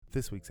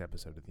This week's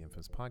episode of the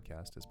Infamous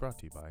Podcast is brought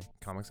to you by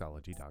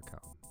Comixology.com.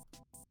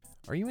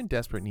 Are you in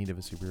desperate need of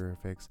a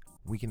superhero fix?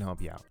 We can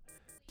help you out.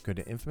 Go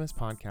to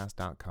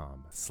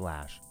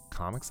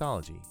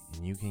infamouspodcast.com/Comixology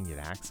and you can get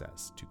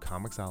access to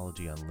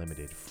Comixology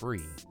Unlimited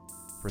free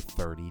for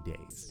 30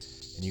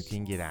 days. And you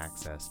can get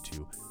access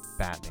to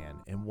Batman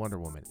and Wonder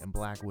Woman and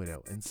Black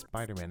Widow and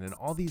Spider-Man and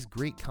all these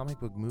great comic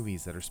book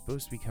movies that are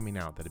supposed to be coming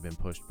out that have been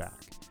pushed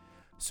back.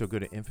 So go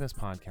to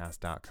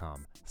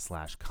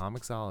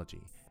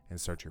infamouspodcast.com/Comixology and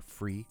start your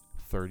free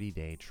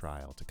 30-day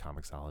trial to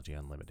Comixology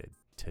Unlimited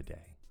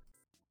today.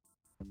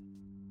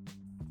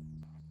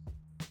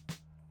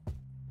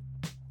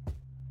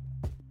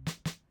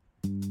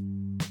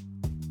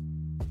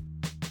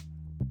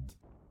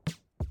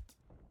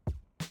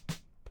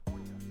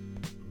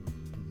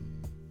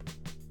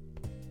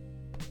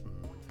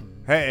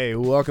 Hey,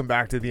 welcome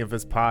back to the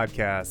Infamous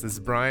Podcast. This is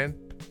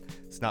Brian.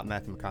 It's not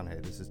Matthew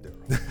McConaughey. This is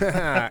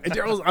Daryl. And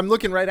Daryl's, I'm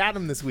looking right at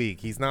him this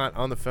week. He's not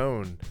on the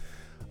phone.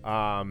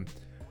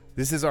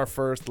 This is our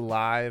first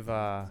live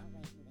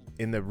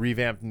in the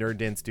revamped Nerd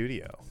Den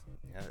studio.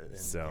 Yeah, and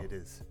So. it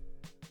is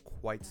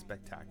quite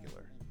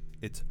spectacular.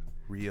 It's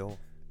real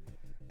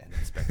and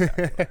it's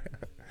spectacular.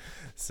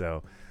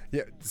 So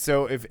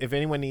if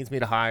anyone needs me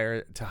to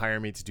hire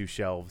me to do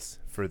shelves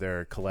for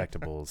their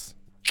collectibles,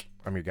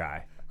 I'm your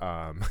guy.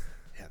 Yeah,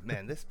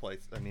 man, this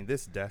place, I mean,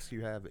 this desk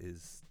you have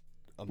is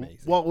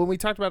amazing. Well, when we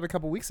talked about it a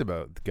couple weeks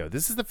ago,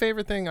 this is the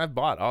favorite thing I've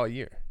bought all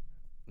year.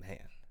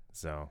 Man.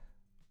 So,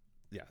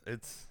 Yeah,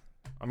 it's...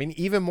 I mean,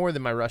 even more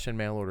than my Russian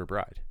mail order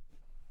bride.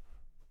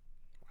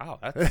 Wow,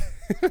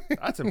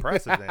 that's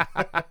impressive, man.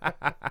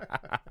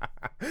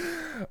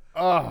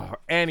 Oh,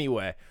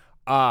 anyway,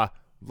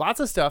 lots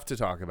of stuff to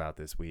talk about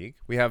this week.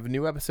 We have a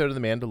new episode of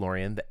The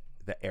Mandalorian,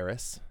 the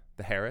Harris.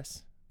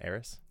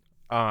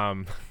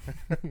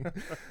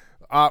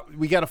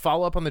 We got a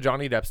follow up on the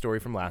Johnny Depp story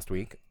from last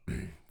week.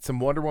 Some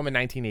Wonder Woman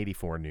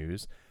 1984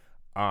 news,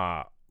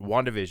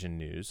 WandaVision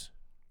news,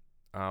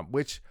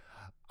 which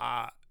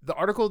the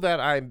article that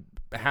I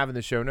have in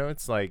the show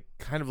notes like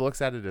kind of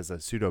looks at it as a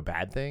pseudo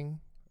bad thing.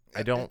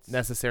 I don't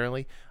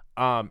necessarily.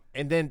 And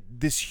then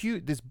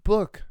this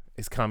book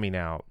is coming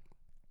out,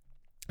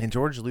 and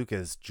George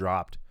Lucas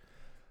dropped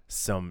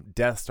some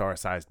Death Star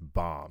sized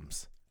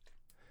bombs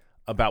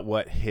about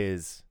what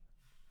his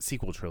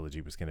sequel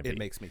trilogy was going to be. It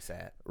makes me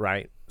sad.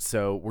 Right.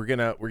 So we're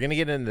gonna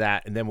get into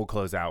that, and then we'll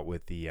close out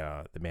with the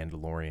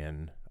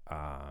Mandalorian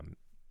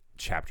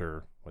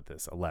chapter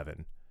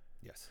 11.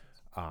 Yes.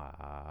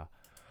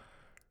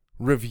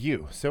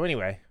 Review. So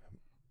anyway,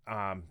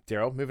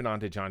 Daryl, moving on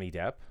to Johnny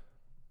Depp.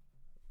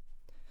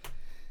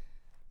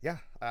 Yeah.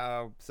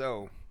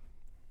 So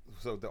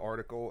the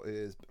article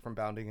is from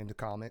Bounding Into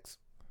Comics.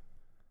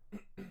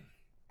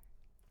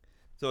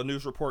 So a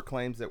news report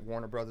claims that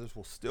Warner Brothers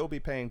will still be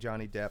paying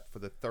Johnny Depp for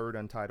the third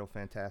untitled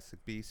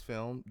Fantastic Beasts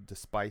film,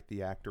 despite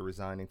the actor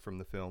resigning from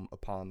the film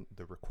upon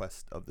the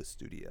request of the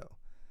studio.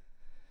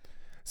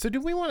 So do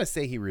we want to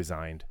say he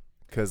resigned?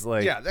 Because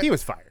he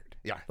was fired.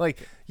 Yeah. This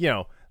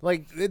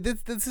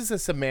is a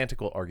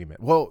semantical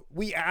argument. Well,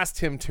 we asked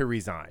him to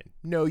resign.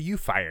 No, you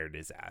fired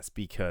his ass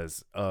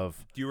because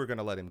of... You were going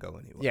to let him go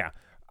anyway. Yeah.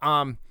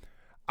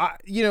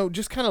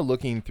 Just kind of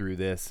looking through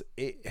this,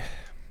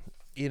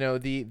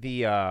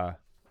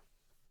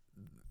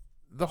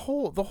 the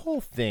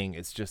whole thing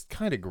is just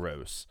kind of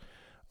gross.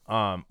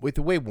 With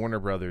the way Warner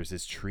Brothers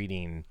is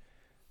treating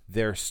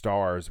their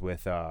stars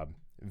with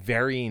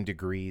varying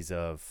degrees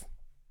of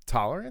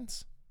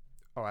tolerance.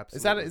 Oh,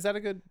 absolutely. Is that a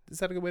good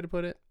way to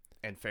put it?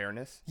 And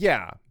fairness.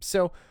 Yeah.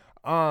 So,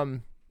 Johnny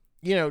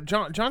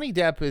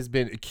Depp has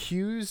been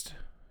accused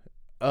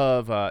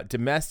of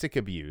domestic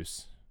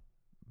abuse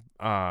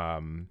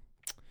by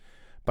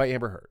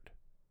Amber Heard.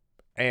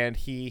 And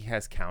he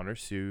has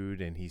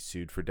countersued, and he's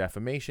sued for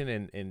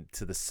defamation and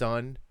to the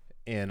Sun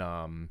in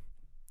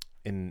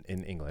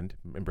England,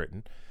 in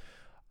Britain.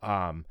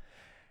 And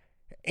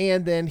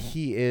then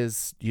he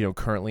is,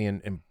 currently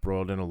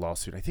embroiled in a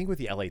lawsuit, I think with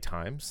the LA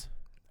Times,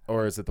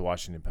 or is it the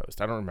Washington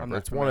Post? I don't remember.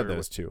 It's one of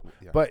those two.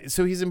 Yeah. But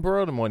so he's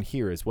embroiled in one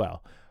here as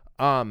well.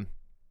 But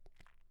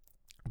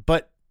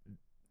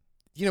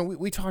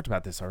we talked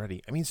about this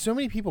already. I mean, so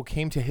many people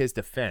came to his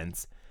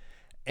defense.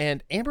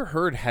 And Amber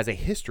Heard has a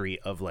history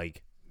of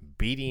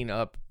beating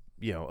up,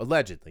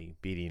 allegedly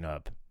beating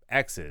up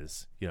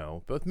exes,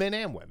 both men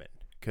and women,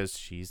 because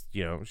she's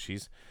an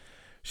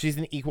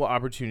equal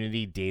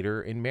opportunity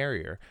dater and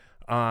marrier,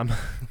 and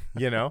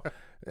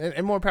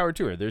more power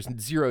to her. There's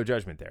zero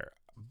judgment there.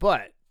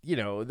 But,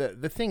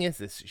 the thing is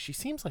this, she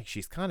seems like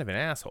she's kind of an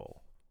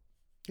asshole.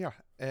 Yeah.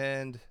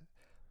 And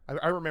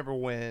I remember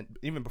when,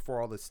 even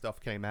before all this stuff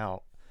came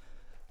out,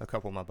 a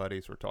couple of my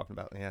buddies were talking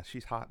about, yeah,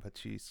 she's hot,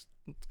 but it's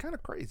kind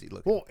of crazy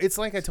looking. Well, it's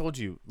like I told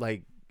you,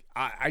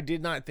 I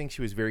did not think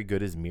she was very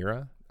good as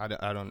Mira. I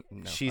don't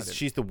know.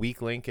 She's the weak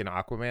link in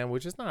Aquaman,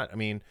 which is not, I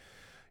mean,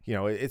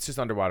 it's just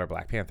underwater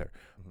Black Panther.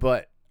 Mm-hmm.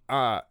 But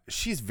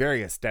she's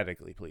very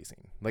aesthetically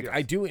pleasing. Yes.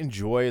 I do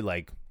enjoy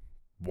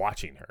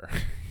watching her,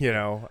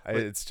 but,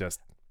 it's just.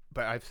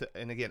 But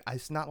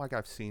it's not like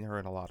I've seen her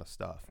in a lot of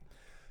stuff.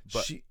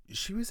 But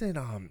she was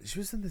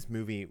in this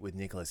movie with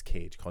Nicolas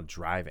Cage called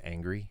Drive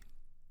Angry,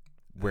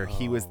 where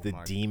he was the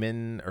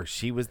demon or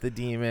she was the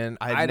demon.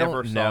 I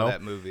never don't saw know.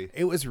 that movie.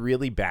 It was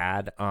really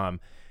bad.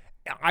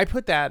 I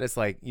put that as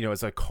like,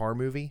 it's a car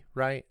movie,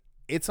 right?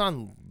 It's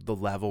on the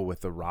level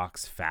with The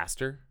Rock's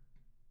Faster,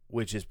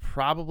 which is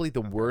probably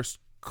the worst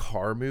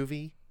car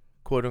movie,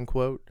 quote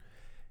unquote,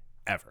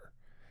 ever.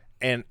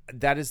 And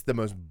that is the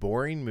most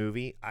boring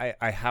movie.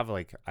 I have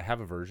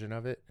a version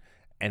of it,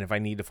 and if I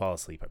need to fall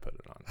asleep, I put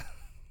it on.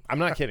 I'm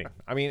not kidding.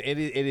 I mean, it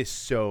is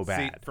so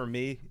bad. See, for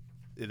me,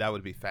 that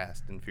would be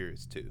Fast and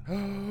Furious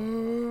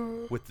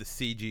 2. With the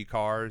CG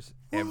cars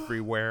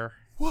everywhere.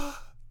 What?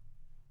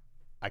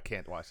 I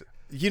can't watch it.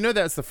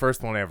 That's the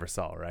first one I ever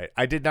saw, right?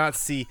 I didn't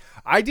see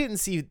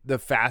the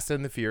Fast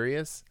and the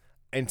Furious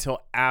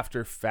until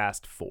after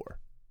Fast 4.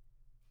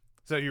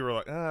 So you were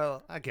like,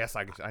 oh, I guess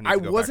I need to go I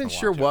back wasn't and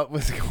sure watch it. what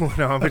was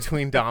going on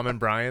between Dom and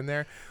Brian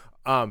there.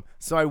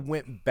 So I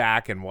went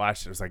back and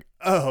watched it. I was like,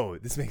 oh,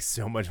 this makes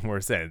so much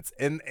more sense.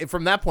 And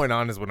from that point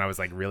on is when I was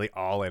like really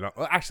all in.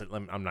 Well, actually,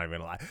 I'm not even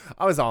gonna lie.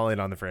 I was all in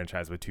on the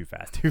franchise with Too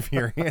Fast, Too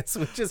Furious,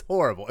 which is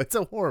horrible. It's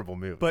a horrible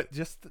movie. But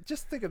just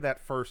think of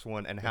that first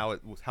one and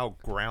how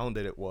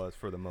grounded it was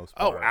for the most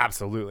oh, part.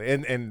 absolutely,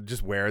 and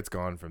just where it's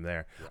gone from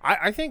there. Yeah.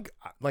 I think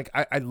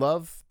I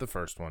love the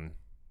first one.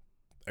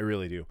 I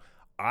really do.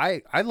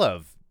 I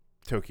love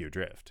Tokyo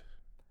Drift.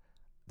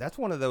 That's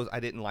one of those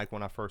I didn't like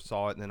when I first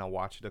saw it, and then I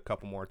watched it a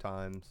couple more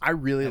times. I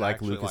really like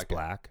actually Lucas like it.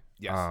 Black.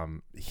 Yes.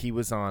 He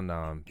was on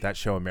that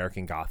show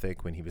American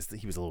Gothic when he was a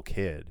little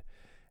kid,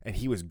 and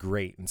he was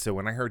great. And so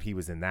when I heard he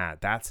was in that,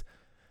 that's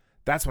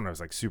when I was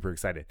like super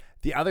excited.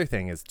 The other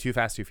thing is Too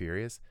Fast, Too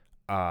Furious.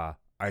 I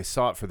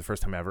saw it for the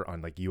first time ever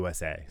on like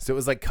USA, so it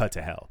was like cut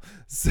to hell.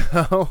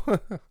 So,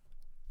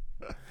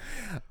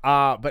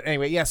 but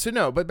anyway, yeah. So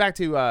no, but back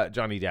to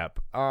Johnny Depp.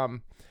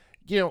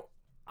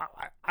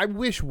 I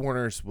wish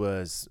Warner's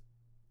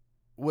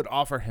would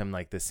offer him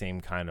like the same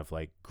kind of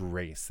like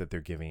grace that they're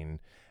giving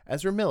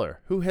Ezra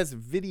Miller, who has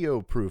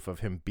video proof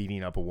of him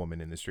beating up a woman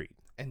in the street.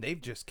 And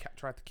they've just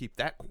tried to keep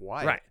that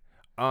quiet.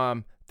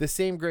 Right. The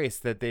same grace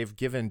that they've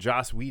given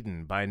Joss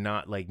Whedon by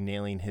not like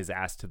nailing his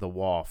ass to the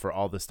wall for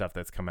all the stuff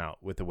that's come out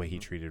with the way he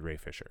treated Ray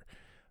Fisher.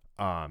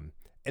 And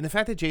the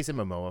fact that Jason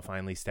Momoa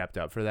finally stepped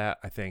up for that,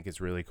 I think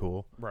is really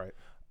cool. Right.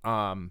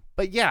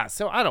 But yeah,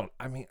 so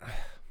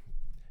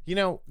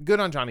good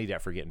on Johnny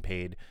Depp for getting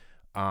paid.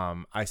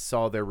 I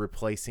saw they're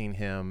replacing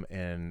him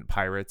in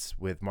Pirates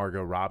with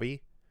Margot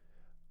Robbie.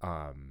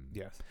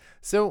 Yes.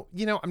 So,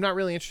 I'm not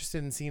really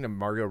interested in seeing a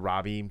Margot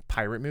Robbie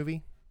pirate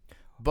movie,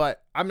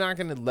 but I'm not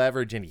going to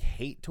leverage any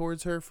hate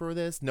towards her for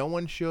this. No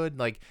one should.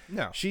 Like,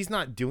 no. She's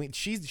not doing,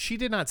 she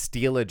did not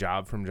steal a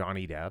job from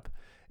Johnny Depp.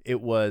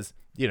 It was,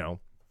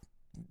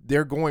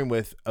 they're going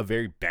with a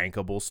very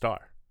bankable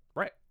star.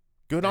 Right.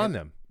 Good on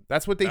them.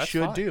 That's what they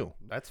should do.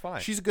 That's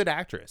fine. She's a good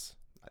actress.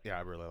 Yeah,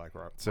 I really like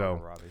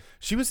Margot Robbie.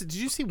 She was. Did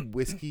you see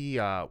Whiskey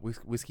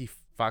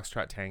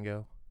Foxtrot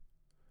Tango?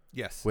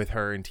 Yes. With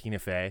her and Tina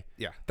Fey.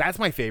 Yeah. That's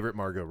my favorite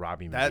Margot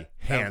Robbie movie,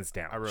 hands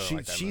down. I really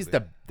like that she's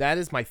movie. that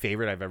is my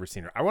favorite I've ever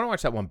seen her. I want to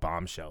watch that one,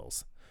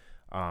 Bombshells.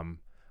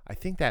 I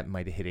think that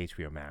might have hit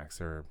HBO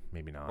Max or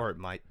maybe not. Or it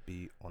might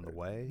be on the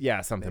way.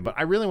 Yeah, something. Maybe. But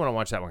I really want to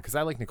watch that one because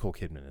I like Nicole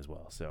Kidman as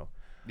well. So.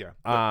 Yeah.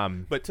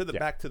 But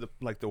back to the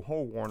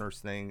whole Warner's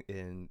thing,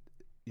 and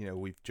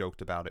we've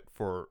joked about it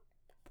for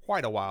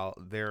quite a while.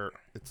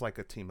 It's like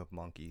a team of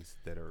monkeys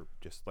that are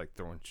just like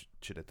throwing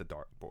shit at the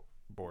dartboard.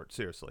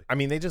 Seriously. I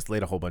mean, they just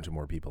laid a whole bunch of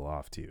more people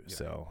off too. Yeah.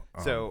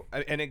 So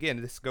and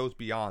again, this goes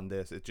beyond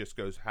this. It just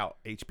goes how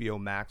HBO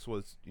Max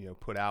was,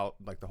 put out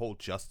like the whole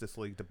Justice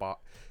League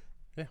debacle.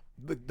 Yeah.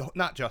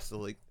 Not Justice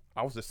League.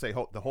 I was just say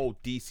the whole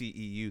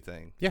DCEU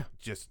thing. Yeah.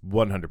 Just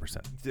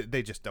 100%.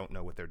 They just don't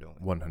know what they're doing.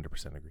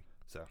 100% agree.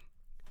 So.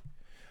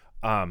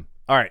 All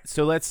right.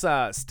 So let's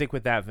stick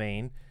with that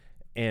vein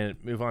and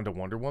move on to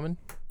Wonder Woman.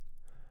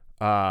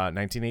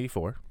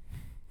 1984.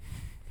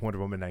 Wonder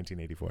Woman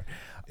 1984.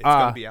 It's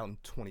gonna be out in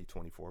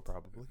 2024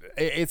 probably.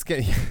 It's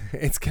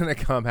gonna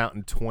come out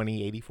in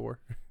 2084.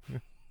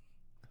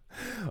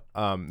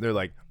 They're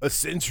like, a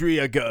century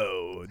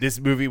ago this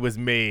movie was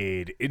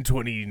made in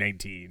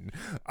 2019.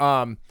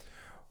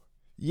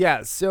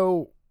 Yeah,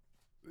 so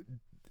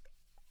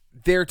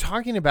they're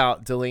talking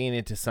about delaying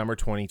it to summer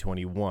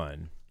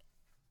 2021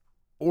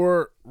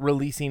 or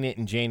releasing it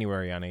in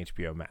January on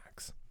HBO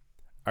Max.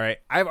 All right,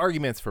 I have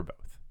arguments for both.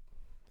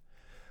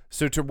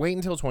 So to wait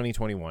until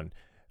 2021,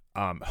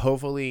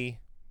 hopefully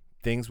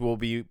things will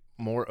be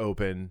more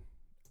open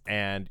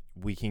and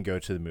we can go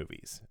to the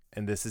movies.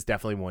 And this is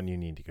definitely one you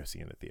need to go see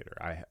in the theater.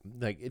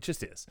 It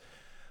just is.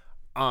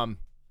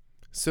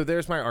 So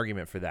there's my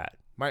argument for that.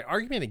 My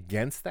argument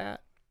against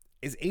that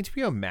is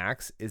HBO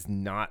Max is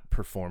not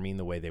performing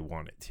the way they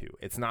want it to.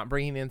 It's not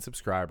bringing in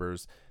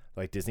subscribers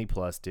like Disney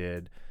Plus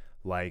did,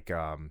 like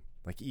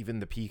even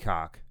the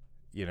Peacock,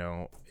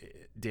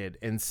 did.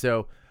 And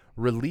so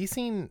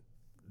releasing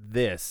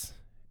this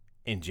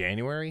in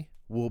January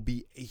will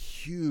be a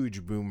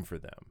huge boom for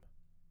them.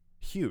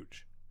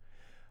 Huge.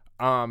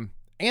 And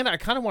I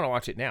kind of want to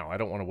watch it now. I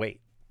don't want to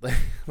wait.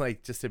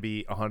 like just to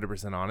be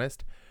 100%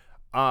 honest.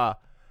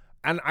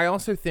 And I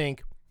also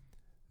think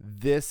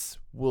this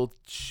will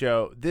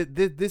show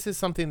this is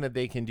something that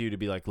they can do to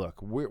be like,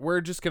 look,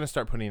 we're just going to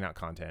start putting out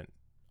content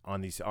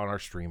on our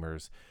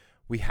streamers.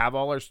 We have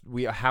all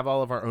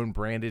of our own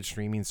branded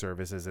streaming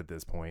services at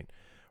this point.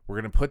 We're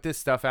going to put this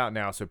stuff out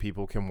now so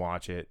people can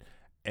watch it.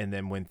 And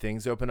then when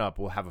things open up,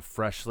 we'll have a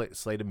fresh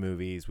slate of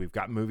movies. We've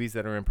got movies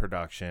that are in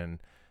production.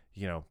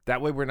 You know,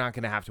 that way we're not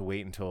going to have to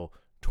wait until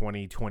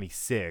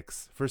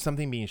 2026 for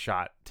something being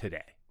shot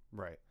today.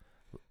 Right.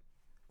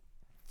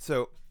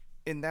 So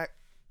in that,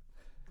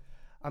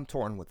 I'm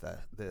torn with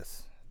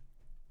this.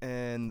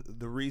 And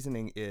the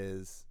reasoning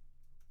is,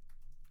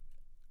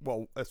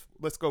 well,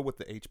 let's go with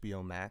the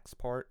HBO Max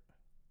part.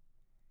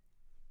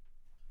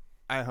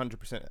 I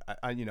 100%,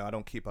 I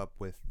don't keep up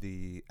with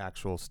the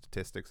actual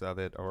statistics of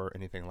it or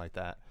anything like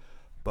that.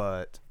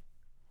 But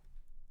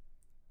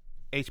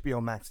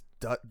HBO Max,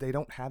 they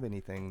don't have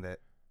anything that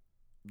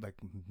like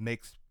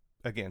makes,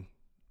 again,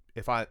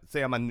 if I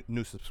say I'm a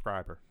new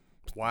subscriber,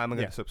 why am I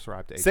going to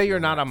subscribe to HBO Say you're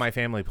not Max? on my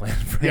family plan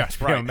for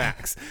HBO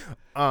Max.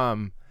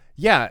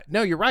 Yeah,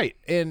 no, you're right.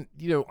 And,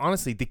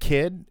 honestly, the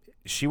kid,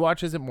 she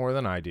watches it more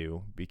than I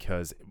do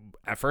because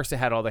at first it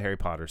had all the Harry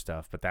Potter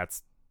stuff, but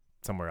that's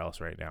somewhere else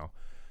right now.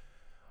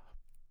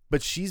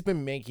 But she's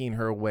been making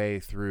her way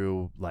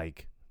through,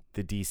 like,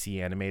 the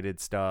DC animated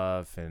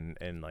stuff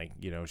and like,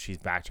 she's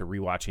back to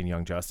rewatching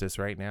Young Justice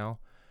right now.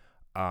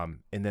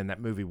 And then that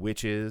movie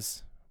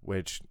Witches,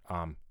 which,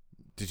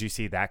 did you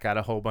see that got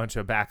a whole bunch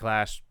of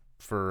backlash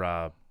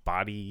for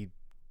body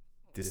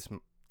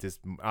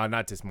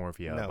not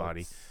dysmorphia, no,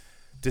 body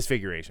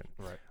disfiguration.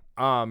 Right.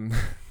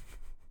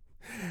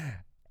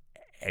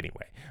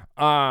 Anyway.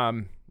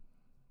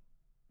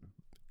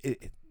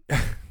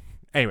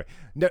 Anyway,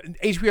 no,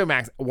 HBO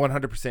Max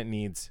 100%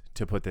 needs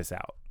to put this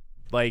out.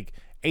 Like,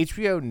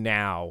 HBO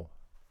Now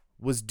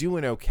was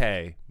doing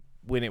okay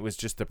when it was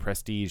just the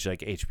prestige,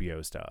 like,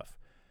 HBO stuff.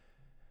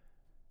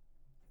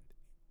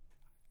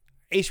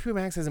 HBO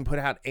Max hasn't put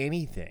out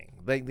anything.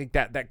 Like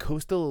that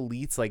Coastal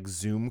Elites, like,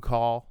 Zoom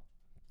call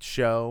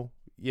show,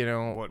 I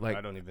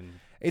don't even...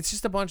 It's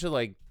just a bunch of,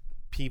 like,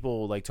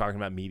 people, like, talking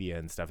about media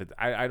and stuff.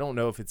 I don't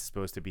know if it's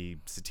supposed to be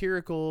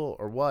satirical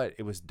or what.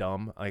 It was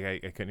dumb. Like, I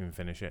couldn't even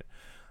finish it.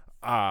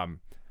 I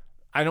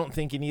don't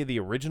think any of the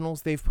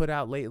originals they've put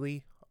out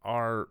lately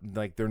are,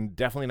 like, they're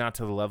definitely not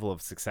to the level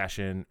of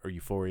Succession or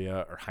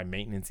Euphoria or High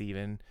Maintenance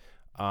even.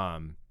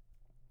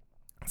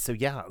 So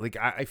yeah, like,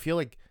 I feel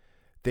like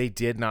they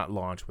did not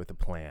launch with a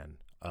plan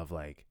of,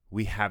 like,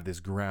 we have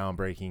this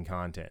groundbreaking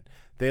content.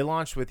 They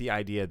launched with the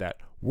idea that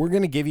we're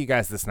going to give you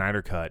guys the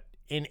Snyder Cut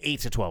in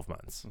 8 to 12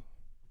 months.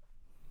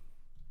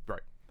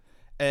 Right.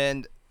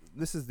 And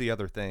this is the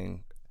other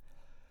thing.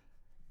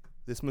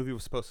 This movie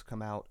was supposed to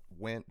come out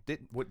when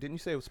didn't you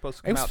say it was supposed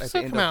to come out at the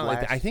end of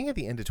last? I think at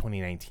the end of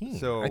 2019.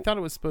 So I thought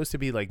it was supposed to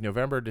be like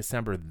November,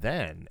 December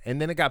then,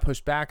 and then it got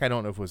pushed back. I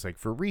don't know if it was like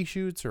for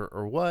reshoots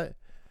or what.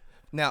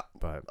 Now,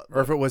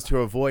 or if it was to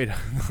avoid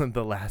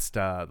the last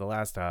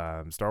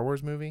Star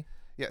Wars movie.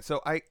 Yeah.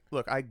 So I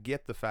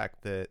get the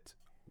fact that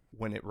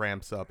when it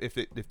ramps up, if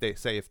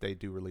they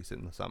do release it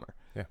in the summer,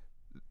 yeah,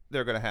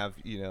 they're gonna have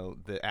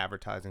the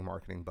advertising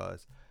marketing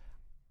buzz.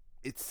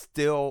 It's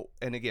still,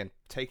 and again,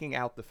 taking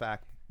out the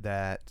fact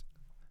that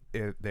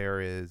there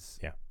is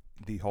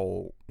the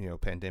whole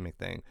pandemic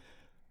thing.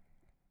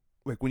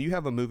 Like, when you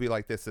have a movie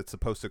like this that's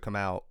supposed to come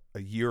out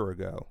a year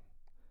ago,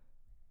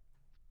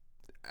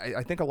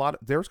 I think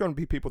there's going to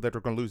be people that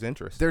are going to lose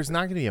interest. There's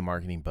not going to be a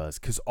marketing buzz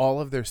because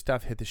all of their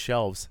stuff hit the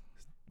shelves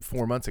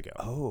 4 months ago.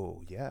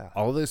 Oh yeah,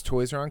 all of those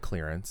toys are on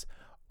clearance.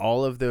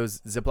 All of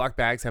those Ziploc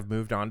bags have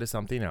moved on to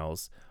something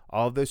else.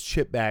 All of those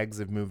chip bags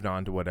have moved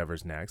on to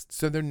whatever's next.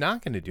 So they're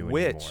not going to do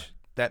anymore. Which,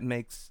 that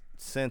makes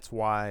sense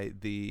why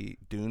the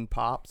Dune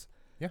Pops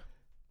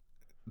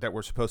that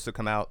were supposed to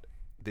come out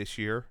this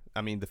year,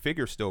 I mean, the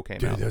figures still came out.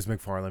 Dude, those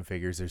McFarlane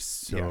figures are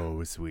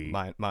so sweet.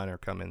 Mine are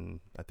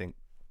coming, I think,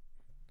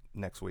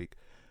 next week.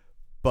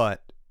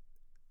 But,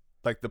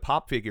 like, the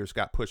Pop figures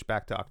got pushed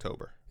back to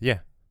October. Yeah.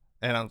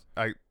 And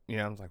I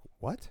was like,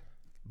 what?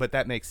 But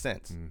that makes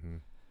sense. Mm-hmm.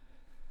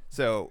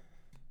 So,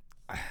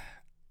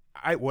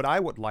 what I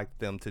would like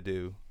them to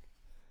do,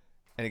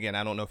 and again,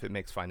 I don't know if it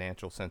makes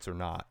financial sense or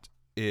not,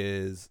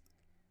 is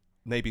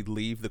maybe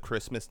leave the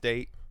Christmas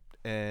date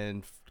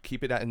and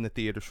keep it out in the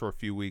theaters for a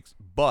few weeks,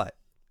 but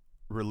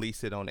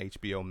release it on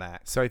HBO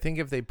Max. So I think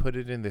if they put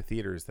it in the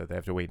theaters, that they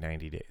have to wait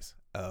 90 days.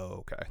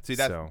 Oh, okay. See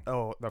that?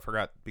 So, I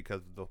forgot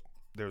because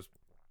there's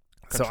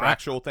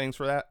contractual things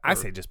for that. I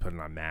say just put it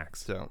on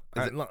Max. So,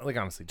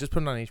 honestly, just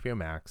put it on HBO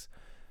Max.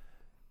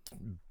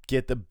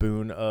 Get the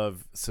boon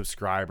of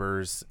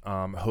subscribers.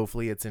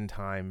 Hopefully it's in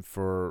time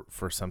for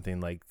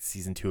something like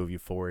season 2 of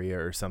Euphoria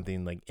or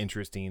something like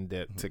interesting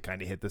to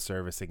kind of hit the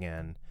service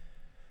again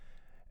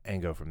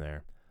and go from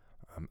there.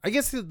 I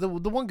guess the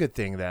one good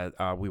thing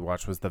that we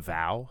watched was The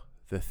Vow,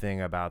 the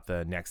thing about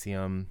the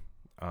NXIVM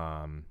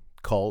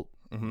cult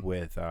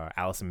with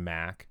Allison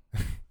Mack.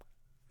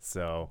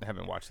 So I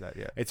haven't watched that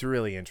yet. It's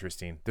really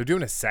interesting. They're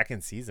doing a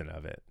second season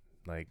of it.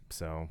 Like,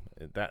 so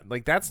that,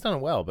 like, that's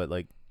done well, but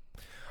like,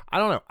 I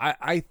don't know.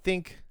 I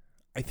think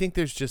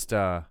there's just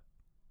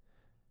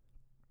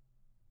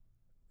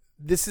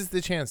this is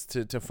the chance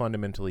to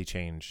fundamentally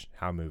change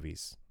how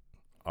movies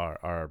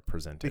are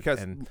presented. Because,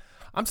 and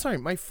I'm sorry,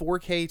 my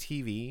 4K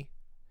TV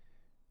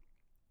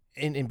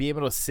and be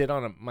able to sit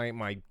on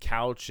my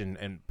couch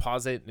and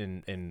pause it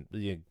and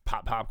you know,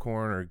 pop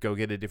popcorn or go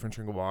get a different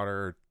drink of water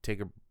or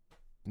take a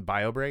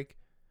bio break.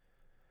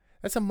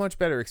 That's a much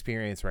better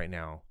experience right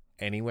now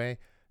anyway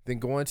than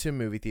going to a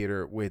movie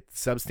theater with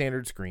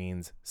substandard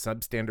screens,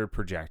 substandard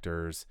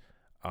projectors,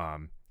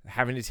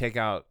 having to take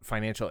out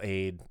financial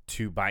aid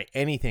to buy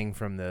anything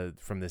from the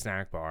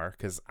snack bar,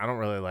 because I don't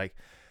really like,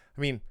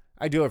 I mean,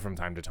 I do it from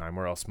time to time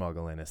where I'll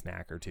smuggle in a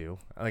snack or two.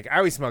 Like, I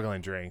always smuggle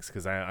in drinks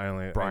because I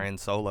only Brian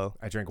Solo.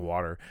 I drink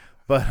water,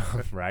 but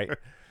right.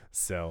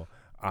 So,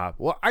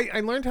 well, I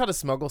learned how to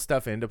smuggle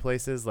stuff into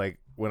places like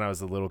when I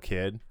was a little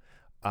kid.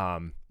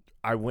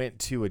 I went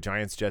to a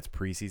Giants Jets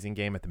preseason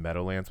game at the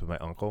Meadowlands with my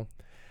uncle,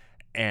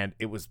 and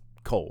it was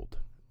cold.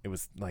 It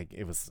was like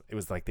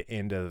the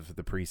end of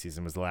the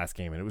preseason was the last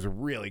game, and it was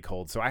really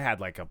cold. So I had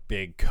like a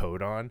big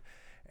coat on,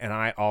 and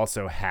I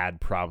also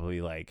had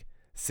probably like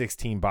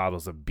 16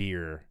 bottles of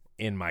beer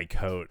in my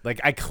coat. Like,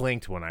 I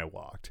clinked when I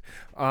walked.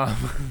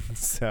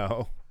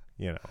 So,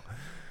 you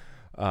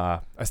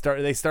know,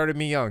 they started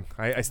me young.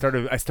 I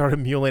started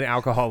muling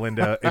alcohol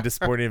into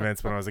sporting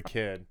events when I was a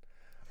kid.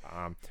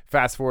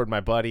 Fast forward, my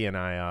buddy and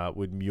I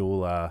would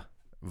mule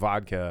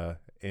vodka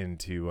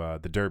into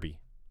the Derby.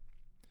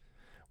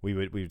 We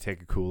would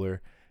take a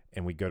cooler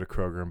and we'd go to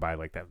Kroger and buy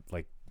like that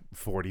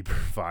 40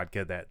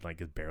 vodka that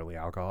like is barely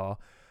alcohol.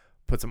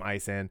 Put some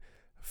ice in,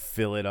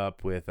 fill it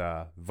up with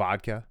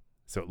vodka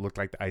so it looked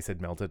like the ice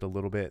had melted a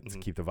little bit to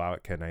keep the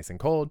vodka nice and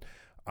cold.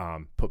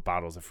 Put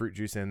bottles of fruit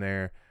juice in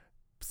there,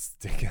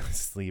 stick a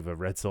sleeve of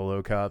Red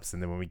Solo cups,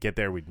 and then when we get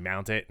there, we'd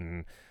mount it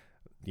and,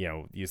 you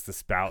know, use the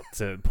spout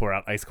to pour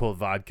out ice cold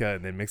vodka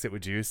and then mix it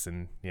with juice,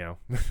 and, you know,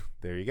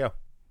 there you go.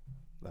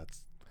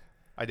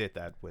 I did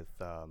that with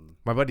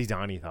my buddy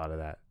Donnie thought of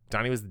that.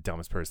 Donnie was the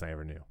dumbest person I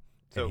ever knew.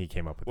 So and he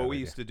came up with what that we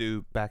idea. used to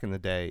do back in the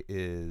day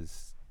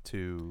is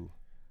to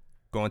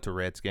go into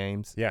Reds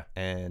games,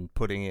 and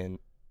putting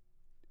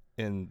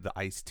in the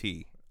iced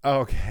tea.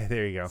 Oh, okay,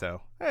 there you go.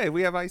 So, hey,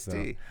 we have iced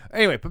tea.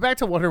 Anyway, but back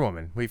to Wonder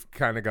Woman. We've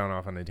kind of gone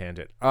off on a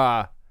tangent.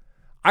 I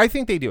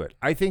think they do it.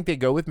 I think they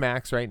go with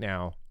Max right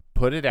now,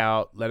 put it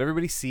out, let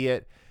everybody see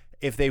it.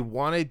 If they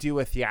want to do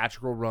a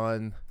theatrical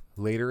run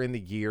later in the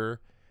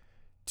year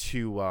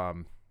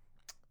to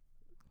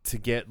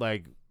get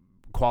like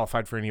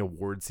qualified for any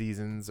award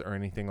seasons or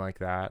anything like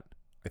that,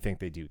 I think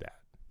they do that.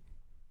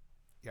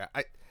 Yeah,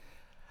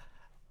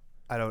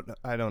 I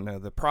don't know.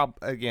 The problem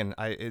again,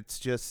 it's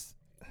just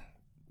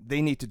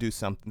they need to do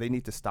something. They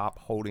need to stop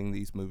holding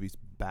these movies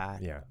back.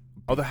 Yeah.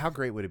 Although, how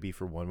great would it be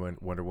for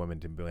Wonder Woman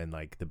to win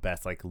like the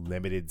best like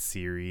limited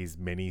series,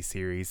 mini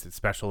series,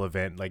 special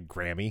event like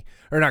Emmy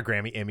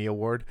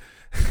award?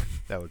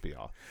 That would be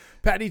awesome.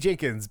 Patty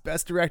Jenkins,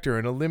 best director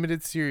in a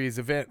limited series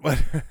event.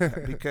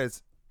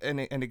 Because and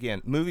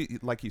again,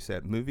 like you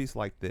said, movies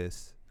like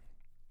this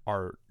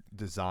are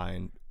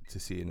designed to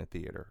see in a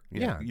theater.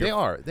 They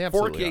are. They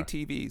absolutely 4K are.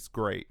 TV is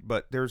great,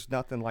 but there's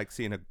nothing like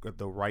seeing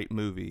the right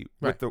movie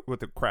with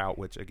the crowd.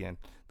 Which again,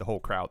 the whole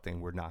crowd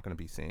thing we're not going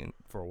to be seeing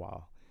for a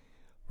while.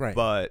 Right.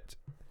 But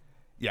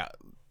yeah,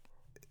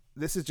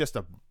 this is just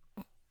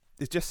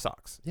it just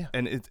sucks. Yeah.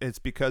 And it's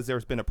because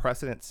there's been a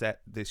precedent set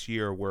this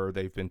year where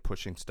they've been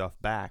pushing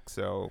stuff back.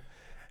 So,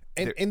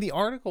 and in the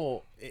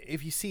article,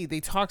 if you see,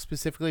 they talk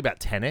specifically about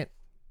Tenet,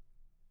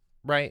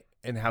 right?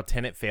 And how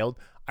Tenet failed.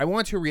 I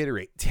want to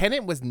reiterate,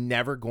 Tenet was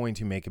never going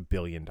to make $1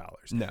 billion.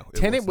 No,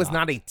 Tenet was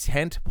not a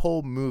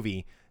tentpole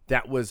movie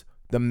that was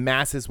the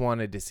masses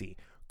wanted to see.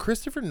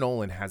 Christopher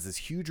Nolan has this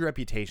huge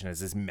reputation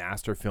as this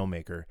master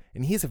filmmaker,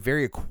 and he has a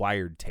very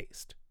acquired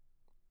taste.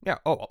 Yeah.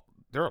 Oh,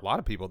 there are a lot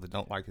of people that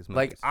don't like his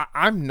movies. Like,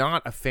 I'm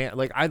not a fan.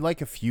 Like, I like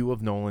a few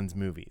of Nolan's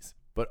movies,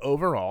 but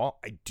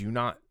overall,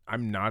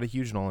 I'm not a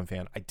huge Nolan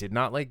fan. I did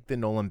not like the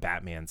Nolan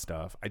Batman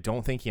stuff. I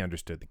don't think he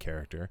understood the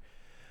character.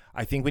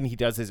 I think when he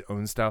does his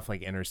own stuff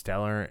like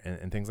Interstellar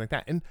and things like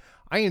that, and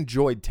I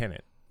enjoyed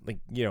Tenet. Like,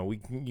 you know, you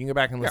can go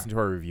back and listen to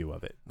our review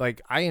of it.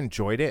 Like, I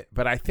enjoyed it,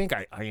 but I think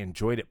I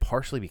enjoyed it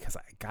partially because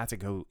I got to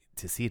go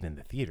to see it in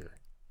the theater.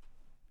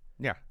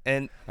 Yeah,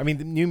 and I mean,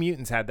 the New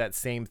Mutants had that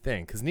same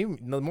thing. Because the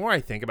more I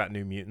think about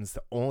New Mutants,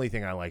 the only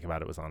thing I like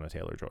about it was Anna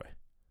Taylor-Joy.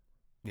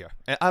 Yeah,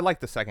 and I like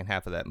the second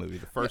half of that movie.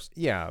 The first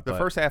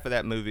half of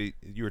that movie,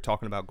 you were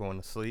talking about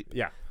going to sleep.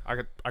 Yeah, I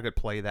could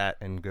play that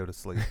and go to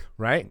sleep.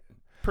 Right.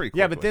 Pretty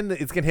quickly. Yeah, but then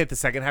it's gonna hit the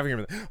second half. And you're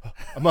like, oh,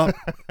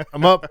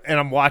 I'm up, and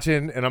I'm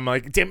watching, and I'm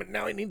like, damn it,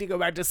 now I need to go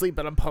back to sleep.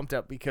 But I'm pumped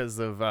up because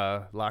of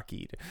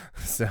Lockheed.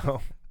 So,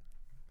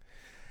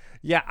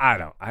 yeah, I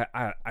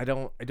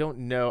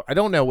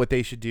don't know what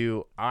they should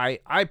do. I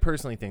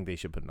personally think they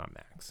should put it on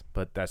Max,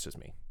 but that's just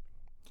me.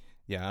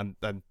 Yeah,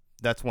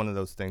 that's one of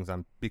those things.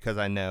 Because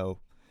I know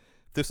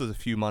if this was a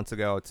few months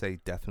ago, I'd say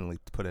definitely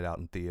put it out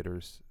in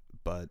theaters.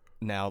 But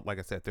now, like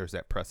I said, there's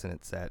that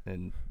precedent set,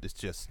 and it's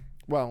just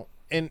well,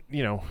 and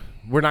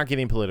we're not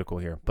getting political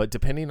here, but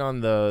depending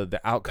on the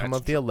outcome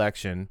of the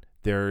election,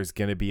 there's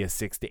going to be a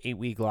 6 to 8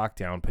 week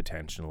lockdown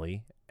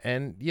potentially,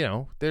 and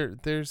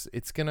there's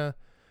it's going to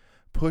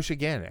push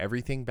again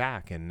everything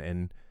back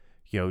and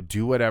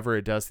do whatever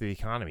it does to the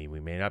economy.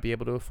 We may not be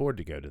able to afford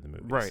to go to the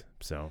movies, right?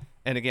 So,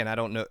 and again, I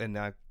don't know,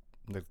 and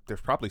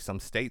there's probably some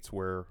states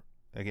where,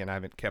 again, I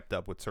haven't kept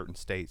up with certain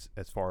states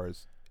as far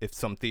as if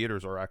some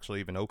theaters are actually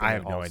even open. I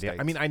have no idea.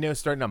 I mean, I know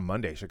starting on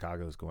Monday,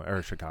 Chicago.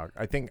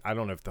 I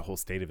don't know if the whole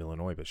state of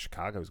Illinois, but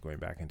Chicago's going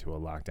back into a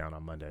lockdown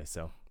on Monday.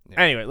 So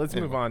anyway, let's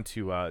move on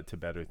to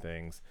better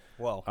things.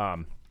 Well,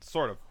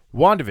 sort of.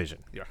 WandaVision.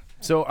 Yeah.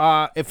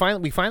 So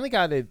we finally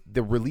got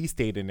the release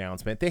date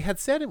announcement. They had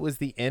said it was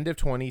the end of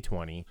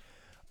 2020.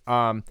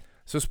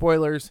 So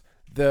spoilers.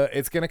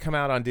 It's going to come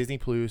out on Disney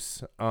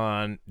Plus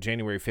on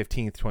January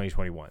 15th,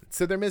 2021.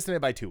 So they're missing it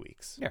by 2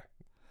 weeks. Yeah.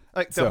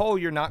 Like the whole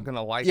you're not going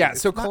to like it. Yeah,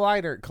 so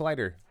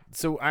Collider.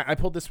 So I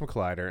pulled this from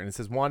Collider, and it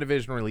says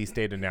WandaVision release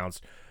date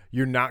announced.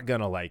 You're not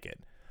going to like it.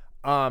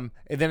 And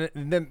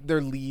then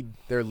their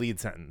lead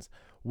sentence.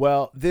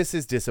 Well, this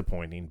is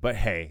disappointing, but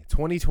hey,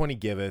 2020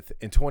 giveth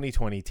and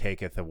 2020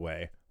 taketh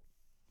away.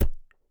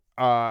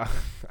 I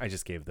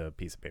just gave the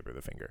piece of paper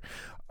the finger.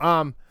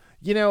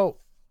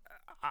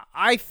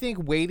 I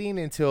think waiting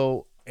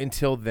until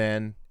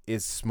then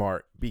is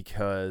smart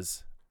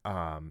because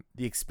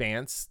The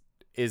Expanse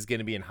is going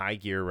to be in high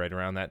gear right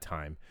around that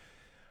time.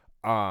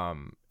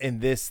 And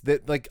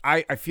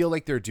I feel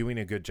like they're doing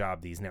a good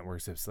job, these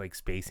networks, of like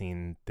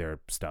spacing their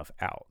stuff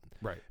out.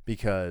 Right.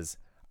 Because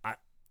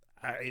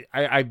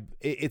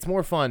it's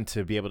more fun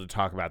to be able to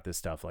talk about this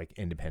stuff like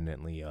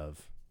independently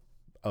of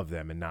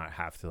them and not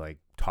have to like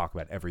talk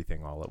about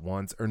everything all at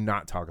once or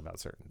not talk about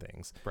certain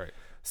things. Right.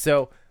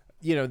 So,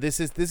 this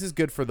is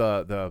good for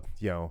the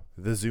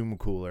Zoom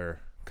cooler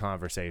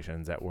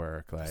conversations at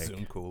work. Like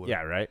Zoom cooler.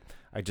 Yeah, right.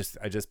 I just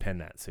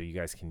penned that so you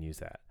guys can use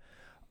that.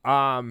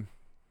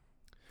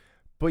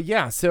 But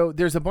yeah, so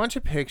there's a bunch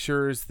of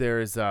pictures.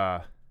 There's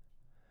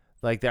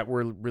like that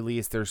were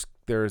released. There's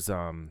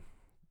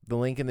the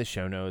link in the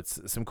show notes.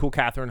 Some cool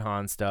Catherine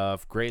Hahn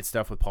stuff. Great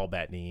stuff with Paul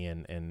Bettany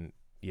and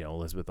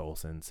Elizabeth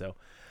Olsen. So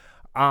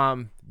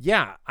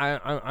yeah,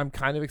 I'm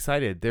kind of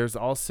excited. There's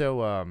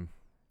also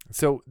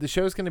so the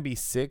show's going to be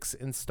 6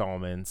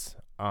 installments.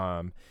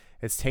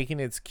 It's taking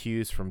its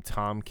cues from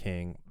Tom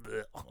King,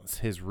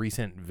 his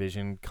recent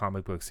Vision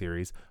comic book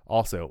series.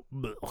 Also,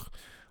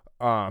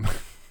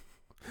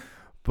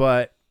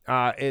 but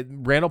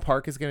Randall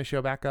Park is going to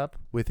show back up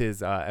with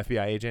his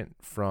FBI agent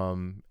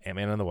from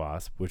Ant-Man and the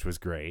Wasp, which was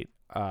great.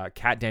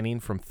 Kat Denning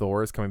from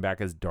Thor is coming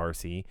back as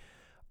Darcy.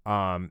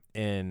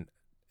 And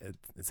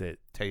is it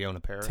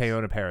Teyonah Parris?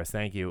 Teyonah Parris,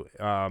 thank you.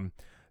 The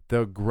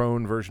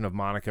grown version of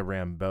Monica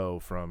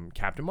Rambeau from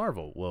Captain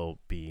Marvel will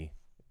be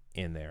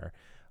in there.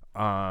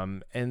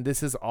 And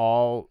this is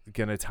all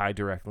going to tie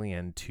directly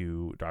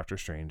into Doctor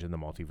Strange and the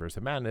Multiverse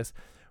of Madness,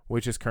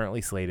 which is currently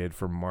slated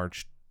for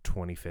March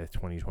 25th,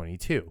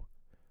 2022.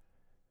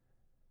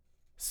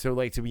 So,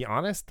 like, to be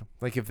honest,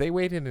 like, if they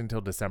waited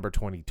until December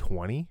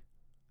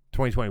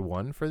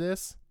 2021 for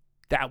this,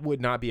 that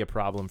would not be a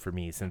problem for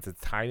me since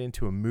it's tied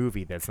into a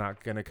movie that's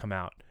not going to come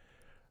out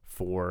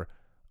for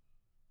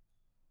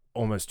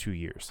almost 2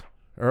 years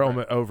or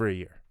over a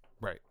year.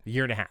 Right. A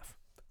year and a half.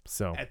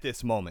 So at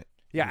this moment.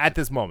 Yeah, at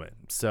this moment.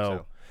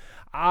 So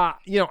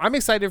I'm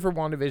excited for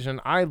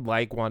WandaVision. I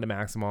like Wanda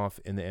Maximoff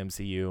in the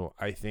MCU.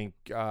 I think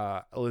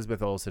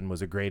Elizabeth Olsen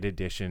was a great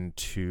addition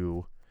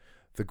to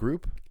the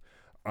group.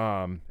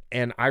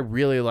 And I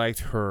really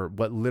liked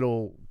what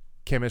little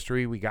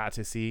chemistry we got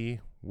to see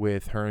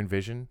with her and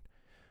Vision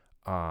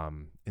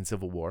in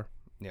Civil War.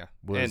 Yeah.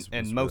 Was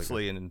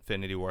mostly really in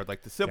Infinity War.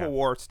 Like the Civil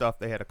War stuff,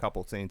 they had a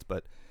couple scenes,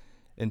 but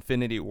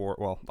Infinity War,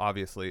 well,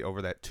 obviously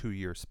over that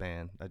 2-year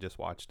span, I just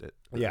watched it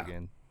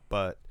again.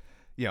 But,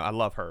 I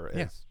love her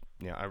as,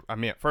 I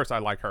mean, at first I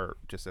like her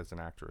just as an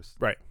actress.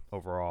 Right.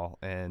 Overall.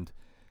 And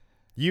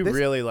you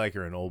really like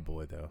her in Old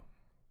Boy, though.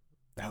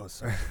 That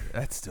was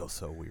that's still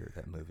so weird,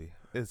 that movie.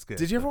 It's good.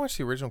 Did you ever watch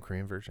the original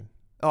Korean version?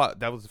 Oh,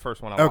 that was the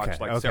first one I watched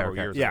several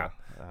years ago.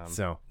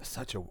 So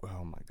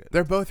oh my goodness.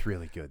 They're both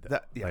really good though.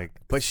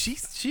 But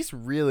she's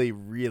really,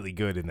 really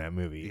good in that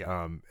movie.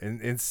 Yeah.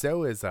 And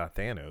so is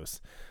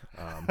Thanos.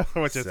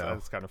 Which is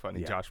kind of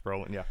funny. Yeah. Josh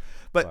Brolin, yeah.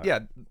 But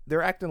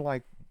they're acting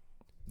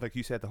like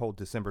you said, the whole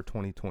December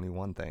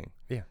 2021 thing.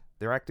 Yeah.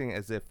 They're acting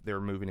as if they're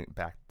moving it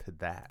back to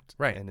that.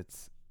 Right. And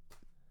it's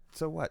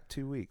so what,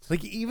 2 weeks?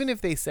 Like even if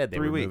they said they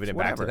were moving it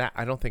back to that,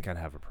 I don't think I'd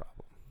have a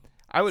problem.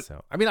 I would.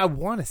 So, I mean, I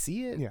want to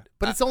see it. Yeah.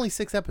 But it's only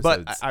 6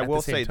 episodes. But I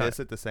will say this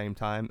at the same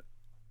time.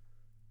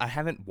 I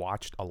haven't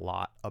watched a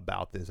lot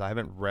about this. I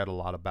haven't read a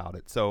lot about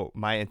it. So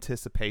my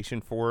anticipation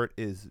for it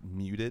is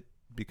muted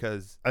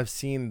because I've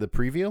seen the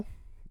preview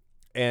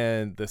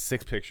and the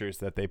 6 pictures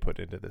that they put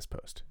into this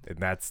post. And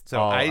that's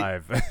all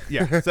I've.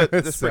 Yeah.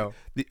 So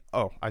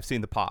I've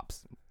seen the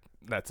pops.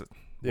 That's it.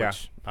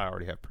 Which I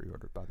already have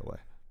pre-ordered, by the way.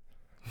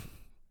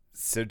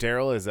 So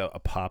Daryl is a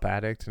pop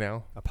addict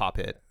now. A pop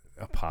hit.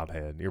 A pop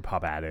head. You're a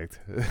pop addict.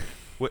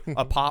 With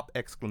a pop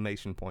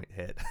exclamation point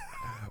head.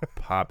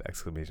 Pop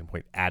exclamation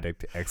point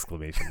addict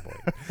exclamation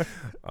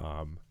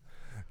point.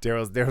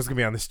 Daryl's gonna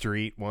be on the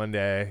street one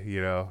day,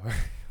 you know.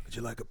 Would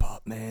you like a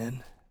pop,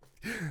 man?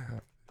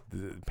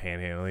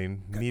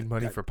 Panhandling. Need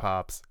money for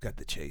pops. Got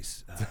the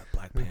Chase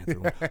Black Panther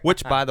one.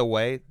 Which, by the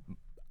way,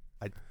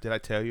 did I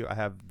tell you I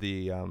have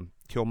the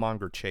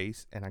Killmonger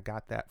Chase, and I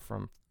got that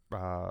from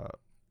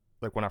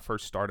like when I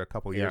first started a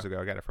couple years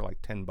ago. I got it for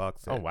like $10.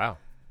 Oh wow!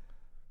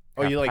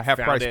 Oh, you like half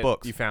found price it,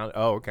 books? You found?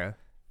 Oh, okay.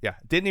 Yeah,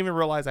 didn't even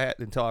realize I had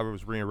until I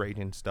was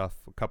rearranging stuff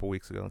a couple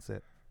weeks ago and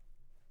said,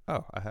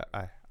 "Oh,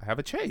 I have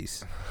a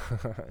Chase."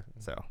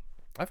 So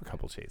I have a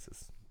couple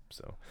Chases.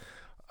 So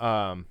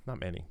not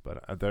many,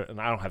 but and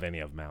I don't have any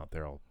of them out.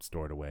 They're all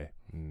stored away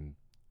in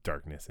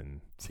darkness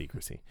and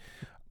secrecy.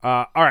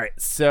 All right,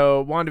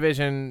 so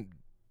WandaVision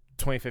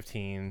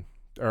 2015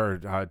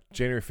 or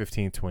January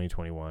 15th,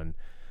 2021.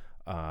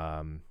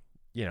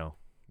 You know,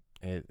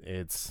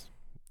 it's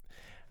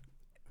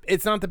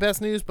not the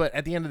best news, but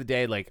at the end of the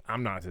day, like,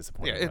 I'm not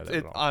disappointed by that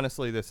at all.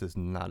 Honestly, this is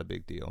not a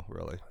big deal,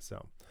 really.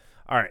 So,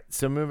 all right.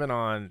 So moving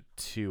on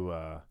to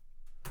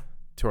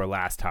our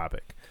last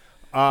topic.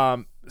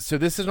 So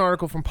this is an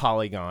article from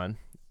Polygon,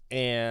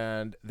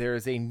 and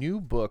there's a new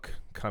book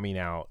coming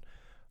out.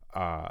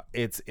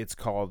 It's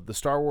called The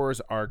Star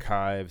Wars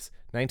Archives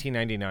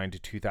 1999 to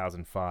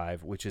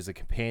 2005, which is a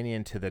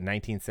companion to the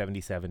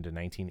 1977 to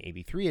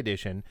 1983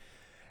 edition,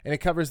 and it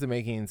covers the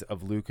makings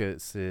of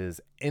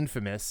Lucas's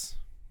infamous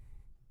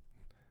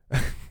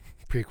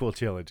prequel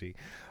trilogy.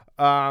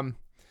 And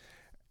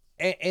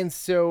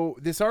so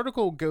this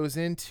article goes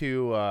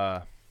into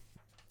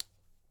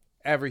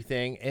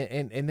everything,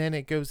 and then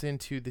it goes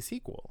into the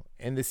sequel,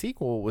 and the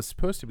sequel was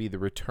supposed to be the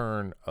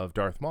return of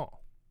Darth Maul.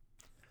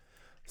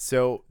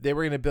 So they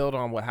were going to build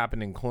on what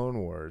happened in Clone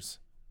Wars,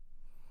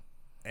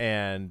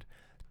 and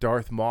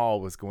Darth Maul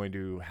was going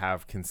to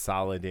have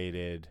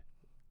consolidated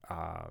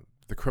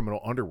the criminal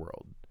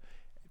underworld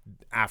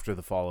after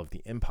the fall of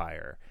the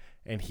Empire,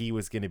 and he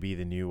was going to be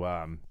the new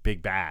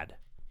big bad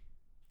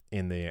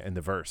in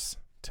the verse,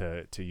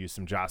 to use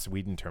some Joss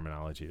Whedon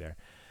terminology there.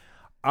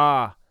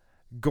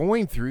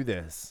 Going through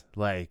this,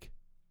 like,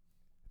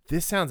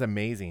 this sounds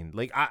amazing.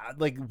 Like,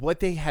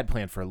 what they had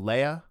planned for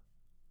Leia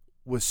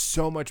was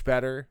so much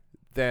better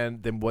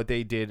than what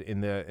they did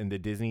in the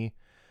Disney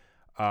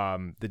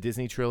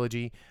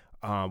trilogy.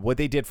 What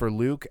they did for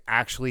Luke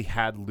actually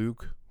had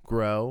Luke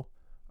grow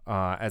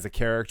as a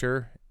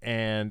character,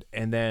 and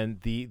then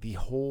the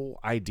whole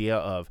idea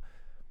of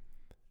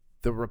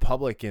the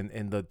Republic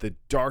and the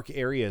dark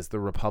areas the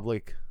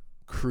Republic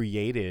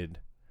created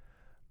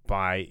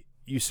by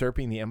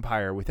usurping the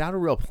Empire without a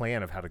real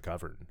plan of how to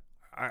govern.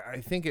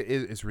 I think it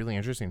is really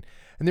interesting,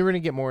 and then we're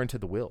going to get more into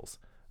the Wills,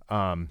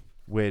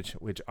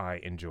 which I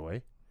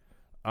enjoy.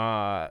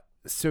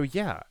 So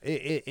yeah,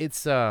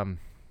 it's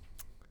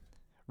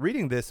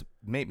reading this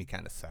made me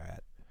kind of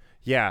sad.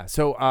 Yeah.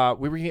 So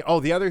we were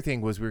gonna, the other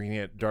thing was we were going to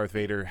get Darth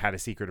Vader had a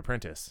secret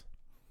apprentice,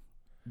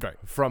 right,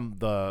 from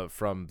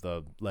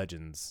the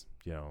Legends,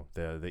 you know,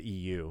 the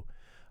EU,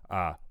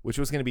 which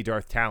was going to be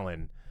Darth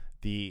Talon,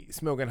 the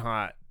smoking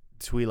hot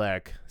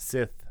Twi'lek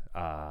Sith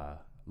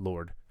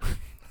Lord.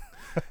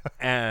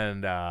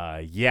 And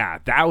yeah,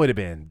 that would have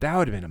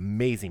been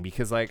amazing,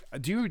 because like,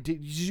 did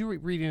you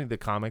read any of the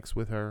comics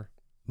with her?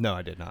 No,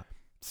 I did not.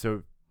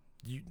 So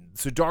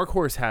Dark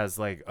Horse has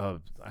like a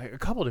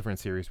couple different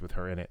series with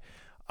her in it.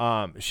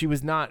 She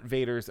was not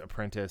Vader's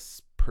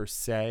apprentice per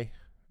se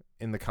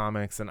in the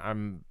comics, and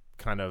I'm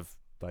kind of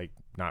like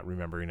not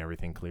remembering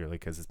everything clearly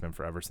because it's been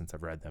forever since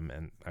I've read them,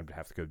 and I'd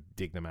have to go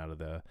dig them out of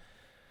the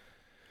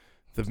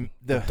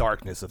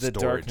darkness of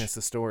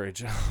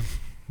storage.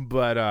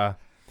 But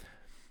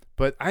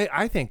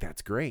I think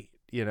that's great,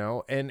 you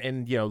know,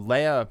 and you know,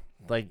 Leia,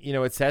 like, you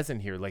know, it says in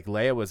here, like,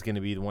 Leia was going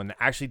to be the one that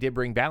actually did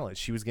bring balance.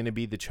 She was going to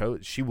be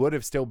she would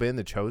have still been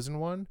the chosen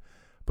one,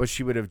 but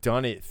she would have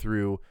done it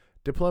through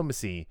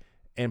diplomacy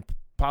and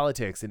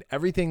politics and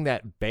everything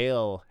that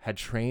Bail had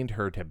trained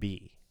her to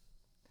be.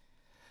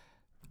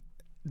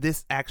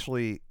 This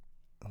actually,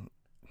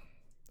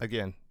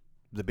 again,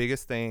 the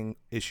biggest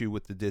issue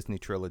with the Disney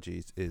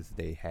trilogies is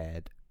they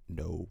had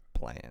no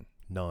plan.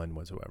 None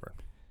whatsoever.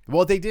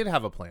 Well, they did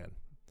have a plan.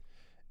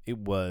 It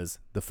was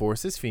the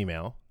Force is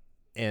female,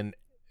 and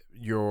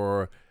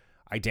your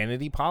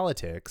identity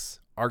politics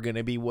are going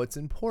to be what's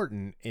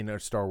important in a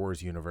Star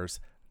Wars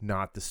universe,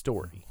 not the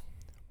story.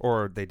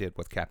 Or they did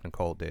what Captain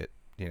Cole did.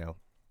 You know,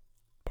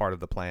 part of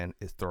the plan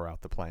is throw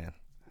out the plan.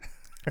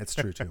 That's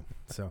true too.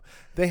 So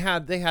they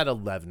had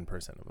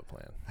 11% of a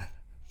plan.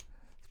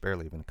 It's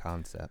barely even a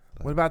concept.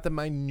 But what about the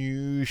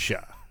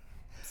minutia?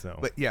 So,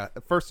 but yeah,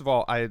 first of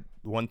all,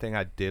 one thing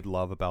I did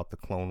love about the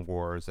Clone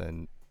Wars,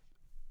 and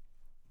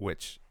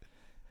which,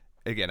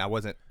 again, I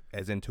wasn't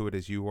as into it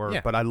as you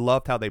were, but I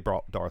loved how they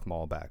brought Darth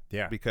Maul back.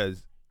 Yeah,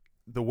 because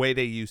the way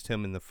they used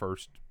him in the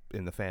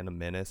Phantom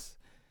Menace.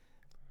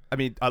 I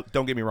mean,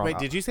 don't get me wrong. Wait,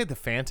 did you say the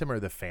Phantom or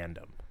the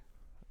fandom?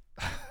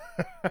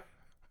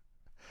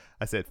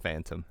 I said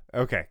Phantom.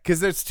 Okay,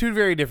 because there's two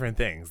very different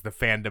things: the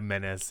Fandom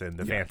Menace and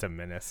the Phantom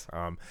Menace.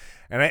 And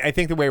I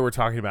think the way we're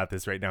talking about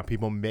this right now,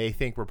 people may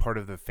think we're part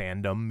of the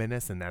Fandom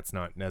Menace, and that's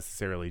not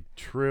necessarily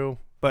true.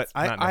 But it's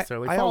not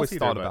necessarily I false always either,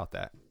 thought but- about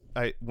that.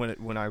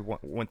 When I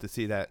went to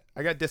see that,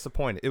 I got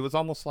disappointed. It was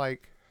almost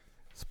like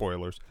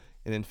spoilers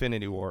in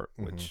Infinity War,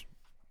 which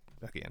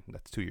again,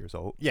 that's 2 years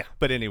old. Yeah.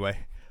 But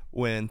anyway,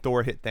 when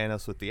Thor hit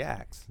Thanos with the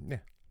axe, Yeah.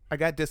 I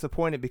got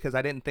disappointed because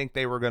I didn't think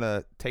they were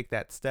gonna take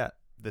that step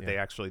that they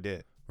actually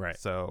did. Right.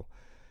 So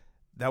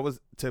that was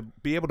to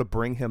be able to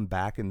bring him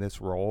back in this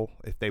role.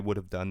 If they would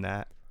have done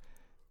that,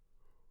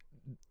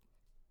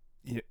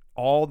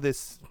 all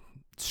this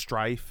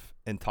strife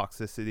and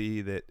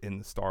toxicity that in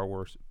the Star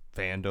Wars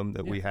fandom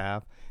that we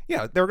have,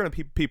 there are going to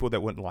be people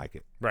that wouldn't like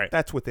it. Right.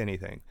 That's with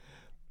anything.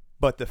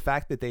 But the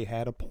fact that they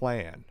had a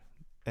plan,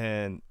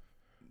 and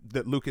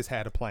that Lucas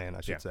had a plan,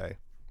 I should say,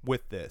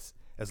 with this,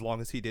 as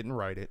long as he didn't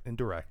write it and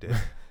direct it.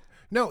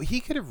 No, he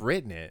could have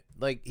written it.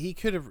 Like he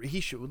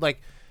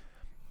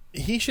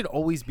should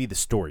always be the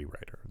story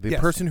writer, the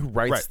person who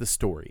writes the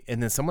story,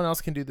 and then someone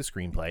else can do the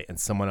screenplay and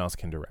someone else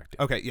can direct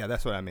it. Okay, yeah,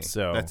 that's what I mean.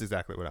 So that's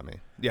exactly what I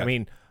mean. Yeah, I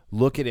mean,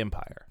 look at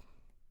Empire.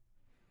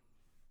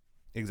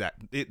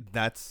 Exactly.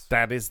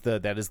 That is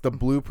the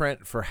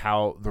blueprint for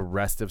how the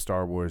rest of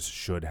Star Wars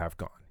should have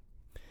gone.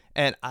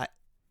 And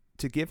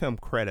to give him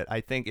credit,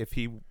 I think if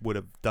he would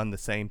have done the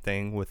same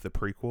thing with the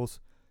prequels,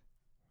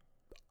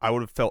 I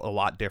would have felt a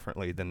lot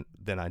differently than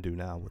I do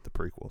now with the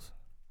prequels.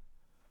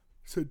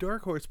 So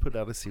Dark Horse put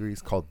out a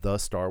series called The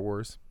Star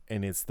Wars,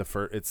 and it's the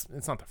first.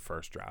 It's not the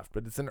first draft,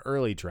 but it's an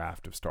early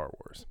draft of Star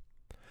Wars,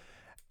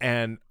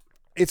 and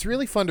it's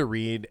really fun to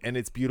read, and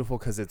it's beautiful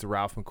because it's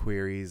Ralph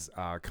McQuarrie's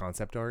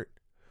concept art.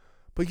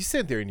 But you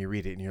sit there and you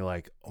read it, and you're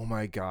like, "Oh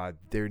my God,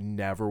 there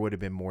never would have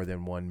been more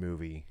than one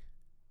movie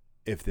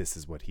if this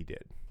is what he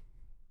did."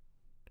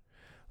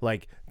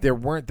 Like there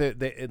weren't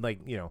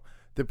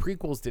the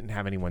prequels didn't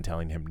have anyone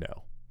telling him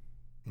no.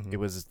 Mm-hmm. It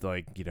was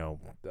like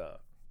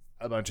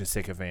a bunch of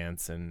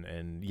sycophants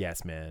and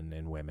yes men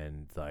and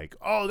women like,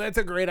 "Oh, that's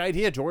a great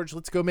idea, George.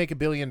 Let's go make $1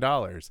 billion."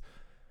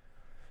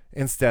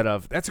 Instead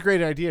of, "That's a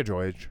great idea,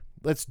 George.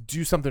 Let's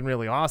do something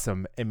really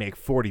awesome and make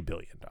 $40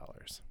 billion."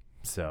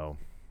 So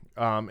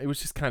it was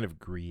just kind of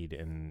greed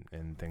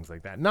and things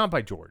like that. Not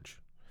by George.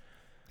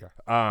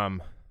 Yeah.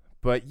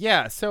 But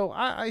yeah, so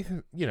I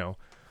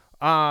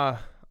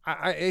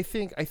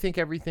think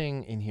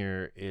everything in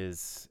here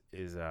is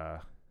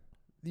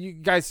you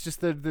guys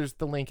just there's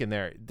the link in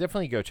there.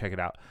 Definitely go check it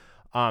out.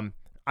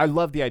 I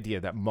love the idea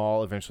that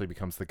Maul eventually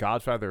becomes the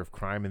godfather of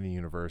crime in the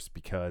universe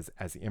because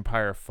as the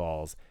Empire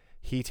falls,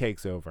 he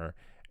takes over,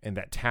 and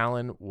that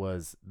Talon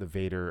was the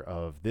Vader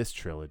of this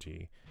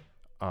trilogy.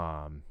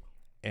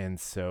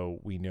 And so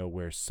we know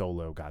where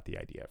Solo got the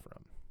idea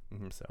from.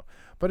 Mm-hmm. So,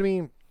 but I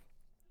mean,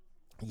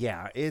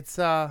 yeah, it's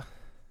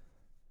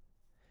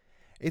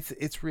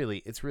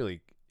really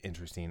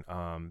interesting.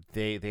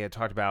 They had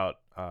talked about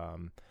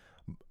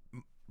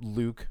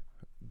Luke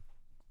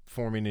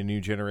forming a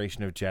new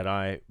generation of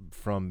Jedi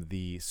from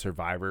the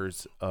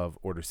survivors of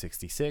Order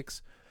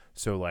 66.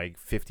 So like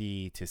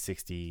 50 to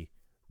 60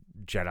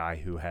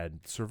 Jedi who had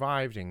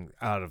survived and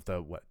out of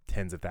the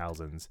tens of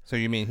thousands. So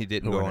you mean he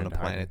didn't go on a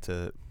planet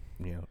to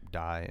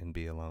die and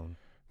be alone?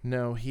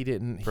 No, he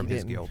didn't. From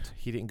his guilt.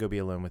 He didn't go be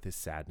alone with his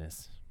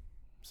sadness.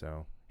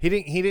 So he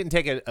didn't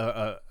take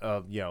a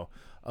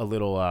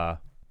little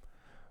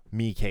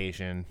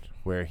me-cation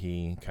where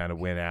he kind of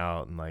went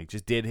out and like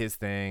just did his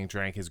thing,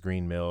 drank his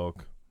green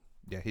milk.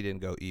 Yeah, he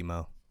didn't go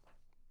emo.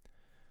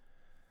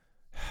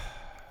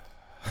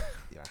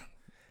 Yeah,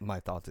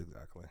 my thoughts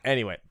exactly.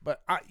 Anyway,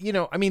 but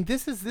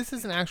this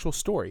is an actual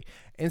story,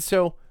 and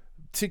so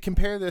to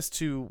compare this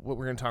to what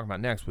we're going to talk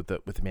about next with the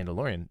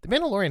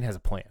Mandalorian has a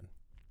plan.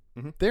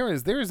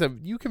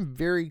 Mm-hmm. You can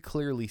very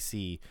clearly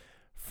see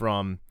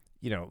from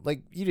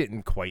like you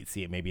didn't quite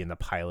see it maybe in the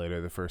pilot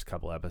or the first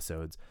couple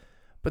episodes,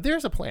 but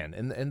there's a plan,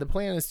 and the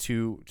plan is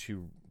to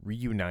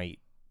reunite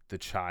the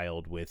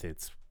child with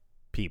its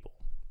people.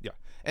 Yeah,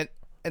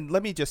 and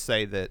let me just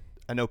say that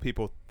I know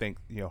people think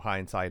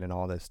hindsight and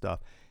all this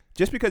stuff.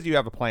 Just because you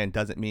have a plan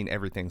doesn't mean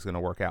everything's going to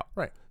work out,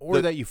 right?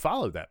 Or that you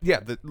follow that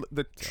plan. Yeah,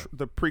 the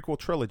prequel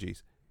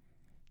trilogies,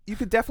 you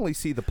could definitely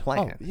see the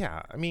plan. Oh,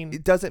 yeah, I mean,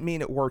 it doesn't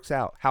mean it works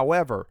out.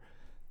 However,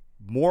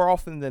 more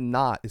often than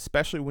not,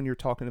 especially when you're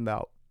talking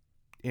about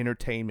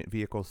entertainment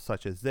vehicles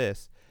such as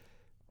this,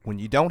 when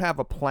you don't have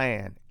a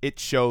plan, it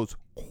shows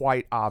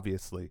quite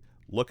obviously.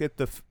 Look at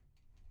I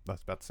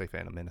was about to say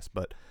Phantom Menace,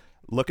 but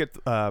look at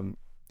The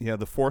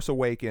Force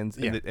Awakens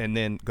and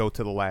then go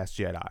to The Last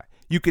Jedi.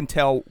 You can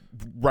tell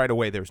right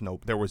away there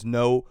was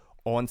no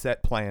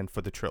on-set plan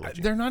for the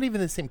trilogy. They're not even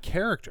the same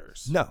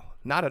characters. No,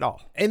 not at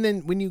all. And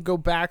then when you go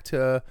back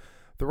to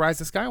The Rise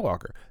of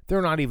Skywalker,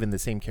 they're not even the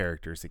same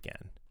characters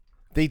again.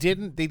 They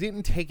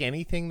didn't take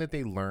anything that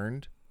they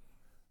learned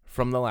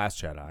from The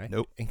Last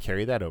Jedi and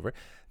carry that over.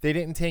 They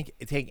didn't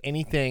take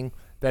anything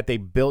that they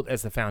built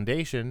as the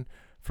foundation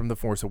from The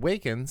Force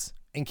Awakens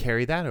and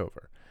carry that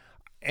over.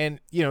 And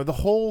the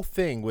whole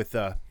thing with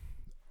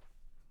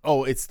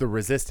oh, it's the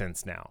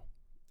Resistance now.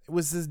 It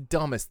was the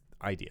dumbest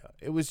idea.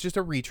 It was just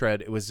a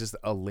retread. It was just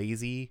a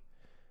lazy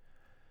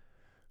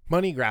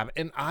money grab.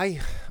 And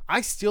I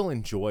still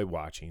enjoy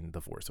watching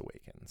The Force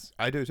Awakens.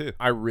 I do too.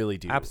 I really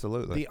do.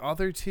 Absolutely. The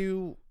other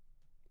two,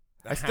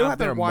 I still have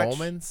their haven't watched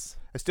moments.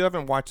 I still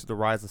haven't watched The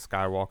Rise of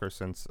Skywalker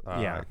since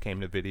it came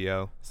to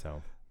video.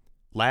 So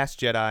Last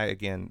Jedi,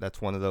 again,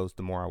 that's one of those,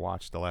 the more I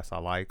watch, the less I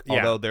like. Yeah.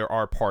 Although there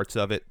are parts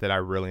of it that I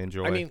really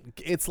enjoy. I mean,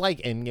 it's like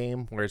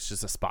Endgame, where it's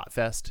just a spot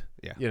fest.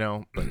 Yeah. You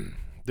know,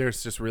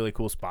 there's just really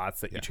cool spots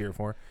that you cheer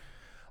for.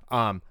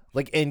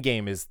 Like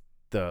Endgame is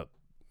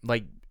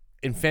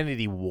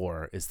Infinity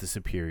War is the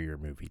superior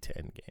movie to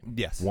Endgame.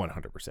 Yes.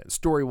 100%.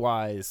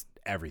 Story-wise,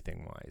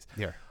 everything-wise.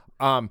 Yeah.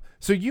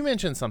 So you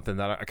mentioned something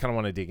that I kind of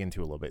want to dig into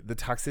a little bit, the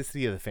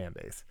toxicity of the fan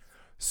base.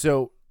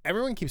 So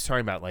everyone keeps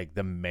talking about like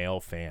the male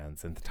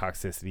fans and the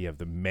toxicity of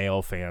the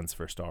male fans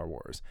for Star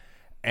Wars.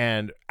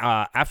 And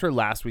after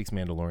last week's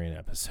Mandalorian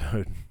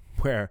episode,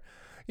 where,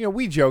 you know,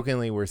 we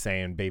jokingly were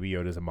saying Baby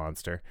Yoda's a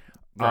monster,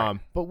 Right.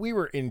 but we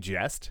were in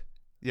jest.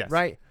 Yes.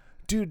 Right?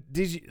 Dude,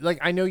 did you, like,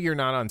 I know you're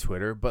not on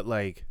Twitter, but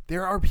like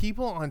there are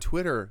people on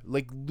Twitter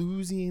like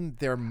losing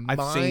their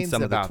minds. I've seen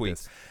some of the about tweets.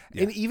 this.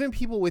 Yeah. And even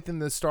people within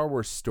the Star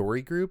Wars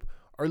story group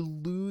are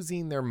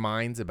losing their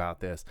minds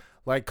about this,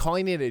 like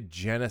calling it a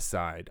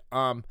genocide.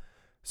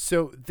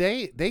 So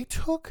they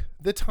took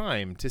the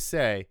time to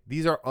say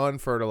these are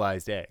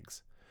unfertilized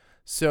eggs.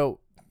 So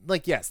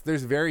like, yes,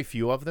 there's very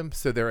few of them,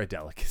 so they're a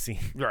delicacy.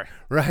 Right.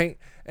 Right?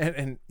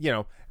 And you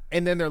know,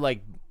 and then they're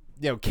like,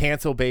 you know,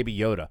 cancel Baby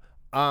Yoda.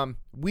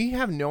 We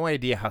have no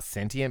idea how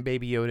sentient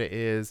Baby Yoda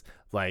is,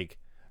 like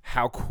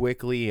how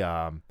quickly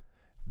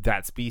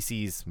that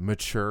species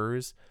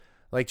matures.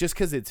 Like just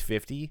because it's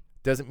 50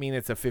 doesn't mean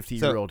it's a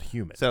 50-year-old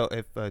human. So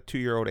if a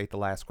 2-year-old ate the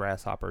last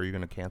grasshopper, are you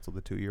going to cancel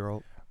the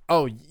 2-year-old?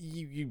 Oh,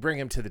 you bring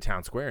him to the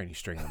town square and you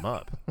string them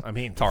up. I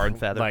mean, Tar and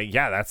feather. Like,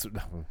 yeah, that's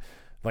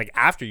like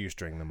after you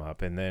string them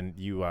up, and then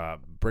you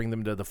bring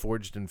them to the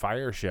Forged in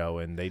Fire show,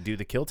 and they do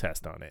the kill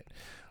test on it.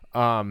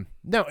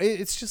 No,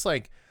 it's just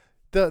like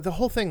the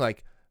whole thing.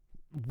 Like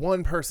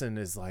one person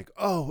is like,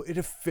 "Oh, it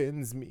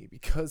offends me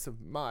because of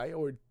my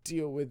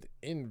ordeal with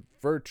in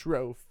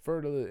vitro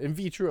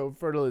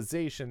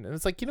fertilization," and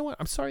it's like, you know what?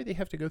 I'm sorry they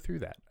have to go through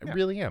that. I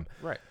really am.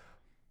 Right.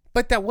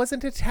 But that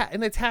wasn't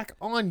an attack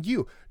on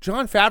you.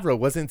 Jon Favreau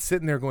wasn't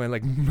sitting there going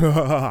like,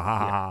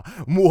 mwah,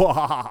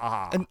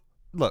 mwah. And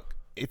look,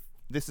 if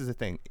this is the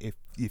thing,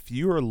 if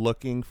you are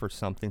looking for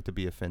something to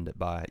be offended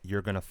by,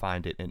 you're going to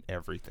find it in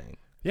everything.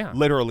 Yeah.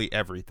 Literally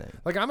everything.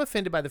 Like, I'm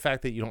offended by the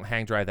fact that you don't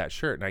hang dry that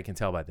shirt, and I can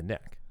tell by the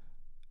neck.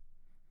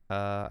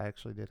 I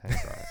actually did hang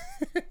dry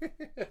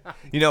it.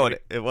 You know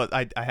what it was?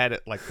 I had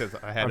it like because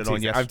I had it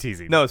on yesterday. I'm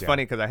teasing. No, it's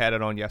funny because I had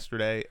it on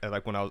yesterday.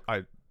 Like when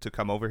I to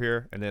come over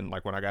here, and then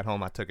like when I got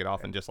home, I took it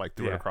off and just like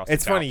threw it across.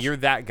 It's the funny. couch. You're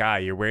that guy.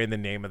 You're wearing the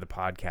name of the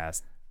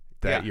podcast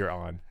that you're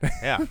on.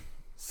 Yeah,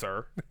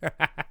 sir.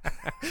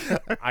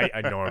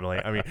 I normally.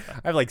 I mean,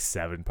 I have like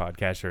 7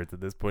 podcast shirts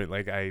at this point.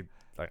 Like I'm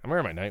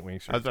wearing my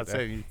Nightwing shirt. I was about to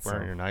say you're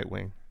wearing your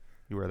Nightwing.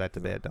 You wear that to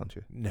bed, don't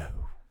you? No.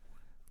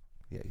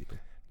 Yeah, you do.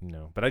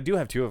 No, but I do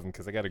have 2 of them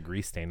because I got a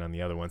grease stain on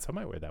the other one, so I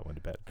might wear that one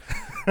to bed.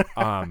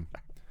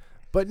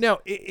 But no,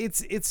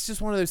 it's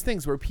just one of those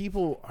things where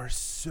people are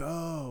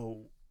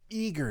so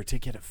eager to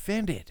get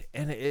offended,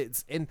 and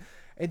and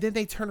then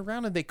they turn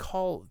around and they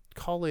call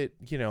it,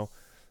 you know,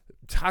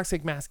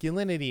 toxic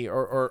masculinity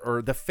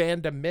or the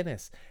fandom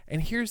menace.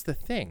 And here's the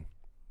thing: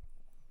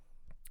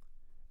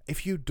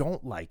 if you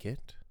don't like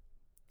it,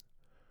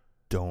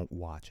 don't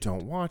watch it.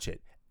 Don't watch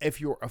it.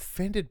 If you're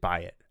offended by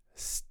it,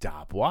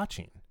 stop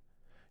watching.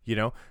 You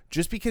know,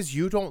 just because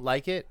you don't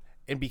like it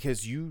and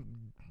because you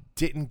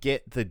didn't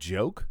get the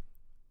joke,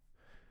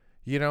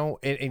 you know,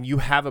 and you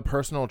have a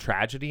personal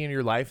tragedy in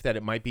your life that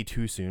it might be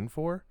too soon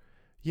for,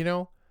 you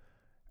know,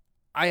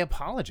 I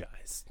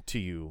apologize to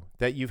you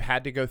that you've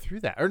had to go through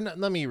that. Or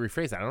let me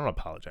rephrase that. I don't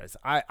apologize.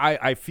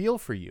 I feel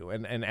for you.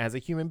 And as a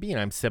human being,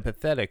 I'm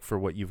sympathetic for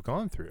what you've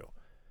gone through.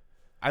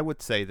 I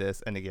would say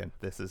this, and again,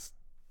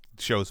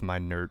 shows my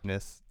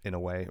nerdness in a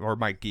way, or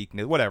my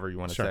geekness, whatever you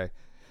want to say.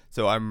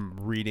 So I'm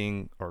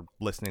reading or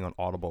listening on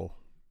Audible,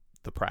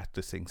 The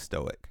Practicing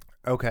Stoic.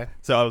 Okay.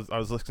 So I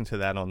was listening to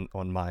that on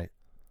my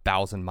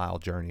 1,000-mile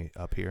journey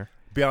up here.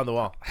 Beyond the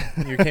wall.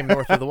 You came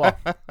north of the wall.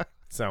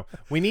 So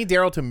we need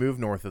Daryl to move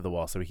north of the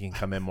wall so he can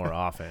come in more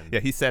often.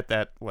 Yeah, he said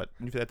that.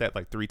 You've said that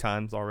like 3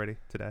 times already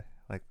today.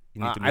 Like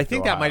you need to move I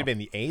think to that might Ohio. have been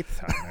the 8th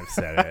time I've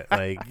said it.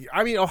 Like,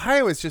 I mean,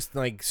 Ohio is just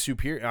like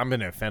superior. I'm going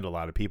to offend a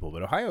lot of people,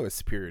 but Ohio is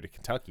superior to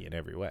Kentucky in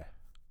every way.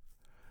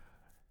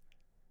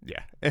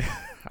 Yeah.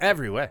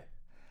 Every way.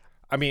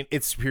 I mean,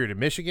 it's superior to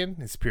Michigan.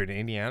 It's superior to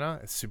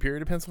Indiana. It's superior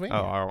to Pennsylvania.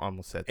 Oh, I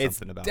almost said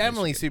something about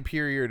definitely Michigan.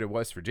 superior to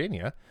West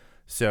Virginia.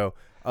 So,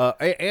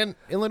 and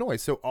Illinois.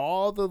 So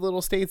all the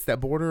little states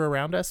that border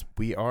around us,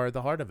 we are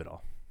the heart of it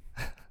all.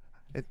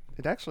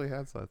 It actually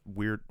has a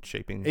weird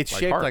shaping. It's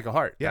like shaped heart. like a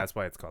heart. Yeah. That's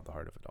why it's called the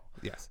heart of it all.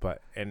 Yes.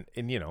 But and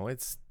you know,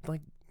 it's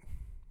like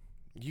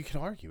you can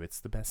argue it's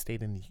the best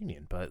state in the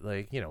union, but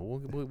like, you know,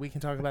 we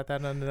can talk about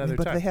that on another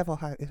But time. they have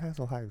Ohio. It has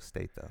Ohio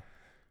State though.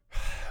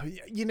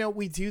 You know,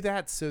 we do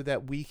that so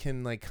that we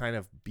can like kind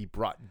of be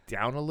brought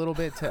down a little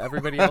bit to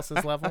everybody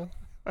else's level.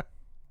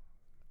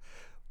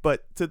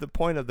 But to the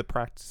point of the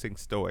practicing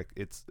Stoic,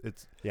 it's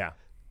yeah.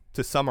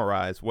 To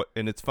summarize what,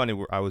 and it's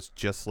funny, I was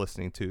just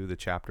listening to the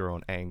chapter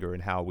on anger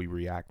and how we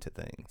react to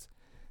things,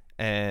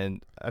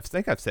 and I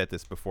think I've said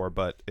this before,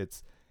 but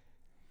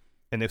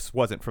and this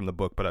wasn't from the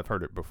book, but I've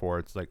heard it before.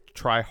 It's like,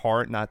 try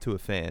hard not to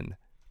offend,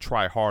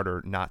 try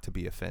harder not to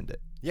be offended.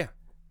 Yeah,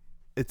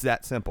 it's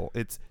that simple.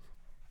 It's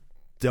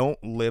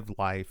don't live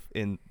life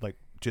in like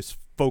just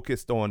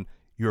focused on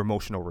your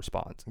emotional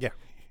response. Yeah,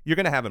 you're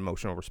gonna have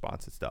emotional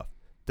response and stuff.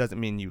 Doesn't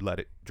mean you let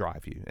it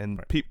drive you, and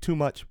right.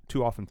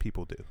 too often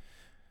people do.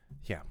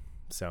 Yeah.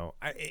 So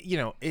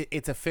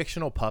it's a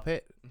fictional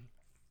puppet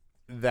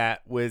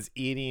that was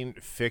eating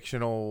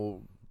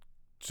fictional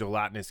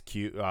gelatinous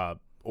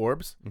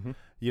orbs. Mm-hmm.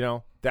 You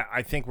know, that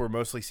I think were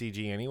mostly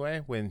CG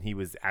anyway when he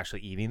was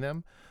actually eating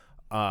them.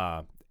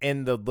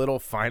 And the little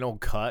final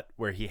cut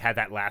where he had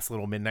that last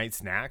little midnight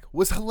snack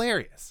was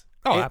hilarious.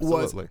 Oh, it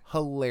absolutely. was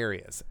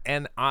hilarious.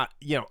 And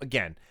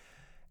again,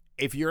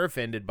 if you're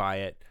offended by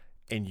it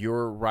and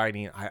you're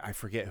writing, I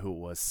forget who it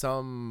was,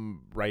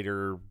 some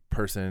writer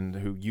person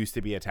who used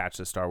to be attached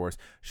to Star Wars.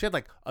 She had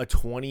like a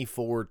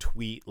 24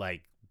 tweet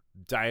like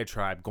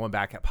diatribe going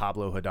back at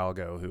Pablo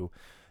Hidalgo, who,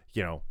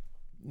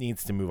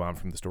 needs to move on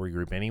from the story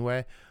group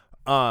anyway.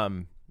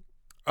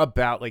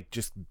 About like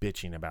just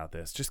bitching about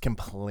this, just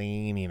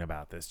complaining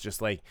about this,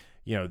 just like,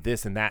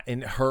 this and that.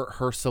 And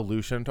her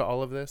solution to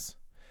all of this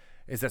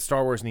is that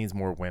Star Wars needs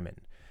more women.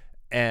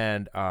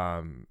 And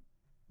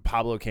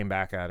Pablo came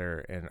back at her,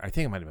 and I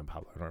think it might have been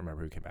Pablo. I don't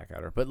remember who came back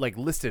at her, but like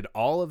listed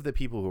all of the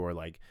people who were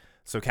like,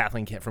 so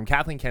from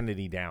Kathleen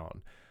Kennedy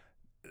down,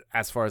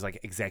 as far as like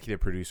executive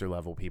producer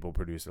level people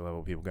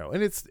go.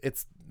 And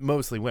it's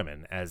mostly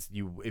women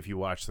if you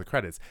watch the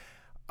credits.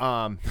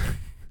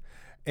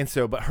 And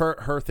so, but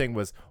her thing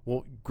was,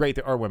 well, great,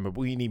 there are women, but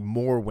we need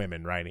more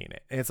women writing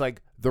it. And it's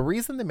like, the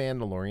reason The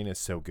Mandalorian is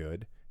so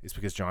good is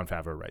because Jon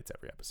Favreau writes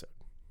every episode.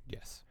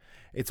 Yes.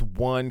 It's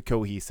one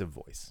cohesive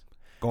voice.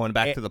 Going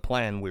back to the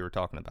plan we were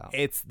talking about.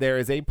 There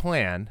is a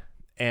plan,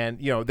 and,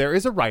 there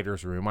is a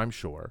writer's room, I'm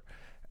sure.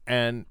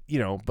 And,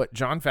 but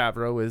Jon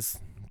Favreau is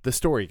the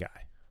story guy.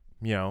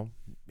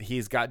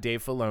 He's got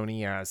Dave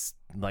Filoni as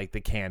like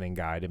the canon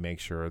guy to make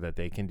sure that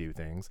they can do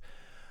things.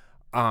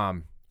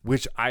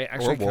 Which I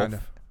actually kind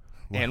of...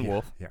 And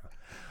Wolf. Yeah.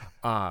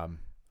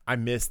 I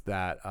missed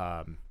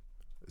that.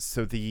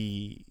 So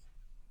in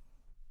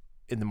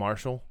the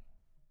Marshall,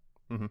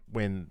 mm-hmm.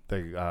 when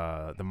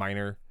the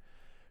miner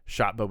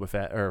shot Boba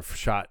Fett, or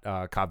shot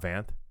Cobb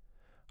Vanth,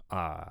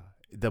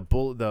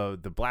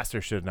 the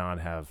blaster should not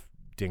have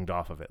dinged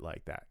off of it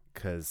like that.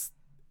 Because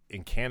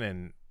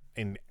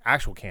in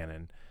actual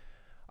canon,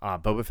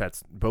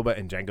 Boba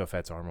and Jango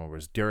Fett's armor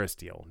was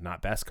Durasteel,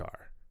 not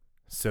Beskar.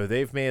 So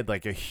they've made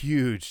like a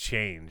huge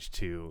change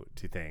to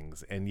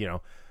things. And,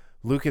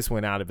 Lucas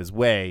went out of his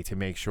way to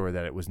make sure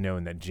that it was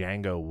known that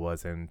Jango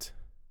wasn't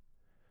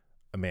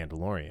a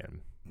Mandalorian.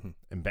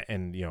 Mm-hmm.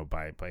 And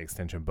by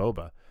extension,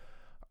 Boba.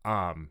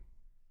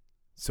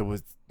 So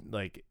was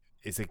like,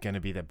 is it going to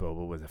be that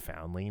Boba was a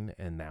foundling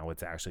and now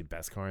it's actually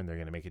Beskar and they're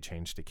going to make a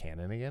change to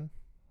canon again?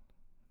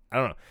 I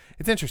don't know.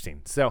 It's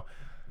interesting. So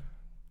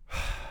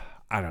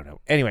I don't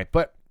know. Anyway,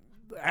 but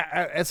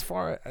as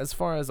far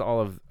as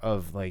all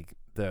of like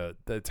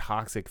the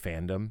toxic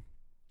fandom,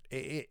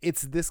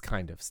 it's this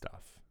kind of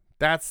stuff.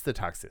 That's the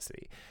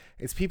toxicity.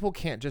 It's people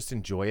can't just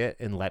enjoy it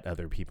and let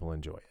other people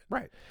enjoy it.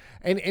 Right.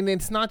 And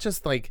it's not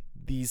just like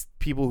these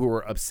people who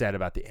are upset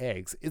about the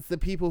eggs. It's the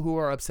people who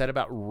are upset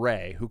about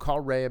Rey, who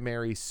call Rey a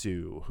Mary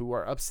Sue, who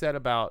are upset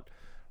about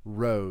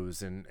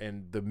Rose and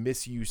the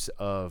misuse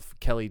of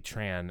Kelly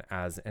Tran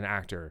as an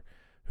actor,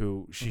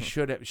 who she mm-hmm.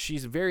 should have.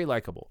 She's very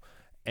likable.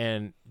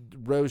 And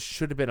Rose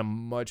should have been a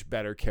much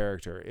better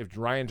character. If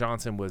Rian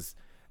Johnson was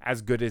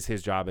as good as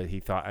his job as he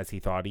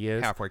thought he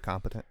is, halfway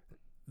competent,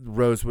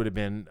 Rose would have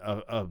been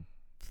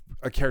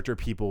a character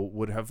people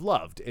would have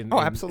loved. And,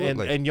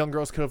 absolutely. And young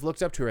girls could have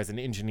looked up to her as an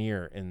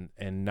engineer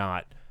and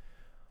not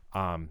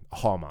a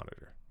hall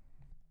monitor.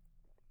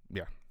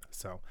 Yeah.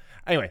 So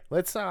anyway,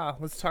 let's talk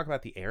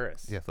about the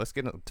heiress. Yeah, let's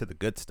get into the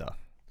good stuff,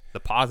 the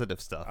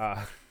positive stuff.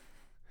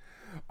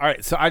 All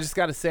right, so I just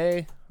got to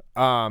say,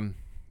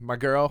 my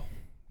girl,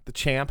 the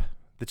champ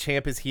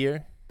is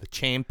here. The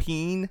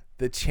champion.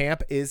 The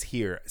champ is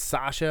here.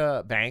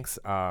 Sasha Banks,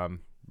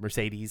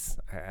 Mercedes.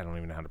 I don't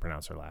even know how to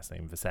pronounce her last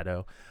name.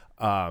 Visetto.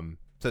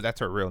 So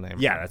that's her real name.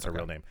 Yeah, that's her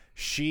real name.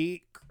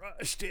 She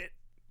crushed it.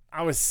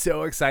 I was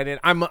so excited.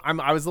 I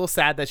was a little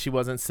sad that she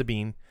wasn't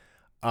Sabine.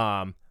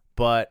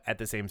 But at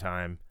the same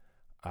time,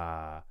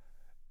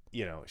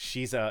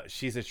 she's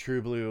a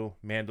true blue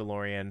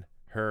Mandalorian.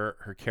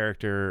 Her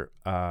character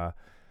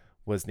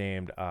was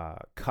named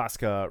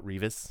Casca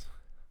Rivas.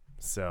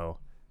 So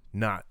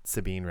not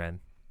Sabine Wren.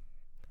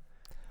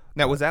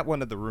 Now, was that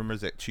one of the rumors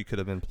that she could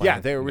have been playing? Yeah,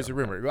 there was a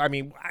rumor. I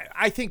mean,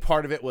 I think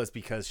part of it was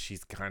because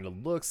she's kind of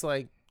looks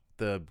like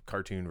the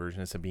cartoon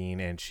version of Sabine,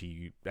 and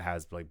she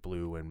has like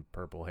blue and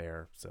purple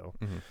hair. So,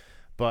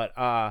 But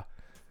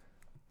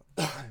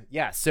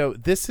yeah. So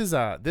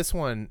this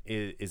one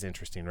is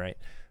interesting, right?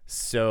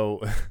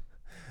 So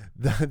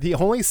the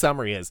only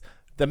summary is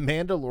the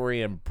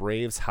Mandalorian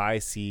braves high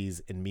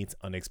seas and meets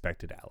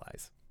unexpected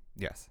allies.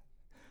 Yes.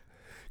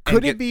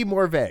 Could it be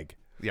more vague?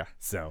 Yeah.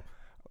 So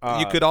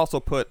you could also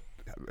put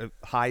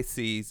high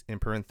seas in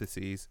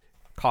parentheses,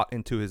 caught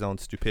into his own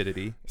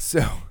stupidity.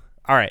 So,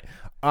 all right.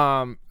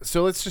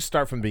 So let's just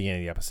start from the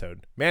beginning of the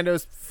episode.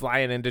 Mando's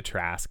flying into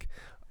Trask.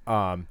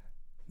 And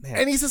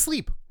he's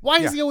asleep. Why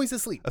is he always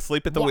asleep?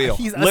 Asleep at the wheel.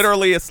 He's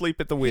literally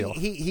asleep at the wheel.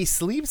 He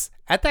sleeps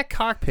at that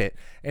cockpit,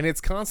 and it's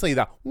constantly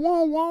the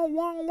wah, wah,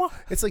 wah, wah.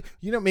 It's like,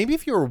 maybe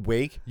if you were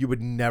awake, you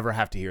would never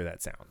have to hear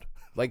that sound.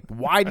 Like,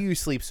 why do you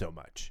sleep so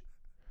much?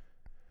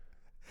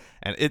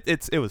 And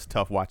it was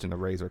tough watching the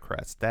Razor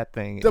Crest. That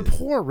thing.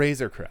 Poor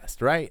Razor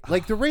Crest, right?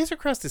 Like the Razor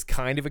Crest is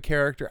kind of a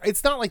character.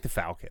 It's not like the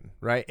Falcon,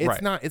 right?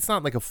 It's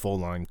not like a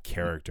full on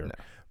character,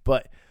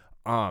 but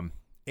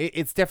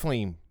it's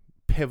definitely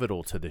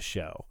pivotal to the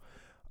show.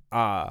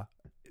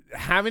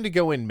 Having to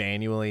go in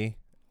manually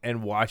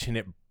and watching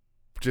it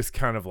just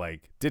kind of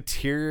like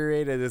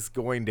deteriorate as it's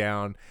going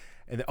down.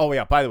 And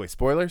by the way,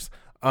 spoilers.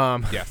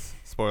 Yes.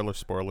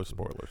 Spoilers.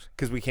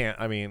 Because we can't.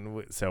 I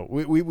mean, so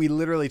we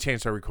literally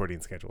changed our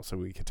recording schedule so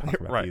we could talk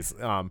about these.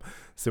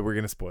 So we're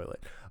gonna spoil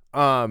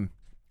it.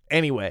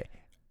 Anyway,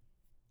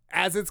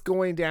 as it's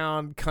going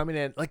down, coming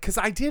in, like, because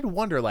I did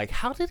wonder, like,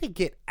 how did it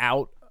get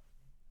out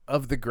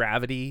of the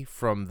gravity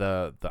from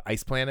the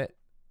ice planet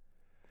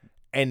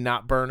and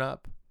not burn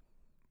up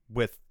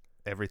with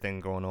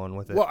everything going on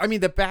with it? Well, I mean,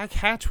 the back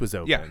hatch was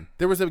open. Yeah.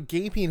 There was a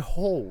gaping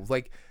hole.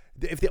 Like,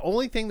 if the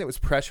only thing that was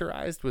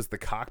pressurized was the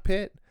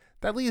cockpit,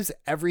 that leaves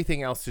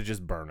everything else to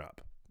just burn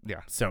up.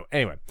 Yeah. So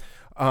anyway,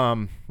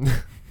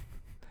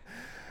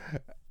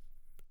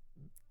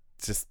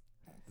 just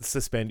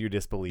suspend your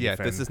disbelief. Yeah,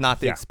 this is not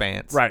the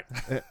Expanse. Right.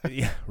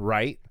 Yeah,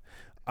 right.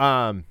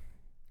 Well,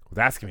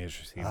 that's gonna be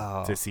interesting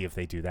to see if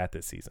they do that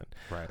this season.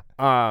 Right.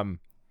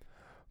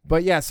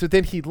 But yeah, so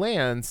then he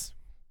lands.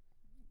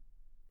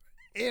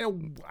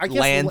 I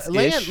guess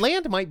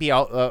land might be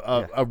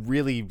a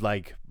really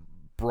like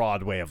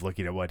broad way of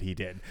looking at what he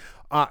did.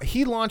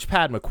 He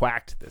launchpad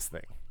McQuacked this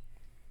thing.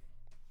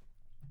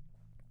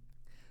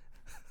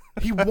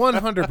 He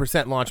 100%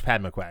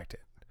 launchpad McQuacked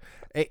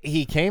it.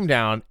 He came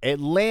down.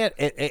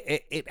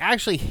 It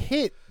actually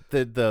hit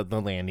the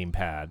landing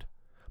pad,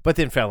 but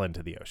then fell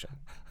into the ocean.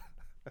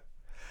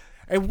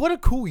 And what a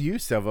cool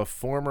use of a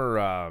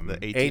former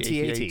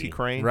the AT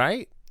crane,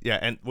 right? Yeah,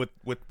 and with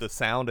the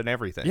sound and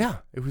everything. Yeah,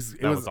 it was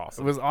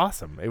awesome. It was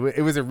awesome.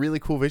 It was a really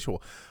cool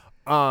visual.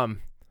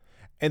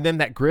 And then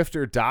that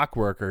grifter dock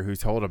worker who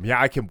told him,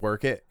 "Yeah, I can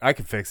work it. I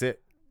can fix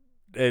it."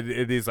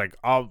 And he's like,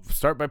 "I'll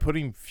start by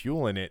putting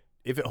fuel in it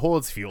if it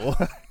holds fuel."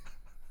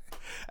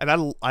 And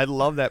I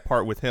love that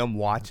part with him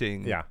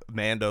watching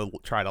Mando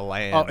try to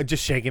land. Oh, and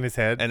just shaking his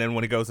head. And then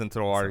when he goes into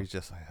the water, he's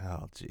just like,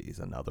 "Oh, geez,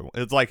 another one."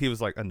 It's like he was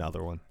like,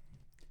 "Another one."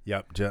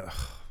 Yep,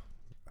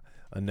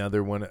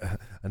 another one,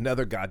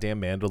 another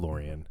goddamn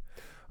Mandalorian.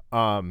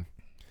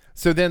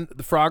 So then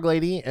the Frog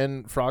Lady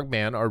and Frog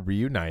Man are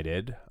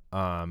reunited.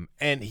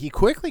 And he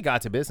quickly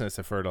got to business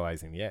of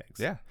fertilizing the eggs.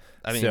 Yeah.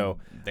 I mean,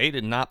 they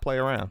did not play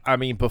around. I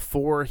mean,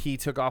 before he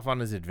took off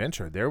on his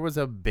adventure, there was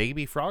a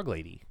baby frog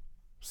lady.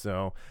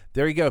 So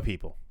there you go,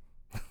 people.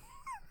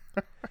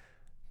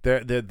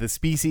 The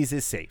species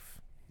is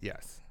safe.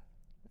 Yes.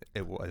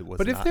 It was.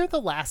 But if they're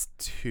the last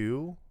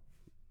two,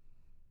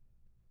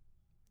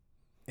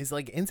 is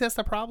like incest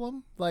a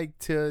problem? Like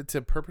to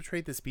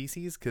perpetrate the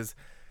species? Because,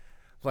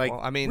 like,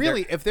 well, I mean,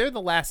 really, if they're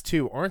the last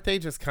two, aren't they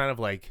just kind of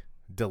like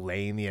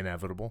delaying the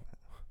inevitable?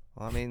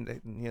 Well, I mean,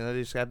 they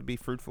just got to be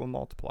fruitful and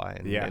multiply,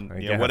 and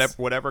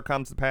whatever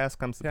comes to pass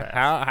comes to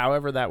pass.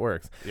 However that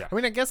works. Yeah. I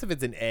mean, I guess if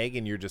it's an egg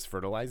and you're just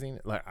fertilizing,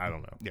 like, I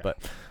don't know. Yeah.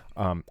 But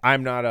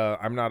I'm not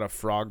a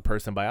frog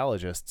person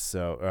biologist,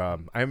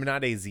 so I'm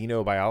not a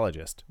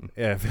xenobiologist.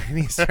 If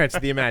any stretch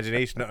of the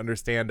imagination to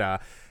understand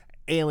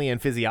alien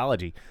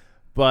physiology,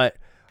 but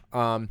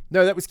no,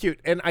 that was cute,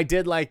 and I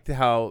did like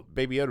how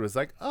Baby Yoda was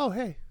like, "Oh,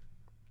 hey,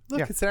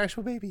 look, it's an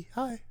actual baby.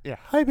 Hi,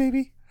 hi,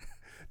 baby."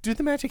 Do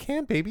the magic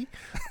hand, baby.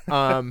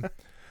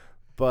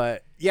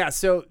 But yeah,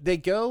 so they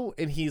go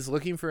and he's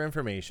looking for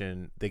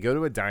information. They go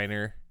to a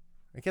diner.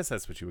 I guess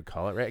that's what you would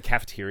call it, right? A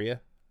cafeteria.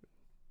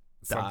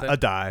 A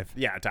dive.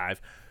 Yeah, a dive.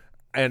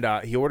 And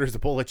he orders a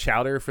bowl of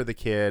chowder for the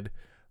kid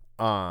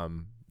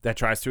that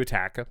tries to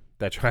attack him.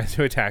 That tries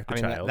to attack the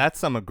child. That's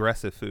some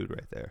aggressive food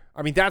right there.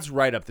 I mean, that's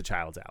right up the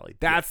child's alley.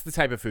 That's the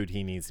type of food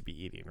he needs to be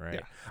eating, right?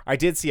 Yeah. I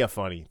did see a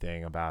funny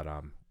thing about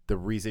the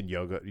reason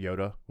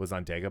Yoda was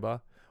on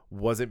Dagobah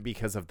wasn't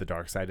because of the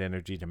dark side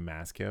energy to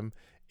mask him.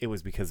 It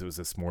was because it was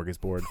a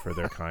smorgasbord for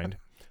their kind.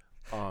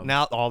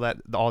 Now all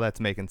that's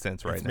making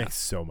sense right now. It makes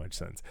so much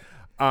sense.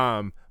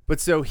 But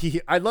so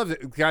I love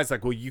it. The guy's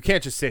like, well, you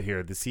can't just sit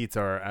here. The seats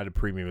are at a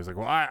premium. He's like,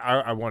 well,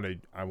 I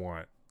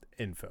want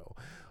info.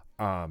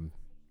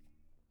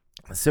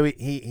 So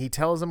he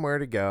tells him where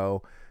to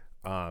go.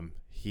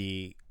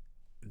 He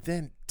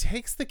then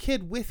takes the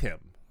kid with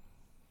him.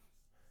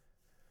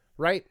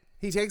 Right?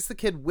 He takes the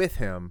kid with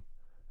him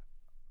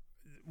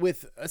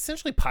with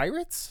essentially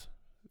pirates.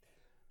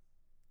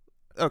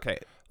 Okay.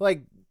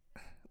 Like,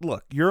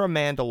 look, you're a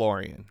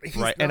Mandalorian,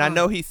 right? And I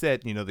know he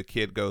said, the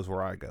kid goes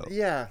where I go.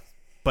 Yeah.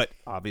 But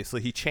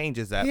obviously he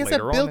changes that later on.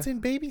 He has a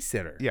built-in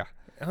babysitter. Yeah.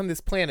 On this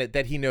planet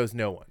that he knows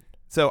no one.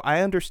 So I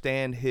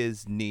understand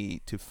his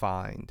need to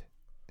find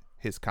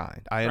his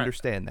kind. I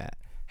understand that.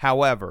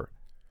 However,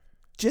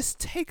 just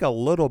take a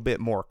little bit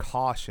more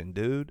caution,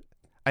 dude.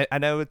 I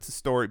know it's a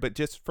story, but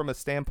just from a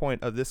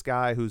standpoint of this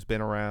guy who's been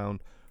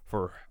around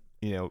for,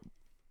 the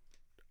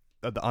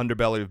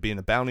underbelly of being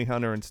a bounty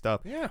hunter and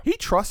stuff. Yeah. He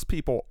trusts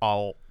people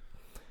all.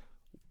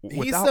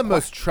 He's the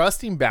most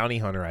trusting bounty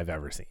hunter I've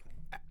ever seen.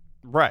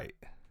 Right.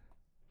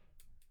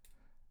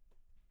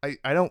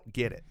 I don't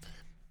get it.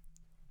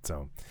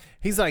 So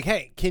he's like,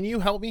 hey, can you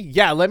help me?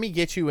 Yeah, let me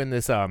get you in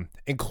this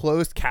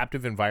enclosed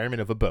captive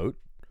environment of a boat.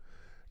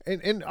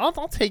 And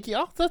I'll take you.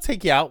 I'll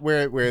take you out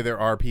where there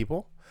are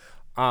people.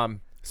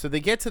 So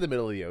they get to the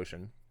middle of the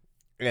ocean,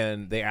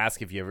 and they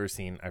ask if you ever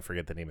seen. I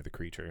forget the name of the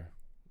creature.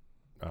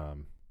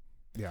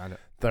 Yeah, I know.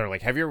 They're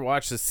like, have you ever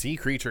watched a sea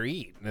creature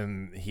eat?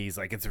 And he's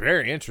like, it's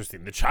very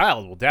interesting. The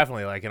child will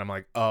definitely like it. I'm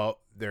like, oh,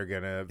 they're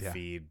gonna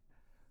feed.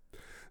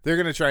 They're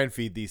gonna try and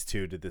feed these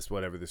two to this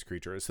whatever this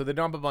creature is. So they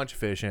dump a bunch of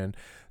fish in.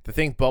 The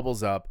thing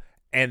bubbles up,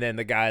 and then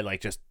the guy like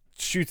just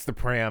shoots the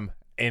pram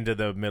into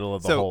the middle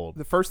of the hold.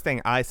 The first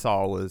thing I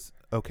saw was,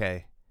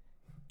 okay,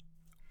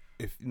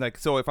 if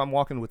I'm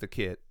walking with a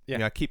kid,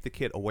 I keep the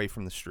kid away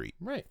from the street.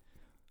 Right.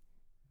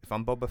 If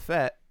I'm Boba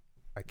Fett,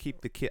 I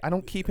keep the kid. I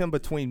don't keep him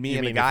between me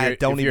and a guy I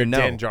don't even know.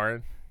 Din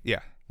Djarin? Yeah.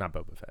 Not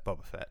Boba Fett.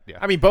 Boba Fett, yeah.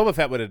 I mean, Boba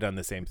Fett would have done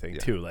the same thing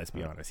too, let's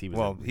be honest. He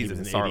was he's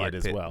an Sarlacc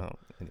idiot as well.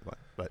 Anyway,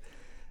 but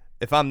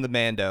if I'm the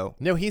Mando.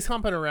 No, he's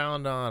humping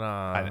around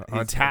on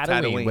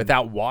Tatooine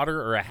without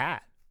water or a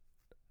hat.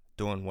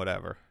 Doing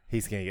whatever.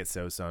 He's going to get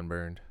so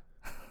sunburned.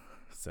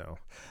 So,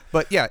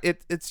 but yeah,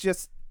 it's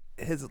just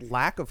his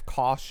lack of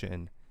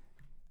caution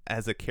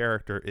as a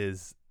character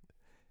is.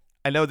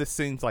 I know this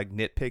seems like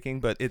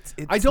nitpicking, but it's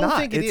I don't not.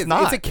 think it is.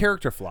 Not. It's a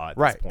character flaw. At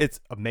right. This point. It's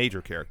a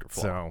major character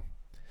flaw.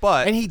 So,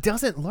 and he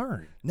doesn't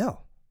learn. No.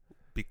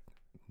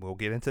 We'll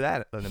get into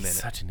that in a minute.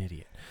 He's such an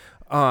idiot.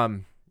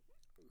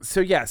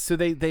 So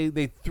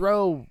they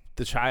throw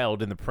the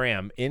child in the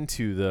pram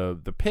into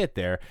the pit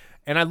there.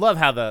 And I love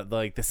how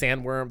the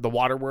sandworm, the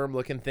water worm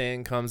looking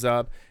thing comes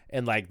up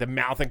and like the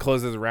mouth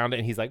encloses around it,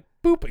 and he's like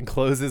boop and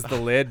closes the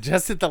lid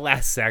just at the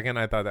last second.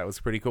 I thought that was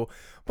pretty cool.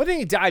 But then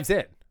he dives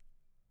in.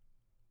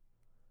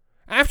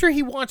 After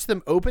he watched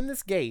them open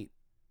this gate,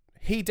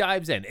 he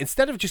dives in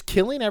instead of just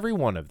killing every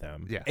one of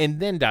them and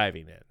then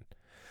diving in.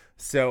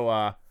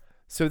 So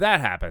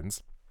that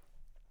happens.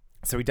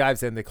 So he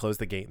dives in, they close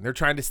the gate, and they're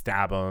trying to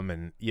stab him,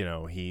 and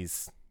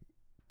he's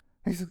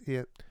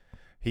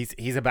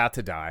about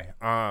to die.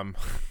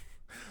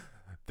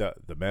 The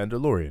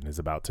Mandalorian is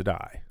about to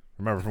die.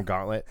 Remember from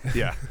Gauntlet?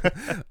 Yeah.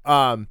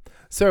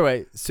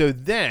 So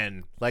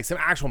then like some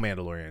actual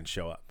Mandalorians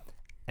show up,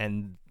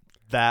 and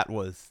that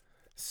was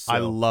I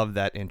love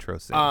that intro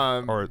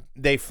scene.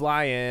 They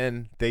fly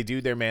in, they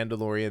do their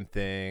Mandalorian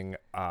thing.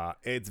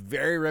 It's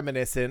very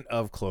reminiscent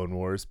of Clone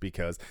Wars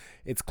because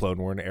it's Clone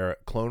War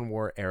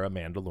era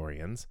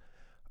Mandalorians.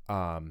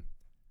 And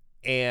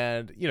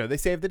they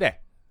save the day.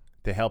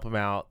 They help him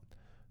out.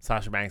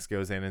 Sasha Banks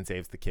goes in and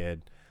saves the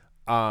kid.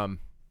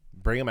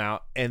 Bring him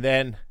out, and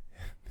then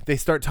they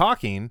start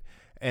talking,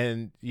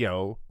 and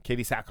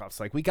Katie Sackhoff's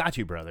like, "We got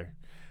you, brother,"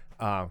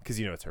 because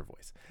it's her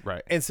voice,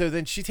 right? And so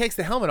then she takes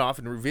the helmet off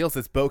and reveals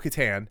it's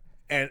Bo-Katan,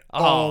 and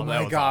oh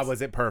my god, awesome.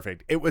 Was it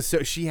perfect? It was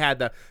so she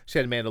had a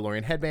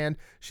Mandalorian headband,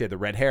 she had the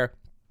red hair,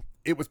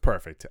 it was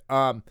perfect.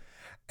 And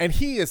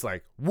he is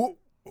like,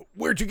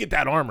 "Where'd you get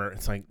that armor?"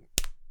 It's like,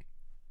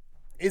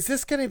 is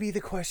this going to be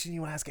the question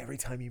you ask every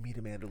time you meet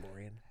a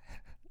Mandalorian?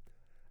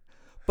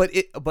 But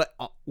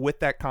with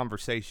that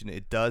conversation,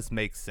 it does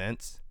make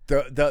sense.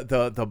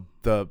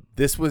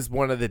 This was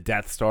one of the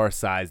Death Star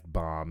sized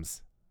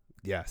bombs.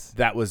 Yes,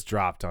 that was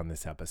dropped on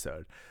this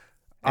episode.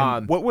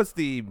 What was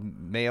the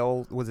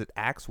male? Was it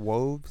Axe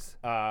Woves?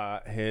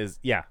 Axe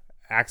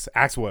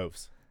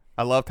Woves.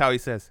 I loved how he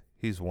says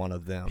he's one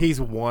of them.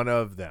 He's one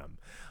of them.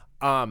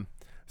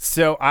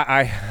 So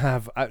I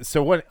have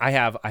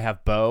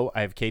Bo,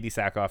 I have Katie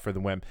Sackhoff for the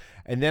win,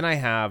 and then I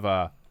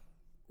have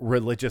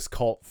Religious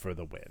Cult for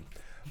the win.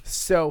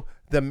 So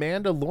the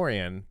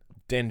Mandalorian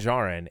Din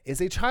Djarin is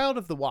a child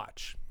of the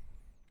Watch.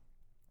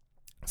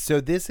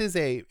 So this is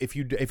if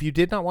you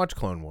did not watch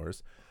Clone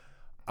Wars,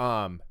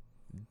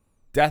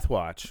 Death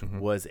Watch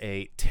was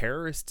a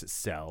terrorist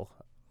cell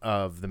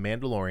of the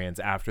Mandalorians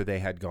after they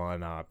had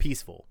gone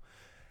peaceful.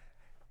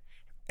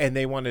 And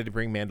they wanted to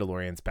bring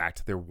Mandalorians back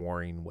to their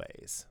warring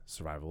ways.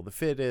 Survival of the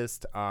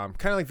fittest, kind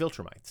of like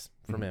Viltrumites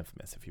from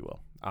Infamous, if you will.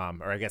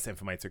 Or I guess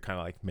Infamites are kind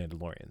of like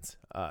Mandalorians,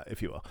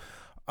 if you will.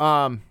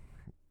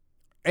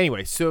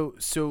 Anyway, so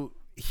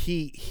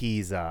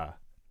he's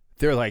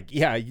they're like,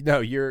 yeah,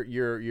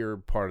 you're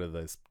part of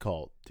this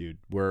cult, dude.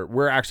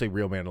 We're actually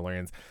real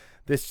Mandalorians.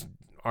 This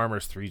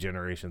armor's 3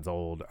 generations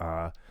old.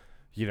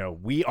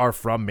 we are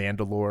from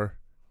Mandalore.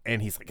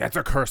 And he's like, that's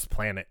a cursed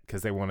planet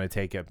because they want to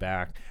take it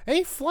back. And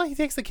he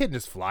takes the kid and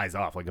just flies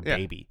off like a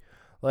baby.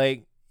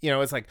 Like,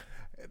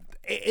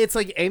 it's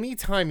like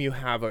anytime you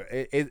have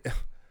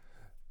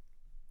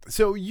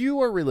so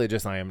you are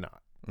religious, I am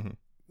not.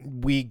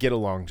 Mm-hmm. We get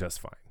along just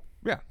fine.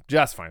 Yeah.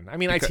 Just fine. I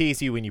mean, I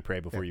tease you when you pray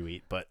before you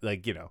eat, but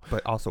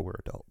But also we're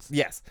adults.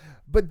 Yes.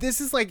 But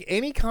this is like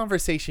any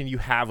conversation you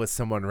have with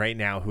someone right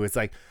now who is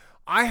like,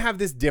 I have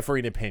this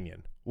differing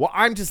opinion. Well,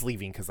 I'm just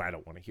leaving because I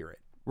don't want to hear it.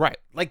 Right.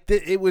 Like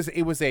it was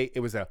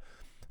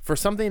for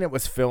something that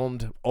was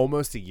filmed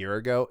almost a year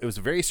ago. It was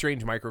a very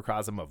strange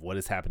microcosm of what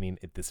is happening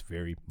at this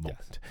very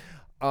moment.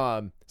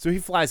 Yes. So he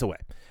flies away.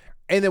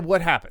 And then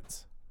what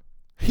happens?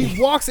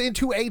 He walks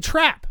into a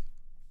trap.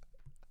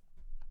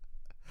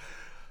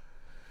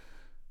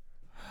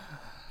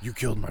 You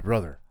killed my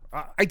brother.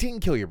 I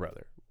didn't kill your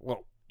brother.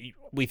 Well,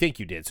 we think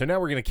you did. So now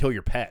we're going to kill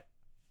your pet.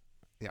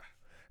 Yeah.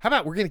 How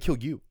about we're going to kill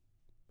you?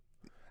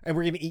 And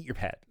we're going to eat your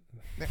pet.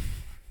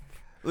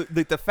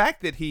 The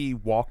fact that he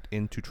walked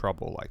into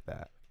trouble like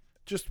that.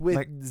 Just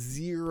with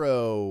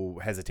zero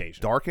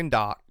hesitation. Dark and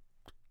Doc.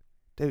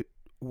 Dude.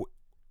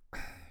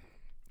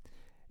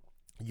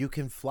 You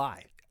can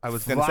fly. I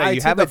was going to say,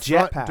 you have a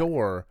jetpack.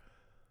 Door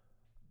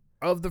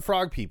of the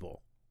frog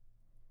people.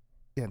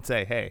 And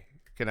say, hey,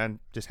 can I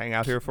just hang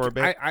out here for a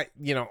bit? I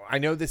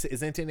know this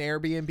isn't an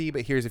Airbnb,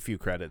 but here's a few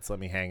credits. Let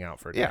me hang out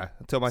for a day. Yeah,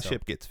 until my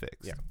ship gets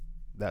fixed. Yeah.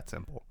 That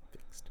simple.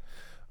 Fixed.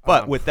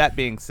 But with that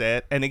being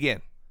said, and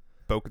again,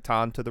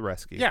 Bo-Katan to the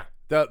rescue. Yeah.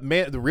 The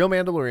real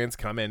Mandalorians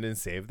come in and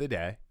save the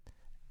day.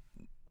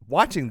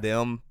 Watching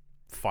them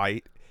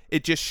fight,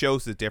 it just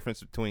shows the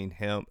difference between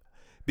him,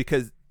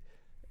 because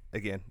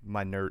again,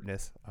 my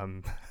nerdness.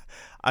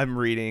 I'm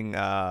reading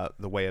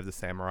The Way of the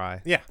Samurai.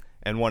 Yeah.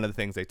 And one of the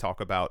things they talk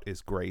about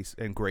is grace,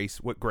 and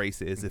what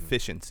grace is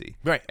efficiency.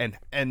 Right.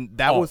 And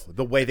that was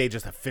the way they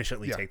just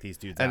efficiently take these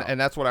dudes out. And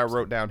that's what I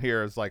wrote down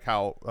here is like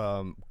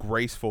how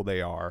graceful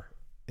they are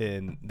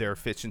in their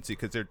efficiency,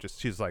 because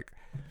she's like,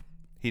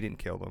 he didn't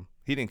kill them.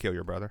 He didn't kill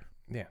your brother.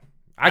 Yeah.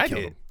 I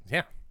killed him.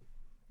 Yeah.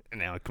 And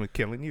now I'm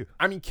killing you.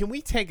 I mean, can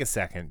we take a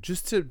second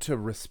just to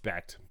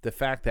respect the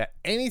fact that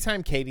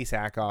anytime Katie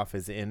Sackhoff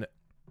is in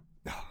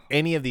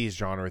any of these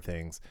genre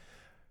things,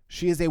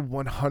 she is a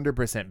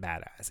 100%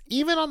 badass.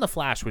 Even on The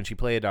Flash when she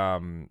played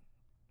Aminette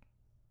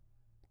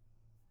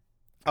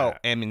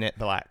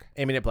Black.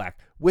 Aminette Black.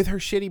 With her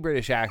shitty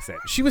British accent,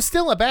 she was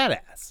still a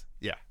badass.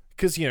 Yeah.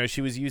 Because,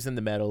 she was using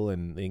the metal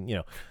and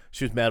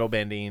she was metal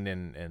bending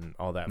and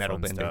all that metal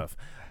fun bending stuff.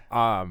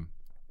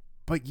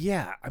 But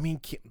yeah, I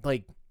mean,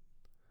 like,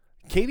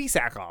 Katie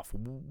Sackhoff,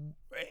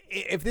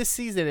 if this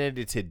season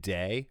ended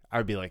today, I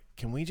would be like,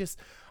 can we just...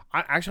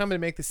 I'm going to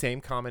make the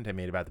same comment I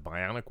made about the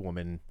Bionic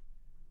Woman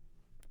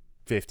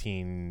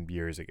 15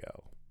 years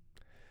ago.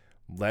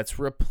 Let's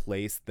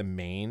replace the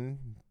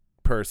main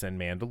person,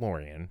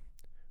 Mandalorian,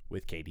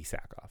 with Katie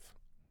Sackhoff.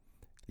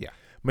 Yeah.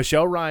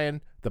 Michelle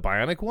Ryan, the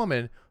Bionic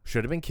Woman,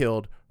 should have been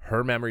killed.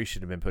 Her memory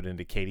should have been put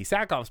into Katie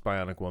Sackhoff's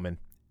Bionic Woman,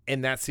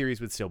 and that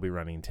series would still be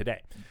running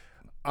today.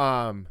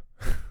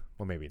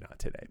 Well, maybe not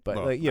today, but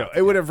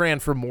it would have ran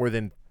for more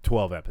than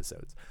 12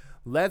 episodes.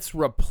 Let's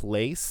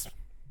replace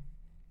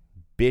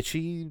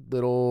bitchy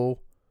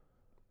little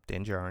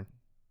Din Djarin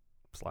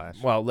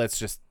 / well, let's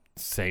just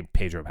say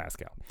Pedro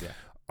Pascal.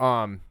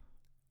 Yeah.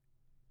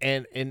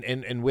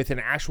 And with an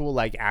actual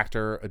like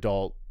actor,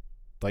 adult,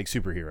 like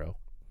superhero.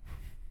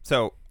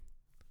 So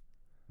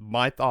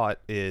my thought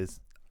is,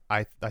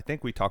 I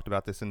think we talked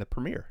about this in the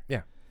premiere.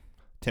 Yeah.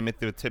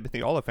 Timothy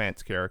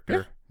Oliphant's character.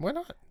 Yeah, why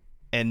not?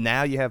 And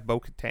now you have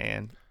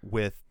Bo-Katan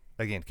with,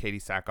 again, Katie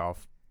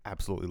Sackhoff.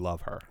 Absolutely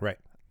love her. Right.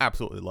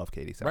 Absolutely love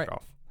Katie Sackhoff. Right.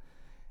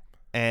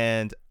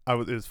 And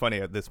it was funny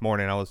this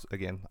morning. I was,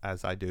 again,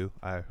 as I do,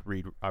 I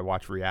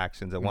watch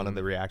reactions, and one of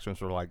the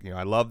reactions were like,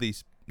 I love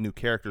these new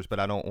characters, but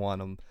I don't want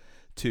them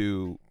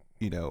to,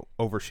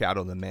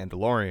 overshadow the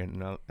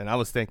Mandalorian. And I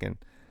was thinking,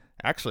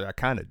 actually, I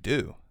kind of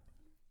do.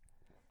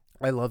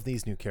 I love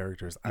these new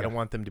characters. Yeah. I don't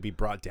want them to be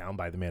brought down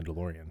by the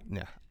Mandalorian.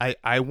 Yeah.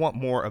 I want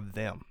more of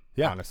them.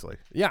 Yeah. Honestly.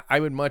 Yeah,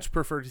 I would much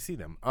prefer to see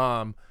them.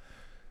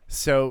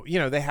 So,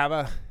 they have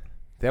a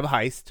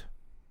heist,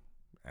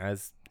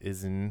 as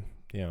is in,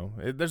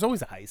 there's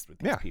always a heist with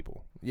these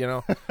people,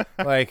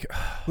 like,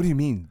 what do you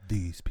mean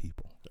these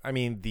people? I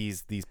mean,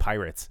 these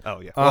pirates.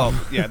 Oh yeah. Well,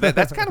 yeah,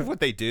 that's kind of what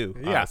they do,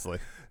 honestly.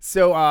 Yeah.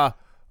 So,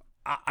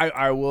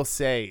 I will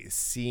say,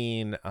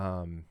 seeing, do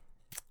I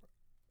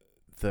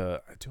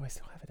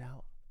still have it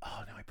out?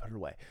 Oh no, I put it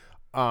away.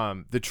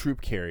 The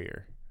troop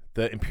carrier,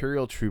 the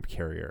Imperial troop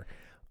carrier.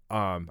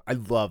 I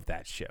love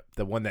that ship,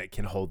 the one that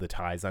can hold the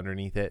ties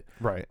underneath it.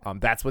 Right.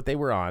 That's what they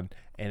were on,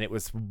 and it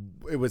was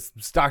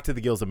stocked to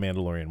the gills of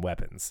Mandalorian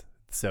weapons,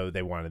 so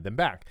they wanted them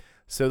back.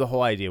 So the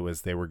whole idea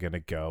was they were gonna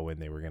go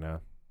and they were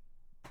gonna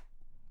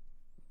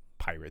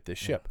pirate this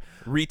ship,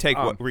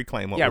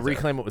 reclaim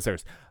what was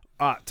theirs.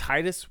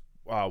 Titus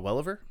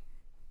Welliver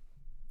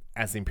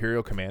as the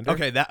Imperial commander.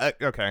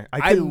 Okay,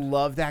 I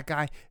love that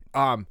guy.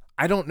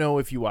 I don't know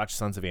if you watch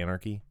Sons of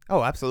Anarchy.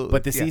 Oh, absolutely.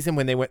 But the season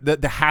when they went,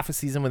 the half a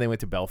season when they went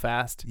to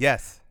Belfast.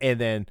 Yes. And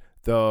then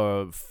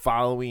the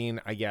following,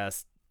 I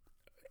guess,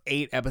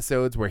 8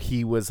 episodes where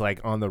he was like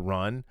on the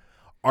run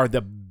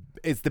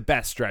it's the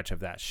best stretch of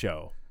that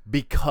show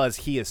because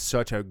he is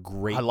such a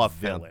great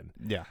villain.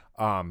 Him. Yeah.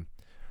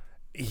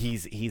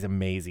 He's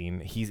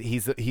amazing.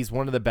 He's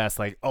one of the best,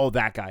 like, oh,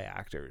 that guy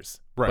actors.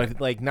 Right. But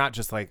like not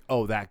just like,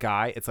 oh, that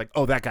guy. It's like,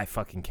 oh, that guy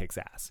fucking kicks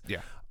ass.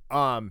 Yeah.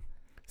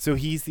 So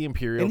he's the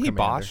Imperial Isn't he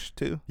commander. Bosch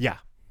too? Yeah.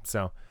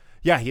 So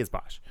yeah, he is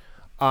Bosch.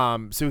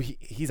 So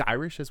he's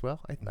Irish as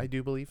well, I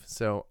do believe.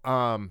 So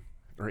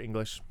or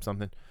English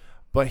something.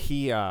 But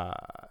he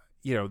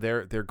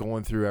they're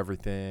going through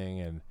everything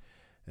and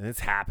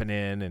it's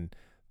happening and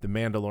the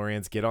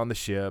Mandalorians get on the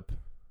ship.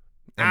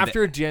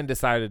 After Jen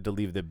decided to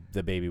leave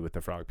the baby with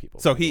the frog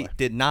people. So he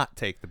did not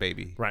take the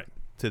baby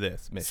to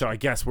this mission. So I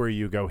guess where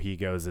you go, he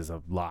goes is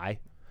a lie.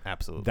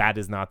 Absolutely. That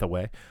is not the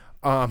way.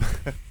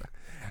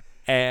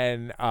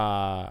 And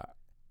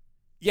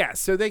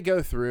so they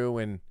go through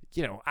and,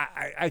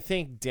 I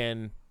think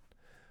Den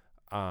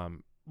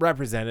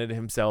represented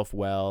himself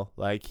well.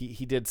 Like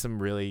he did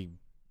some really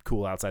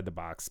cool outside the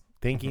box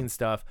thinking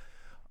stuff.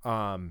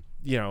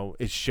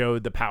 It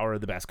showed the power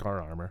of the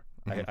Beskar armor.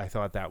 I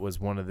thought that was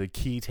one of the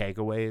key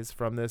takeaways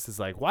from this is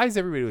like, why is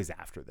everybody always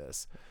after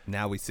this?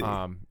 Now we see.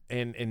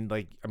 And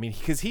like, I mean,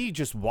 because he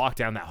just walked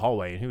down that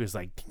hallway and he was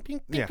like, ding,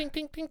 ding, ding, ding,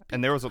 ding, ding.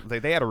 And there was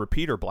they had a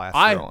repeater blast.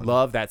 I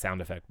love that sound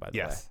effect, by the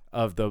way,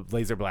 of the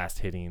laser blast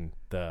hitting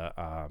the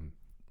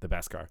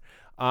Beskar.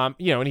 And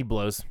he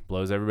blows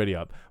everybody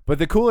up. But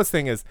the coolest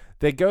thing is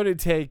they go to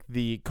take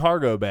the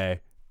cargo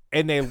bay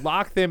and they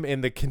lock them in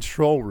the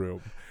control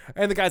room.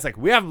 And the guy's like,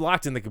 we have them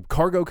locked in the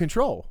cargo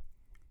control.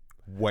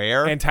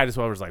 Where? And Titus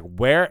Welliver's like,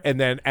 where? And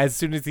then as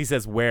soon as he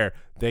says where,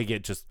 they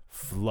get just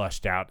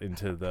flushed out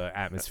into the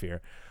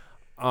atmosphere.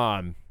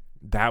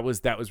 That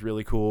was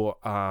really cool.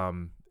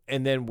 And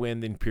then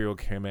when the Imperial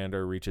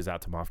commander reaches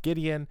out to Moff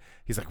Gideon,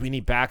 he's like, we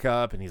need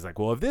backup. And he's like,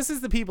 well, if this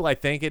is the people I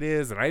think it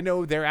is, and I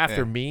know they're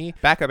after me.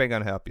 Backup ain't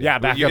going to help you. Yeah,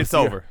 backup. It's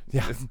over.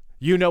 Yeah.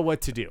 You know what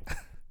to do.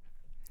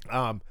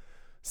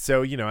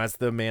 So, as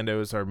the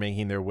Mandos are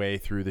making their way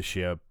through the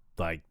ship,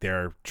 like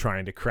they're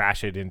trying to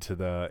crash it into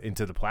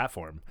the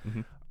platform.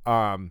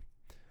 Mm-hmm.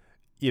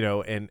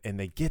 And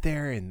they get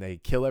there and they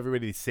kill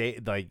everybody. Say,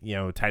 like,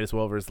 Titus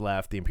Welliver's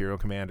left, the Imperial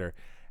commander,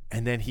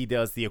 and then he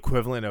does the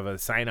equivalent of a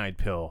cyanide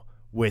pill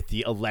with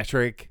the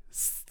electric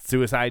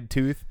suicide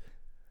tooth.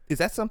 Is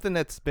that something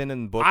that's been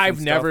in books?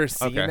 I've never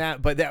seen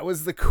that, but that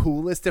was the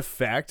coolest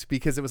effect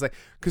because it was like,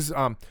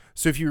 so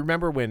if you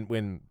remember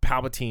when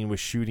Palpatine was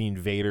shooting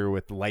Vader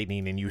with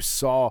lightning and you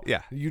saw,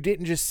 you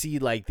didn't just see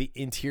like the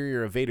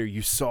interior of Vader,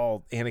 you saw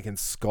Anakin's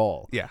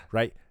skull. Yeah.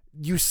 Right.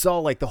 You saw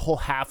like the whole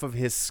half of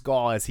his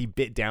skull as he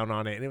bit down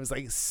on it. And it was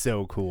like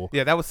so cool.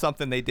 Yeah. That was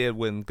something they did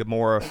when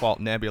Gamora fought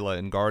Nebula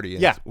in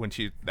Guardians. Yeah. When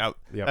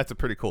that's a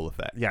pretty cool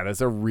effect. Yeah.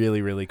 That's a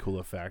really, really cool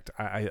effect.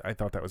 I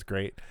thought that was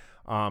great.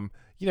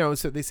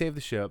 So they save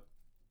the ship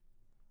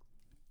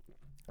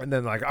and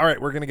then like, all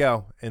right, we're going to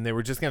go. And they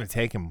were just going to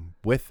take him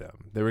with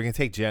them. They were going to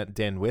take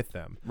Den with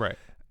them. Right.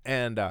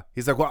 And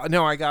he's like, well,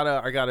 no, I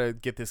gotta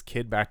get this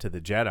kid back to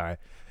the Jedi.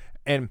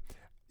 And,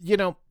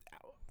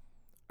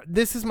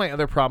 this is my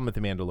other problem with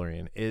the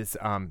Mandalorian is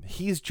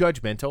he's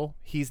judgmental.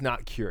 He's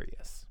not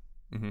curious.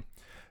 Mm-hmm.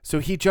 So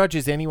he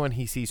judges anyone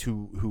he sees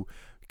who,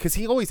 because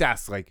he always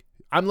asks like,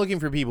 I'm looking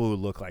for people who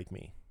look like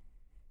me.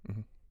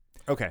 Mm-hmm.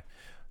 Okay.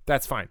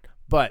 That's fine.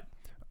 But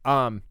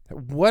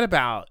what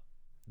about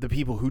the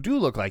people who do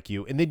look like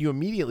you? And then you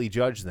immediately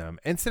judge them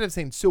instead of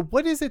saying, so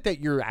what is it that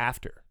you're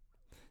after?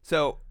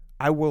 So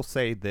I will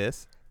say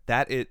this,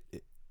 that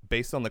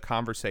based on the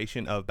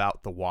conversation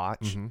about the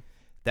watch,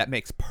 that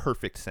makes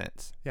perfect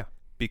sense. Yeah.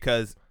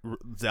 Because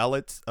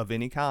zealots of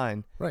any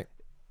kind, right?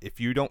 If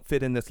you don't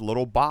fit in this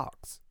little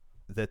box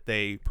that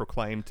they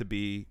proclaim to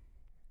be,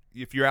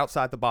 if you're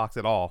outside the box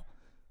at all,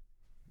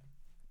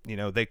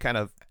 they kind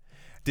of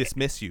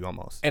dismiss you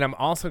almost. And I'm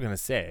also going to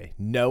say,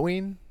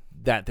 knowing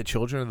that the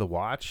Children of the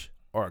Watch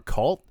are a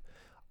cult,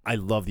 I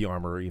love the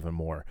Armorer even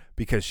more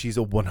because she's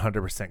a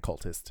 100%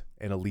 cultist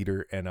and a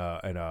leader and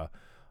a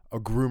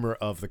groomer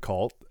of the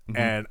cult,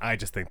 and I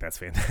just think that's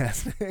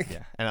fantastic.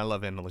 Yeah, and I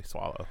love Emily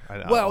Swallow.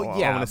 I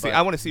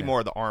want to see more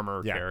of the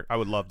Armor character. I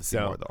would love to see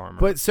more of the Armor.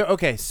 But so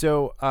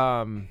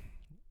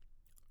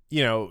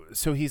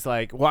so he's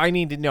like, well, I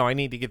need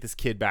to get this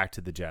kid back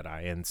to the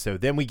Jedi, and so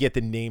then we get the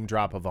name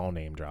drop of all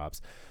name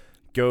drops.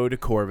 Go to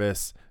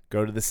Corvus,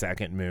 go to the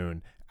second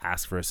moon,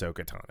 ask for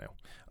Ahsoka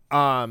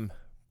Tano.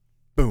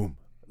 Boom.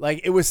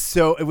 Like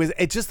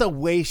it just the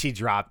way she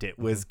dropped it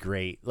was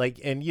great. Like,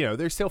 and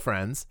they're still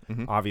friends,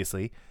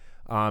 obviously,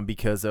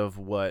 because of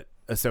what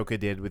Ahsoka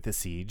did with the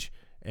siege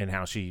and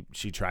how she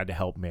tried to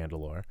help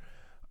Mandalore.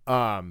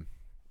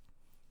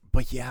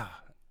 But yeah,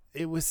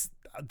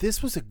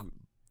 this was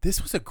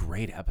a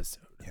great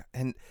episode. Yeah.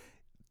 And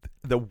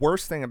the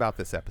worst thing about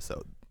this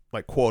episode,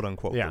 like quote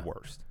unquote, the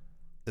worst,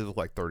 it was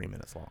like 30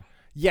 minutes long.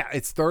 Yeah,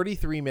 it's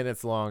 33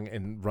 minutes long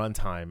in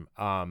runtime.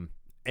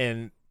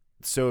 And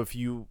so if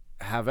you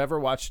have ever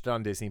watched it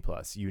on Disney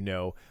Plus, you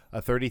know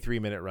a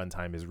 33-minute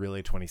runtime is really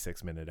a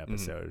 26-minute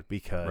episode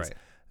because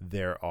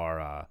there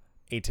are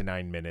 8 to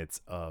 9 minutes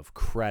of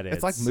credits.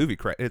 It's like movie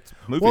credits. It's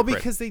movie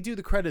because they do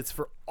the credits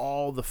for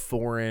all the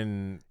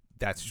foreign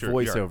that's true.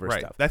 voiceover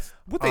stuff. That's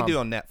what they do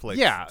on Netflix.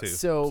 Yeah. too,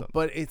 so,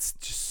 but it's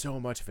just so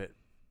much of it.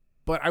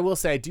 But I will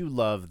say I still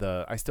love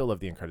the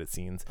end credit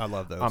scenes. I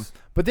love those.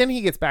 But then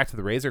he gets back to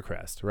the Razor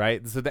Crest,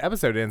 right? So the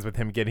episode ends with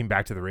him getting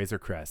back to the Razor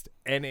Crest,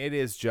 and it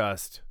is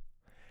just,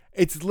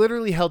 it's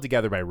literally held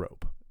together by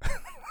rope.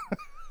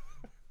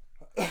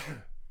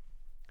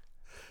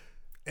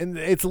 And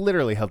it's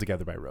literally held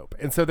together by rope.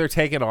 And so they're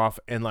taking off,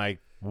 and like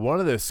one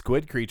of the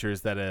squid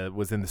creatures that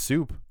was in the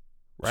soup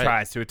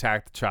tries to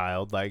attack the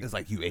child. Like, it's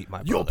like, you ate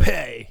my brother. You'll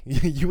pay.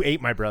 You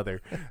ate my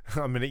brother.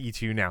 I'm going to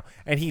eat you now.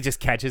 And he just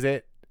catches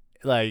it.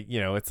 Like, you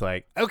know, it's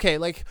like, okay,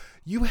 like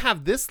you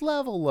have this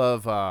level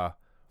of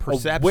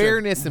perception,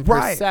 awareness and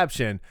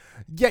perception,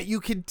 yet you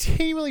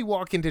continually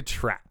walk into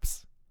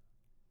traps.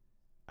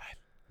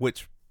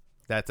 Which,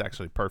 that's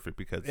actually perfect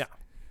because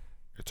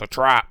it's a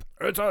trap.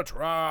 It's a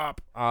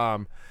trap.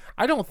 I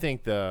don't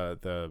think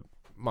the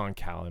Mon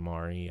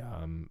Calamari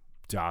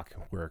dock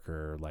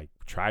worker like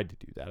tried to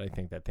do that. I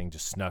think that thing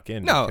just snuck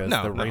in because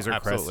the Razor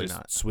Crest is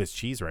Swiss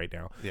cheese right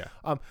now. Yeah.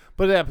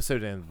 But the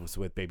episode ends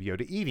with Baby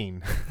Yoda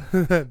eating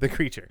the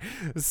creature.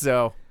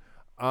 So,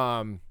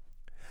 I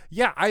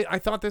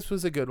thought this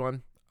was a good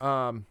one.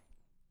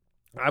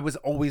 I was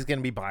always going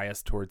to be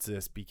biased towards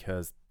this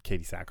because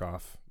Katie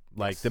Sackhoff,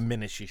 like the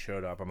minute she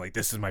showed up, I'm like,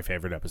 this is my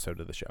favorite episode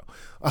of the show.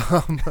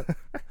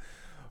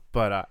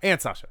 But and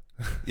Sasha.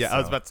 Yeah, so, I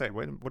was about to say,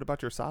 what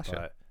about your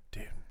Sasha?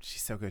 Dude,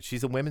 she's so good.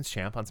 She's a women's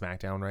champ on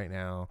SmackDown right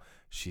now.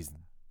 She's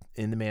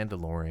in The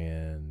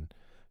Mandalorian.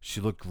 She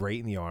looked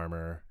great in the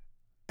armor.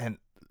 And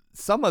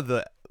some of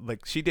the,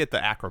 like, she did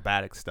the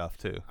acrobatic stuff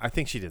too. I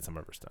think she did some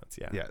of her stunts,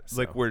 yeah. Yeah,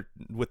 so. Like we're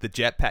with the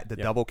jetpack, the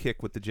double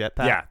kick with the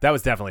jetpack. Yeah, that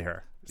was definitely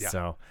her. Yeah.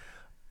 So,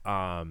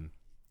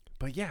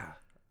 but yeah,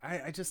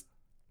 I just,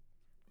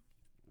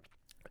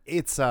 he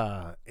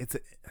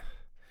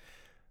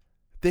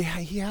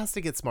has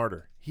to get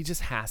smarter. He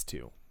just has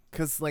to.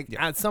 Because, like,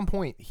 at some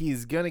point,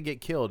 he's going to get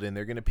killed, and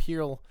they're going to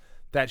peel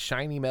that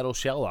shiny metal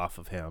shell off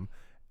of him,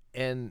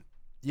 and,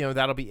 you know,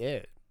 that'll be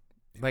it.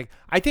 Like,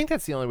 I think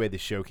that's the only way the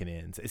show can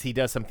end, is he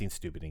does something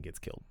stupid and gets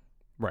killed.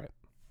 Right.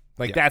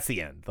 Like, that's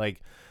the end. Like,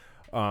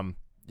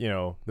 you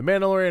know, The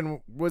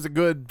Mandalorian was a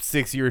good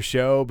 6-year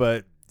show,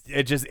 but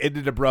it just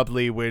ended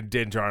abruptly when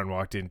Din Djarin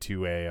walked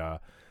into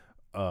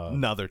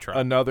another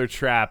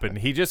trap, and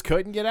he just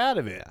couldn't get out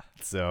of it. Yeah.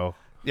 So...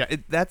 Yeah,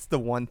 that's the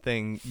one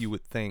thing you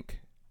would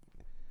think,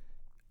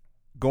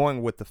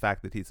 going with the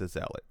fact that he's a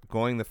zealot,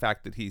 going the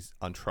fact that he's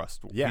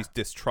untrustworthy, he's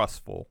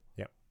distrustful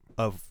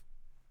of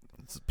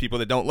people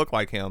that don't look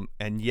like him,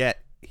 and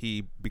yet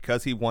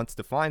because he wants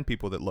to find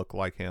people that look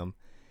like him,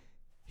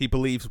 he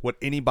believes what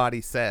anybody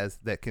says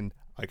that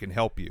I can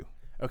help you.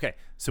 Okay,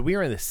 so we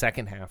are in the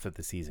second half of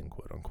the season,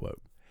 quote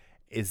unquote.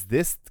 Is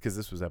this, because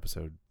this was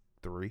episode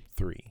 3,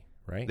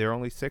 right? They're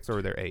only 6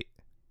 or they're 8?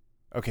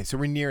 Okay, so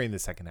we're nearing the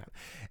second half.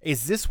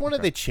 Is this one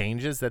of the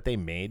changes that they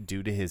made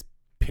due to his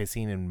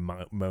pissing and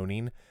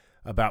moaning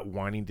about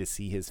wanting to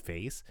see his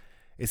face?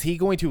 Is he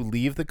going to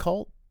leave the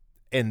cult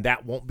and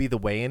that won't be the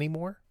way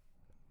anymore?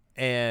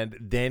 And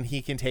then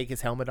he can take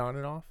his helmet on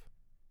and off?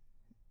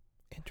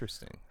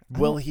 Interesting.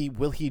 Will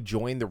he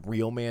join the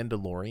real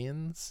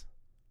Mandalorians?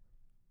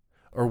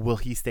 Or will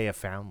he stay a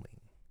foundling?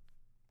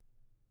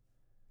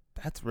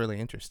 That's really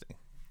interesting.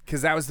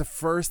 Because that was the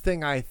first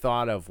thing I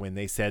thought of when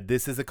they said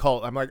this is a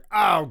cult. I'm like,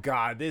 oh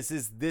god, this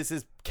is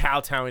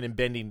kowtowing and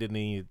bending to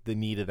the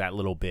need of that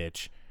little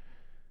bitch.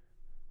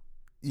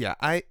 Yeah,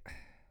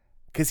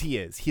 because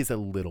he's a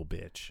little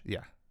bitch.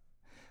 Yeah,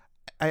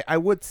 I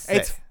would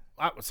say.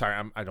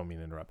 Sorry, I don't mean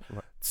to interrupt.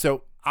 What?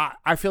 So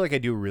I feel like I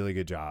do a really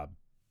good job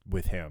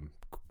with him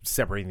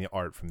separating the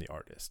art from the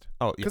artist.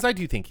 Oh, yeah. Because I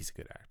do think he's a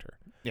good actor.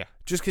 Yeah,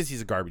 just because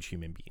he's a garbage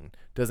human being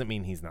doesn't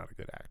mean he's not a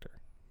good actor.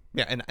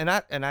 Yeah, and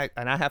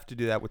I have to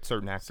do that with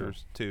certain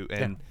actors too,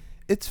 and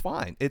it's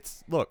fine.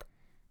 Look,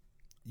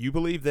 you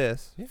believe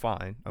this,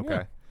 fine, okay.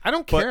 Yeah. I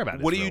don't care about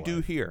it. What do you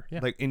do here,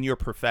 like in your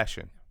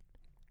profession?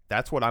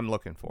 That's what I'm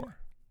looking for.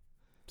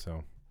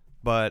 So,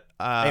 but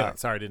anyway,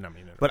 sorry, I did not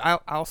mean it. But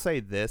I'll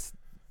say this,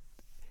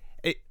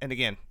 and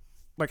again,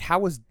 like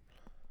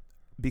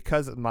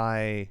because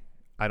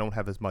I don't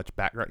have as much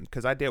background,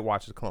 because I did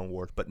watch the Clone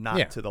Wars, but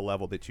not to the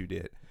level that you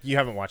did. You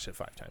haven't watched it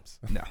 5 times.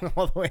 No.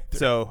 All the way through.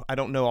 So I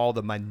don't know all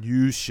the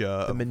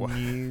minutia.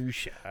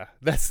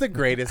 That's the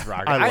greatest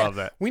rock. I love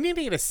that. We need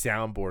to get a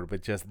soundboard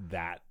with just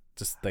that.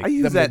 Just like I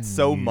use that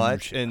so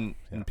much, and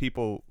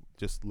people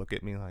just look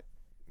at me like,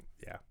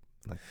 yeah.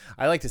 Like,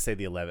 I like to say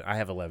I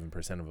have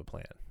 11% of a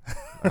plan.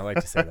 I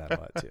like to say that a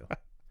lot too.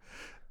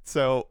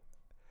 So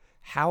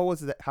how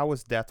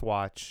was Death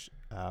Watch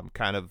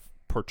kind of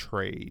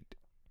portrayed?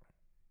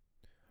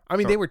 I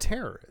mean, they were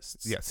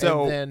terrorists. Yeah.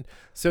 So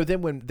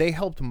then when they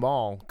helped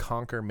Maul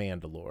conquer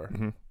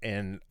Mandalore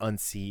and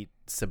unseat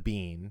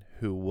Sabine,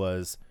 who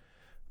was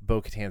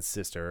Bo-Katan's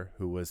sister,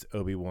 who was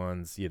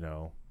Obi-Wan's,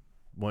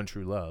 one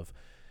true love.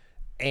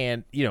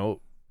 And,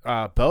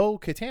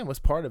 Bo-Katan was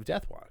part of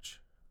Death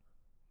Watch.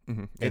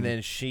 Mm-hmm. And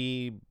then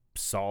she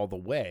saw the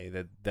way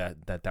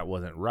that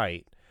wasn't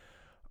right.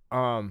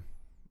 And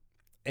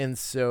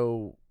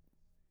so,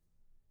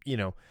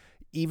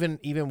 even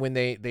when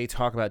they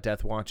talk about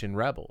Death Watch in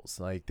Rebels,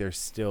 like there's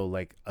still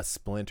like a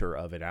splinter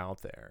of it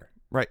out there.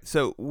 Right.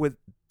 So were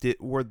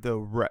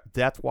the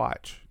Death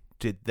Watch,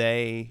 did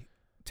they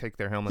take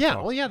their helmets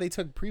off? Well, they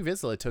took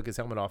Pre-Vizsla took his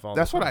helmet off all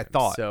That's the time. what I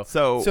thought.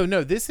 So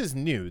no, this is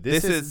new.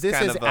 This is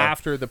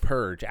after the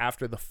purge,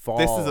 after the fall.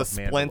 This is a of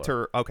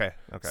splinter. Mandalore. Okay.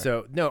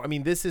 So no, I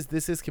mean this is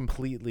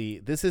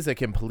a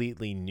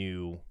completely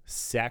new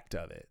sect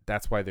of it.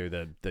 That's why they're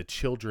the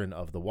children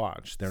of the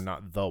Watch. They're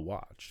not the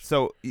Watch.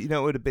 So it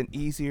would have been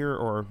easier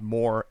or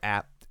more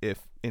apt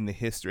if in the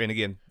history, and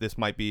again, this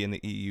might be in the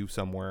EU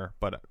somewhere,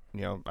 but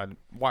I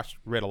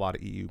read a lot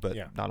of EU, but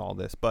not all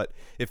this. But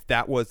if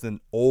that was an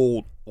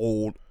old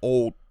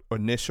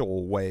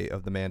initial way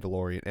of the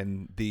Mandalorian,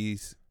 and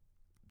this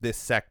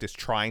sect is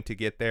trying to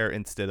get there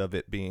instead of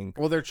it being,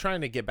 well, they're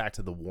trying to get back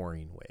to the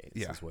warring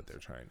ways. Is what they're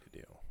trying to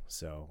do.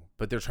 So,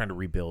 but they're trying to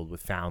rebuild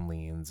with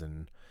foundlings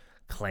and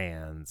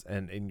clans,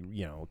 and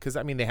because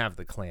I mean they have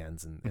the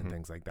clans and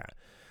things like that.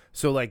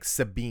 So like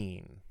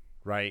Sabine,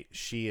 right?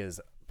 She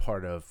is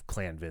part of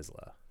Clan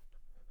Vizsla,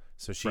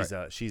 so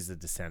she's a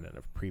descendant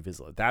of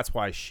Pre-Vizsla. That's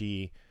why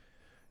she,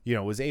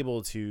 was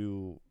able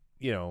to,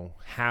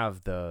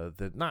 have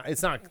the not.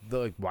 It's not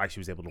why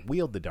she was able to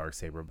wield the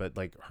Darksaber, but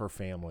like her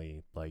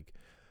family,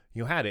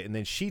 had it, and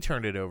then she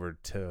turned it over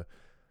to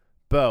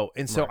Bo.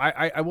 And so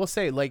I will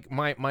say, like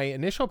my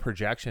initial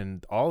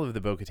projection, all of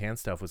the Bo-Katan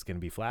stuff was going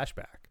to be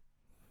flashback.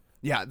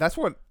 Yeah, that's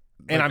what.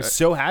 And I'm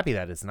so happy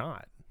that it's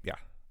not. Yeah,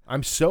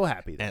 I'm so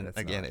happy that and it's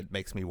again, not. it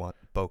makes me want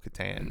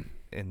Bo-Katan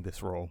in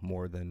this role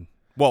more than,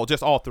 well,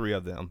 just all three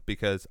of them,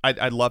 because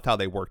I loved how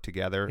they worked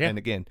together. And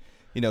again,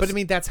 but I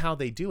mean that's how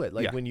they do it.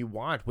 Like when you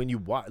watch,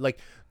 like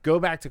go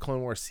back to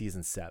Clone Wars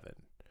season 7.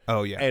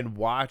 Oh yeah, and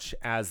watch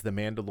as the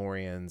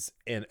Mandalorians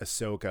and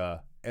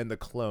Ahsoka and the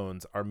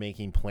clones are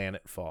making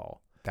planetfall.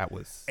 That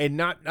was, and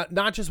not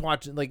just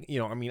watch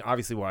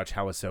obviously watch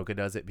how Ahsoka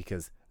does it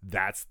because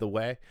that's the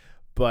way,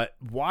 but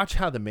watch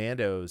how the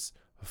Mandos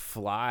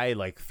fly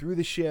like through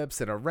the ships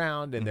and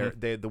around, and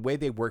they the way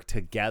they work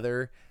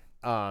together.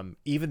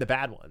 Even the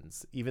bad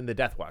ones, even the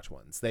Death Watch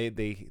ones,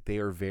 they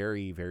are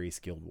very, very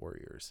skilled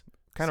warriors.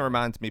 Kind of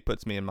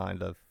puts me in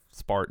mind of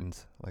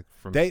Spartans, like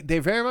from they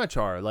very much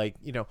are, like,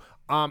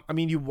 I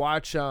mean, you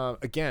watch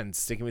again,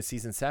 sticking with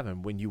season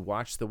 7, when you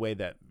watch the way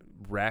that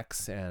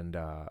Rex and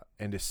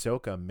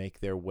Ahsoka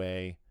make their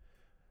way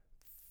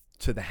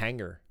to the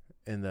hangar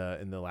in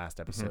the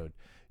last episode.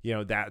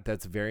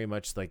 That's very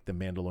much like the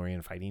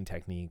Mandalorian fighting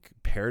technique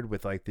paired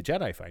with like the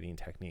Jedi fighting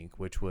technique,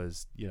 which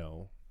was,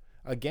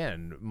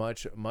 again,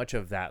 much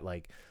of that,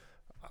 like,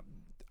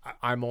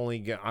 I'm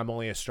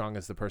only as strong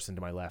as the person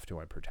to my left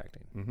who I'm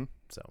protecting.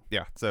 So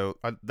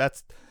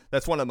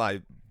that's one of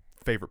my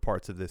favorite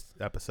parts of this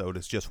episode,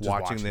 is just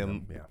watching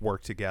them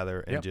work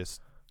together and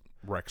just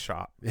wreck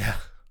shop.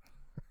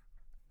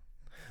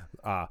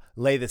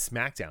 Lay the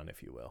smackdown,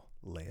 if you will.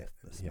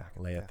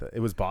 It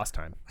was boss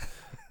time.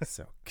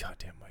 So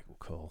goddamn Michael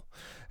Cole.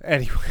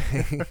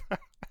 Anyway,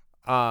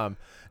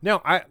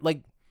 no,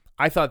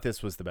 I thought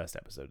this was the best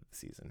episode of the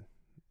season.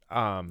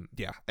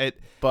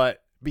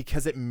 But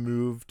because it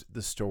moved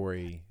the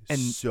story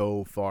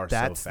so far,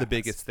 that's so fast. The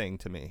biggest thing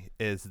to me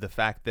is the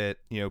fact that,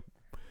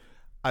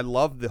 I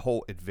love the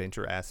whole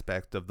adventure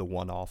aspect of the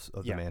one-offs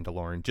of The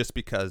Mandalorian, just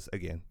because,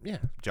 again,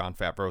 Jon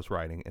Favreau's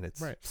writing, and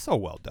it's so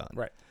well done.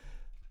 Right.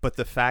 But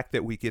the fact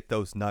that we get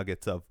those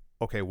nuggets of,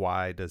 okay,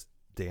 why does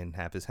Dan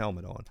have his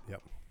helmet on?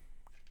 Yep.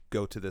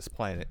 Go to this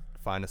planet,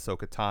 find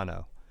Ahsoka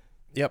Tano.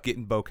 Yep.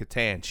 Getting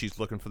Bo-Katan, she's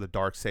looking for the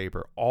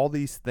Darksaber. All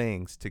these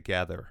things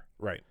together.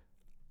 Right.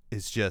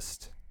 Is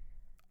just,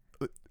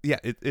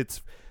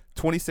 it's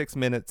 27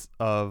 minutes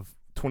of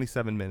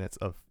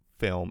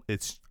film.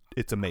 It's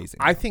amazing.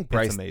 I think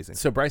it's amazing.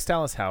 So Bryce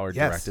Dallas Howard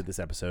directed this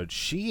episode.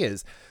 She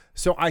is.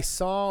 So I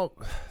saw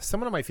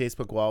someone on my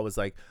Facebook wall was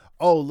like,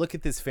 "Oh, look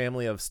at this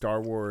family of Star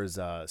Wars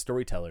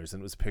storytellers,"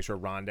 and it was a picture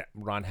of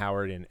Ron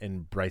Howard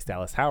and Bryce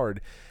Dallas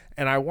Howard.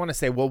 And I want to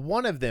say, well,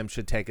 one of them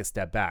should take a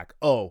step back.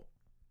 Oh,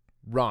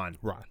 Ron,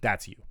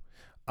 that's you.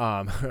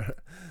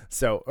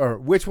 Or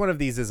which one of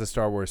these is a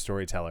Star Wars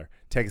storyteller?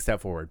 Take a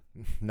step forward.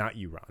 Not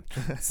you,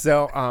 Ron.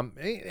 So,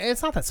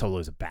 it's not that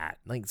Solo's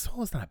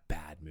Solo's not a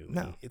bad movie.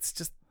 No.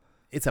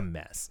 It's a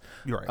mess.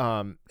 You're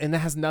right. And that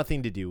has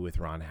nothing to do with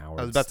Ron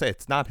Howard's I was about to say,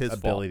 it's not his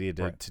ability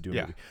fault. to do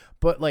a movie.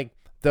 But like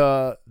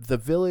the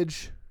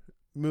Village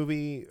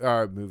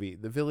the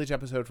Village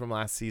episode from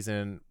last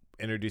season,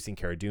 introducing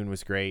Cara Dune,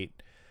 was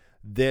great.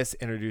 This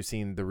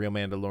introducing the real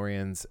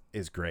Mandalorians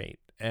is great.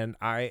 And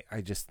I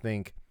just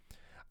think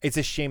it's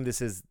a shame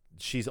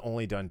she's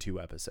only done 2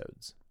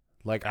 episodes.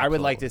 Like, absolutely. I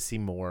would like to see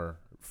more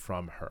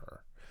from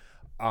her.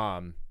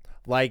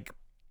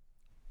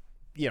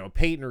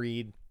 Peyton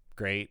Reed,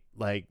 great.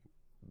 Like,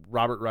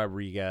 Robert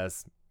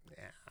Rodriguez,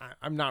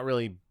 I'm not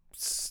really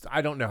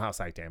I don't know how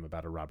psyched I am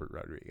about a Robert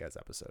Rodriguez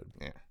episode.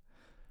 Yeah.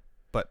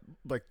 But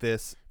like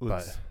this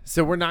was...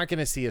 So we're not going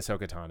to see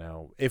Ahsoka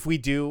Tano. If we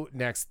do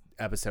next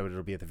episode,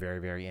 it'll be at the very,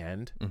 very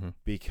end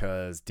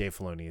because Dave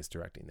Filoni is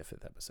directing the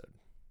 5th episode.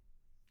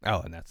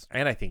 Oh,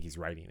 and I think he's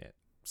writing it.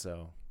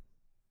 So.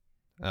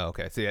 Oh,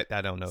 okay. See,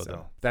 I don't know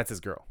though. That's his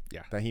girl.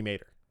 Yeah. That he made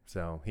her.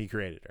 So he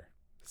created her.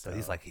 So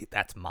he's like,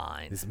 that's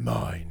mine. It's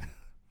mine.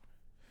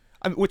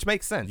 I mean, which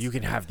makes sense. You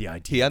can have the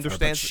idea. He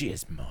understands. Her, but she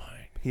is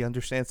mine. He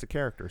understands the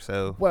character,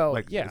 so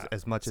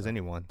as much as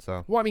anyone.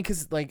 So well, I mean,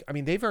 because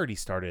they've already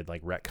started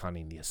like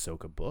retconning the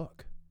Ahsoka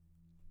book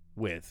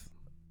with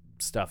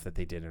stuff that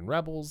they did in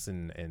Rebels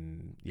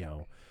and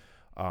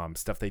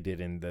stuff they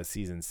did in the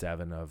season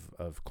 7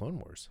 of Clone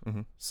Wars.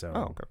 Mm-hmm.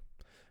 So,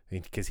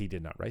 because he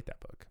did not write that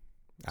book.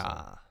 So.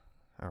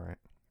 All right.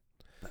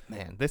 But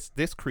man,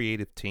 this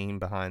creative team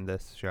behind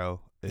this show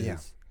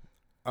is.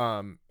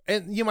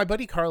 And my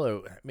buddy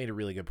Carlo made a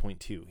really good point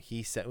too.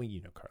 He said, well,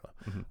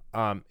 Carlo.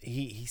 Mm-hmm.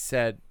 He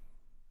said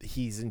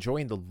he's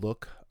enjoying the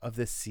look of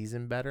this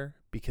season better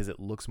because it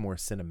looks more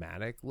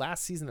cinematic.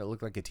 Last season it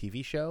looked like a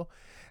TV show,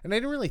 and I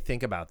didn't really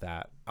think about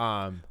that.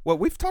 Well,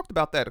 we've talked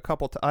about that a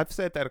couple. I've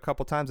said that a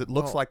couple times. It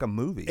looks like a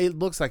movie. It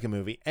looks like a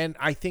movie, and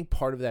I think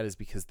part of that is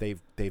because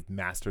they've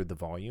mastered the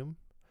volume.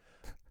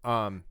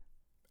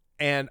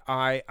 And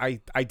I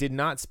did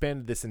not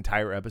spend this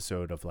entire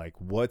episode of like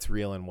what's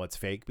real and what's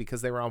fake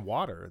because they were on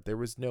water. There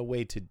was no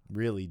way to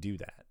really do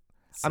that.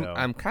 So,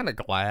 I'm kind of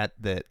glad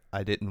that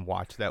I didn't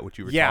watch that, what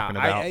you were talking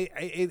about.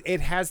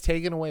 It has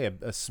taken away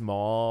a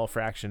small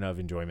fraction of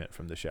enjoyment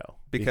from the show.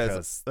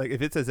 Because like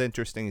if it's as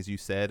interesting as you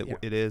said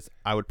it is,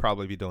 I would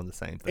probably be doing the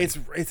same thing.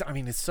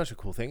 It's such a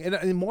cool thing.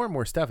 And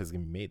more stuff is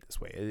going to be made this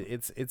way.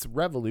 It's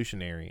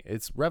revolutionary.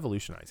 It's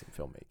revolutionizing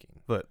filmmaking.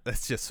 But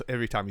that's just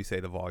every time you say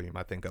the volume,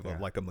 I think of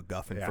like a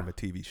MacGuffin from a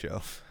TV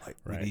show. Like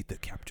we need to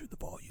capture the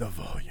volume. The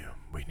volume.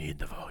 We need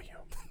the volume.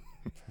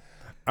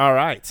 All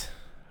right.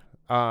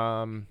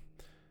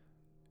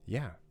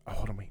 Yeah. Oh,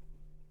 hold on, wait.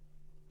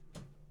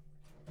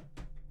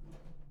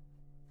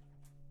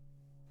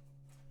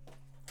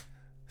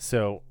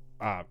 So,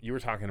 you were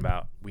talking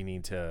about we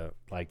need to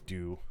like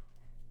do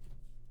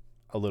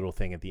a little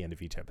thing at the end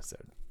of each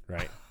episode,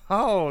 right?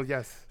 Oh,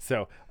 yes.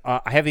 So,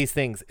 I have these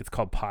things. It's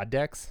called pod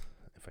decks.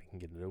 If I can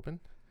get it open.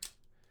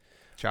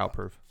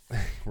 Childproof.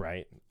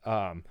 Right.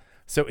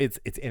 So it's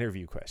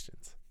interview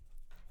questions.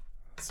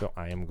 So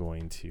I am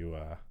going to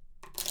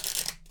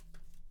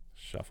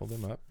shuffle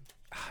them up.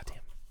 Damn.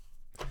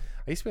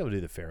 I used to be able to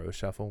do the Pharaoh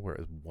shuffle where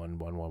it was 1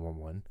 1 1 1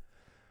 1.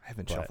 I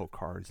haven't shuffled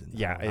cards in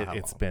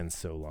it's been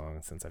so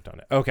long since I've done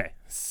it. Okay,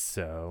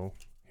 so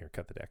here,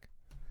 cut the deck.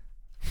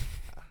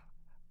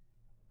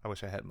 I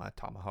wish I had my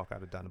tomahawk. I'd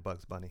have done a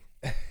Bugs Bunny.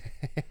 All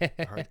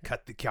right,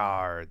 cut the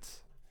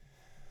cards.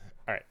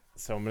 All right,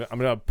 so I'm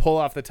gonna pull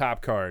off the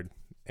top card,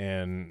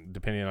 and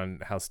depending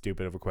on how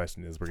stupid of a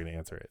question it is, we're gonna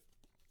answer it.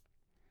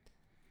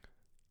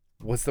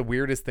 What's the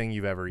weirdest thing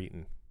you've ever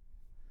eaten?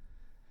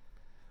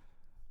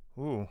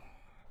 Ooh.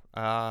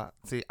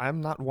 See,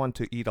 I'm not one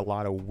to eat a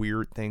lot of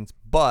weird things,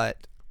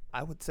 but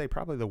I would say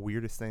probably the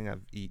weirdest thing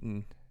I've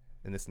eaten,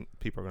 and this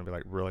people are going to be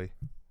like, really?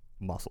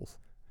 Mussels.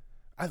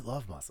 I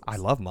love mussels. I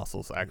love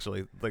mussels,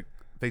 actually. Like,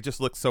 they just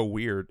look so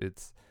weird.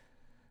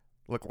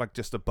 Look like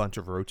just a bunch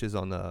of roaches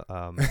on the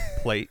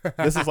plate.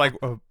 This is like,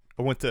 I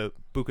went to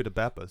Buca de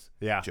Bepa's,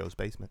 Joe's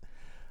basement.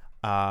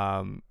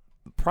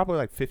 Probably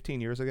like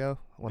 15 years ago,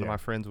 one of my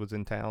friends was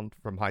in town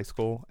from high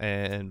school,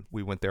 and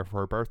we went there for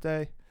her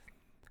birthday.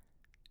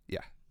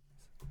 Yeah.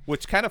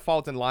 Which kind of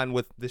falls in line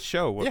with this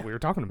show, what we were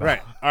talking about.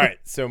 Right. All right.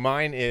 So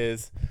mine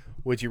is,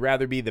 would you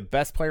rather be the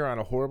best player on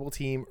a horrible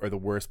team or the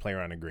worst player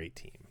on a great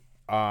team?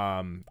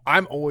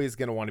 I'm always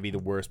going to want to be the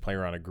worst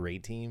player on a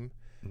great team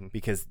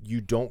because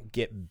you don't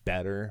get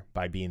better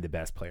by being the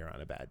best player on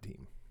a bad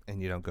team.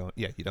 And you don't go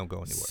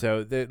anywhere.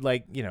 So,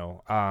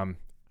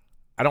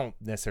 I don't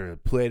necessarily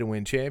play to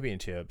win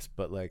championships,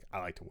 but like I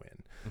like to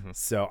win. Mm-hmm.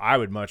 So I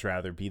would much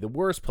rather be the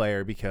worst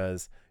player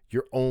because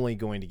you're only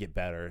going to get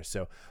better.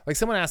 So like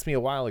someone asked me a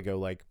while ago,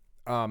 like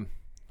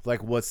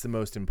what's the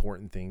most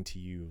important thing to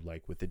you,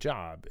 like with the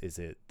job? Is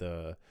it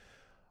the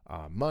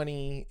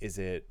money? Is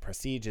it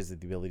prestige? Is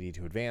it the ability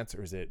to advance?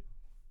 Or is it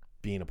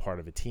being a part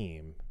of a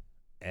team?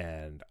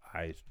 And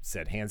I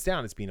said, hands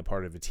down, it's being a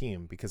part of a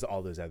team because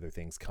all those other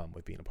things come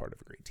with being a part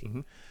of a great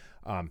team.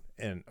 Mm-hmm.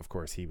 And of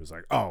course he was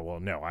like, oh, well,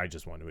 no, I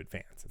just want to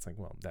advance. It's like,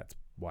 well, that's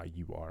why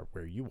you are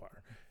where you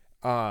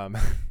are.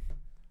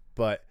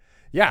 But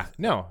yeah,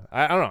 no,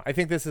 I don't know. I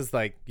think this is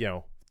like,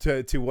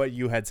 to what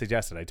you had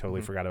suggested. I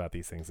totally forgot about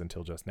these things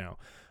until just now.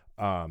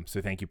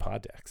 So thank you,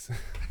 pod decks.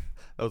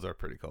 Those are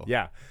pretty cool.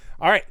 Yeah.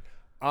 All right.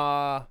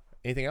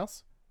 Anything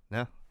else?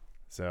 No.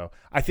 So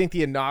I think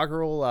the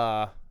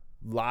inaugural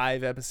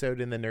live episode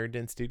in the Nerd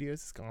Den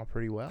Studios has gone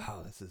pretty well.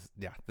 Oh, this is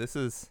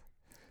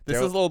a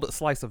little bit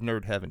slice of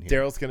nerd heaven here.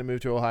 Daryl's gonna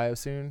move to Ohio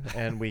soon,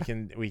 and we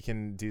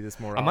can do this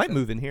more often. I might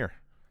move in here.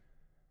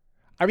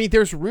 I mean,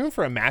 there's room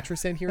for a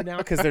mattress in here now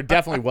because there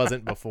definitely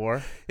wasn't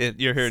before.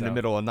 You're here in the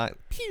middle of the night.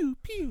 Pew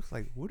pew. It's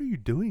like, what are you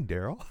doing,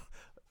 Daryl?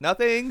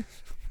 Nothing.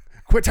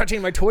 Quit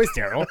touching my toys,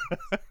 Daryl.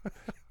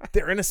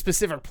 They're in a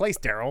specific place,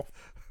 Daryl.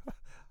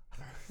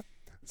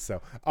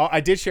 So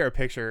I did share a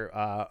picture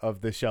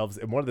of the shelves,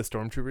 and one of the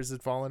stormtroopers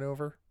had fallen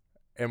over,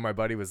 and my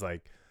buddy was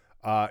like,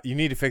 you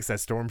need to fix that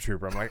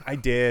stormtrooper. I'm like, I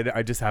did.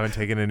 I just haven't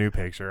taken a new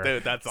picture.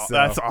 Dude, that's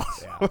awesome.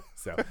 Yeah,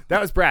 so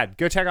that was Brad.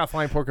 Go check out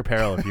Flying Pork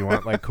Apparel if you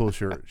want like cool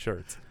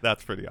shirts.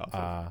 That's pretty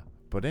awesome.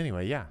 But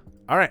anyway, yeah.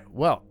 All right.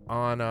 Well,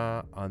 on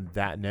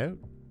that note,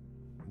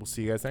 we'll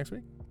see you guys next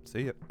week.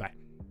 See ya. Bye.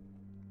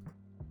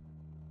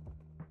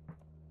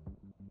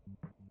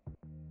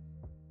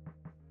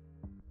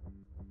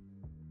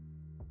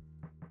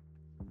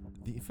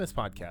 The Infamous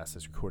Podcast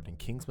is recorded in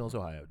Kings Mills,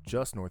 Ohio,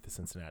 just north of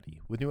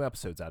Cincinnati, with new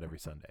episodes out every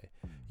Sunday.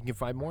 You can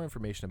find more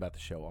information about the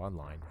show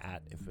online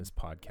at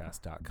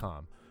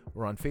infamouspodcast.com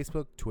or on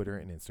Facebook, Twitter,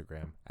 and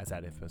Instagram as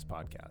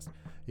 @InfamousPodcast.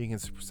 You can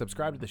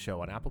subscribe to the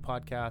show on Apple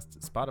Podcasts,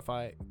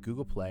 Spotify,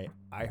 Google Play,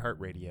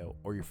 iHeartRadio,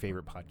 or your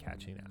favorite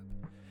podcatching app.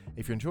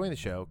 If you're enjoying the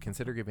show,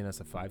 consider giving us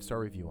a 5-star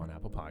review on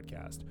Apple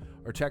Podcast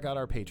or check out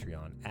our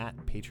Patreon at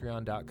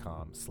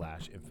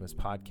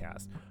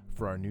patreon.com/infamouspodcast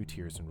for our new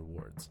tiers and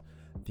rewards.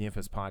 The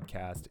Infamous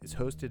Podcast is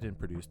hosted and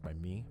produced by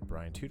me,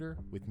 Brian Tudor,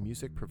 with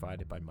music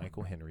provided by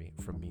Michael Henry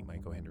from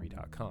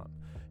meetmichaelhenry.com.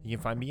 You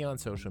can find me on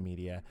social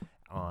media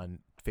on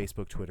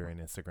Facebook, Twitter,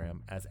 and Instagram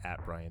as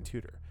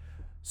 @BrianTudor.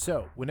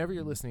 So, whenever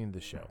you're listening to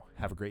the show,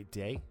 have a great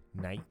day,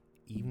 night,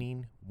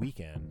 evening,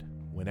 weekend,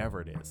 whenever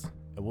it is.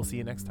 And we'll see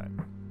you next time.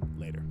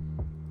 Later.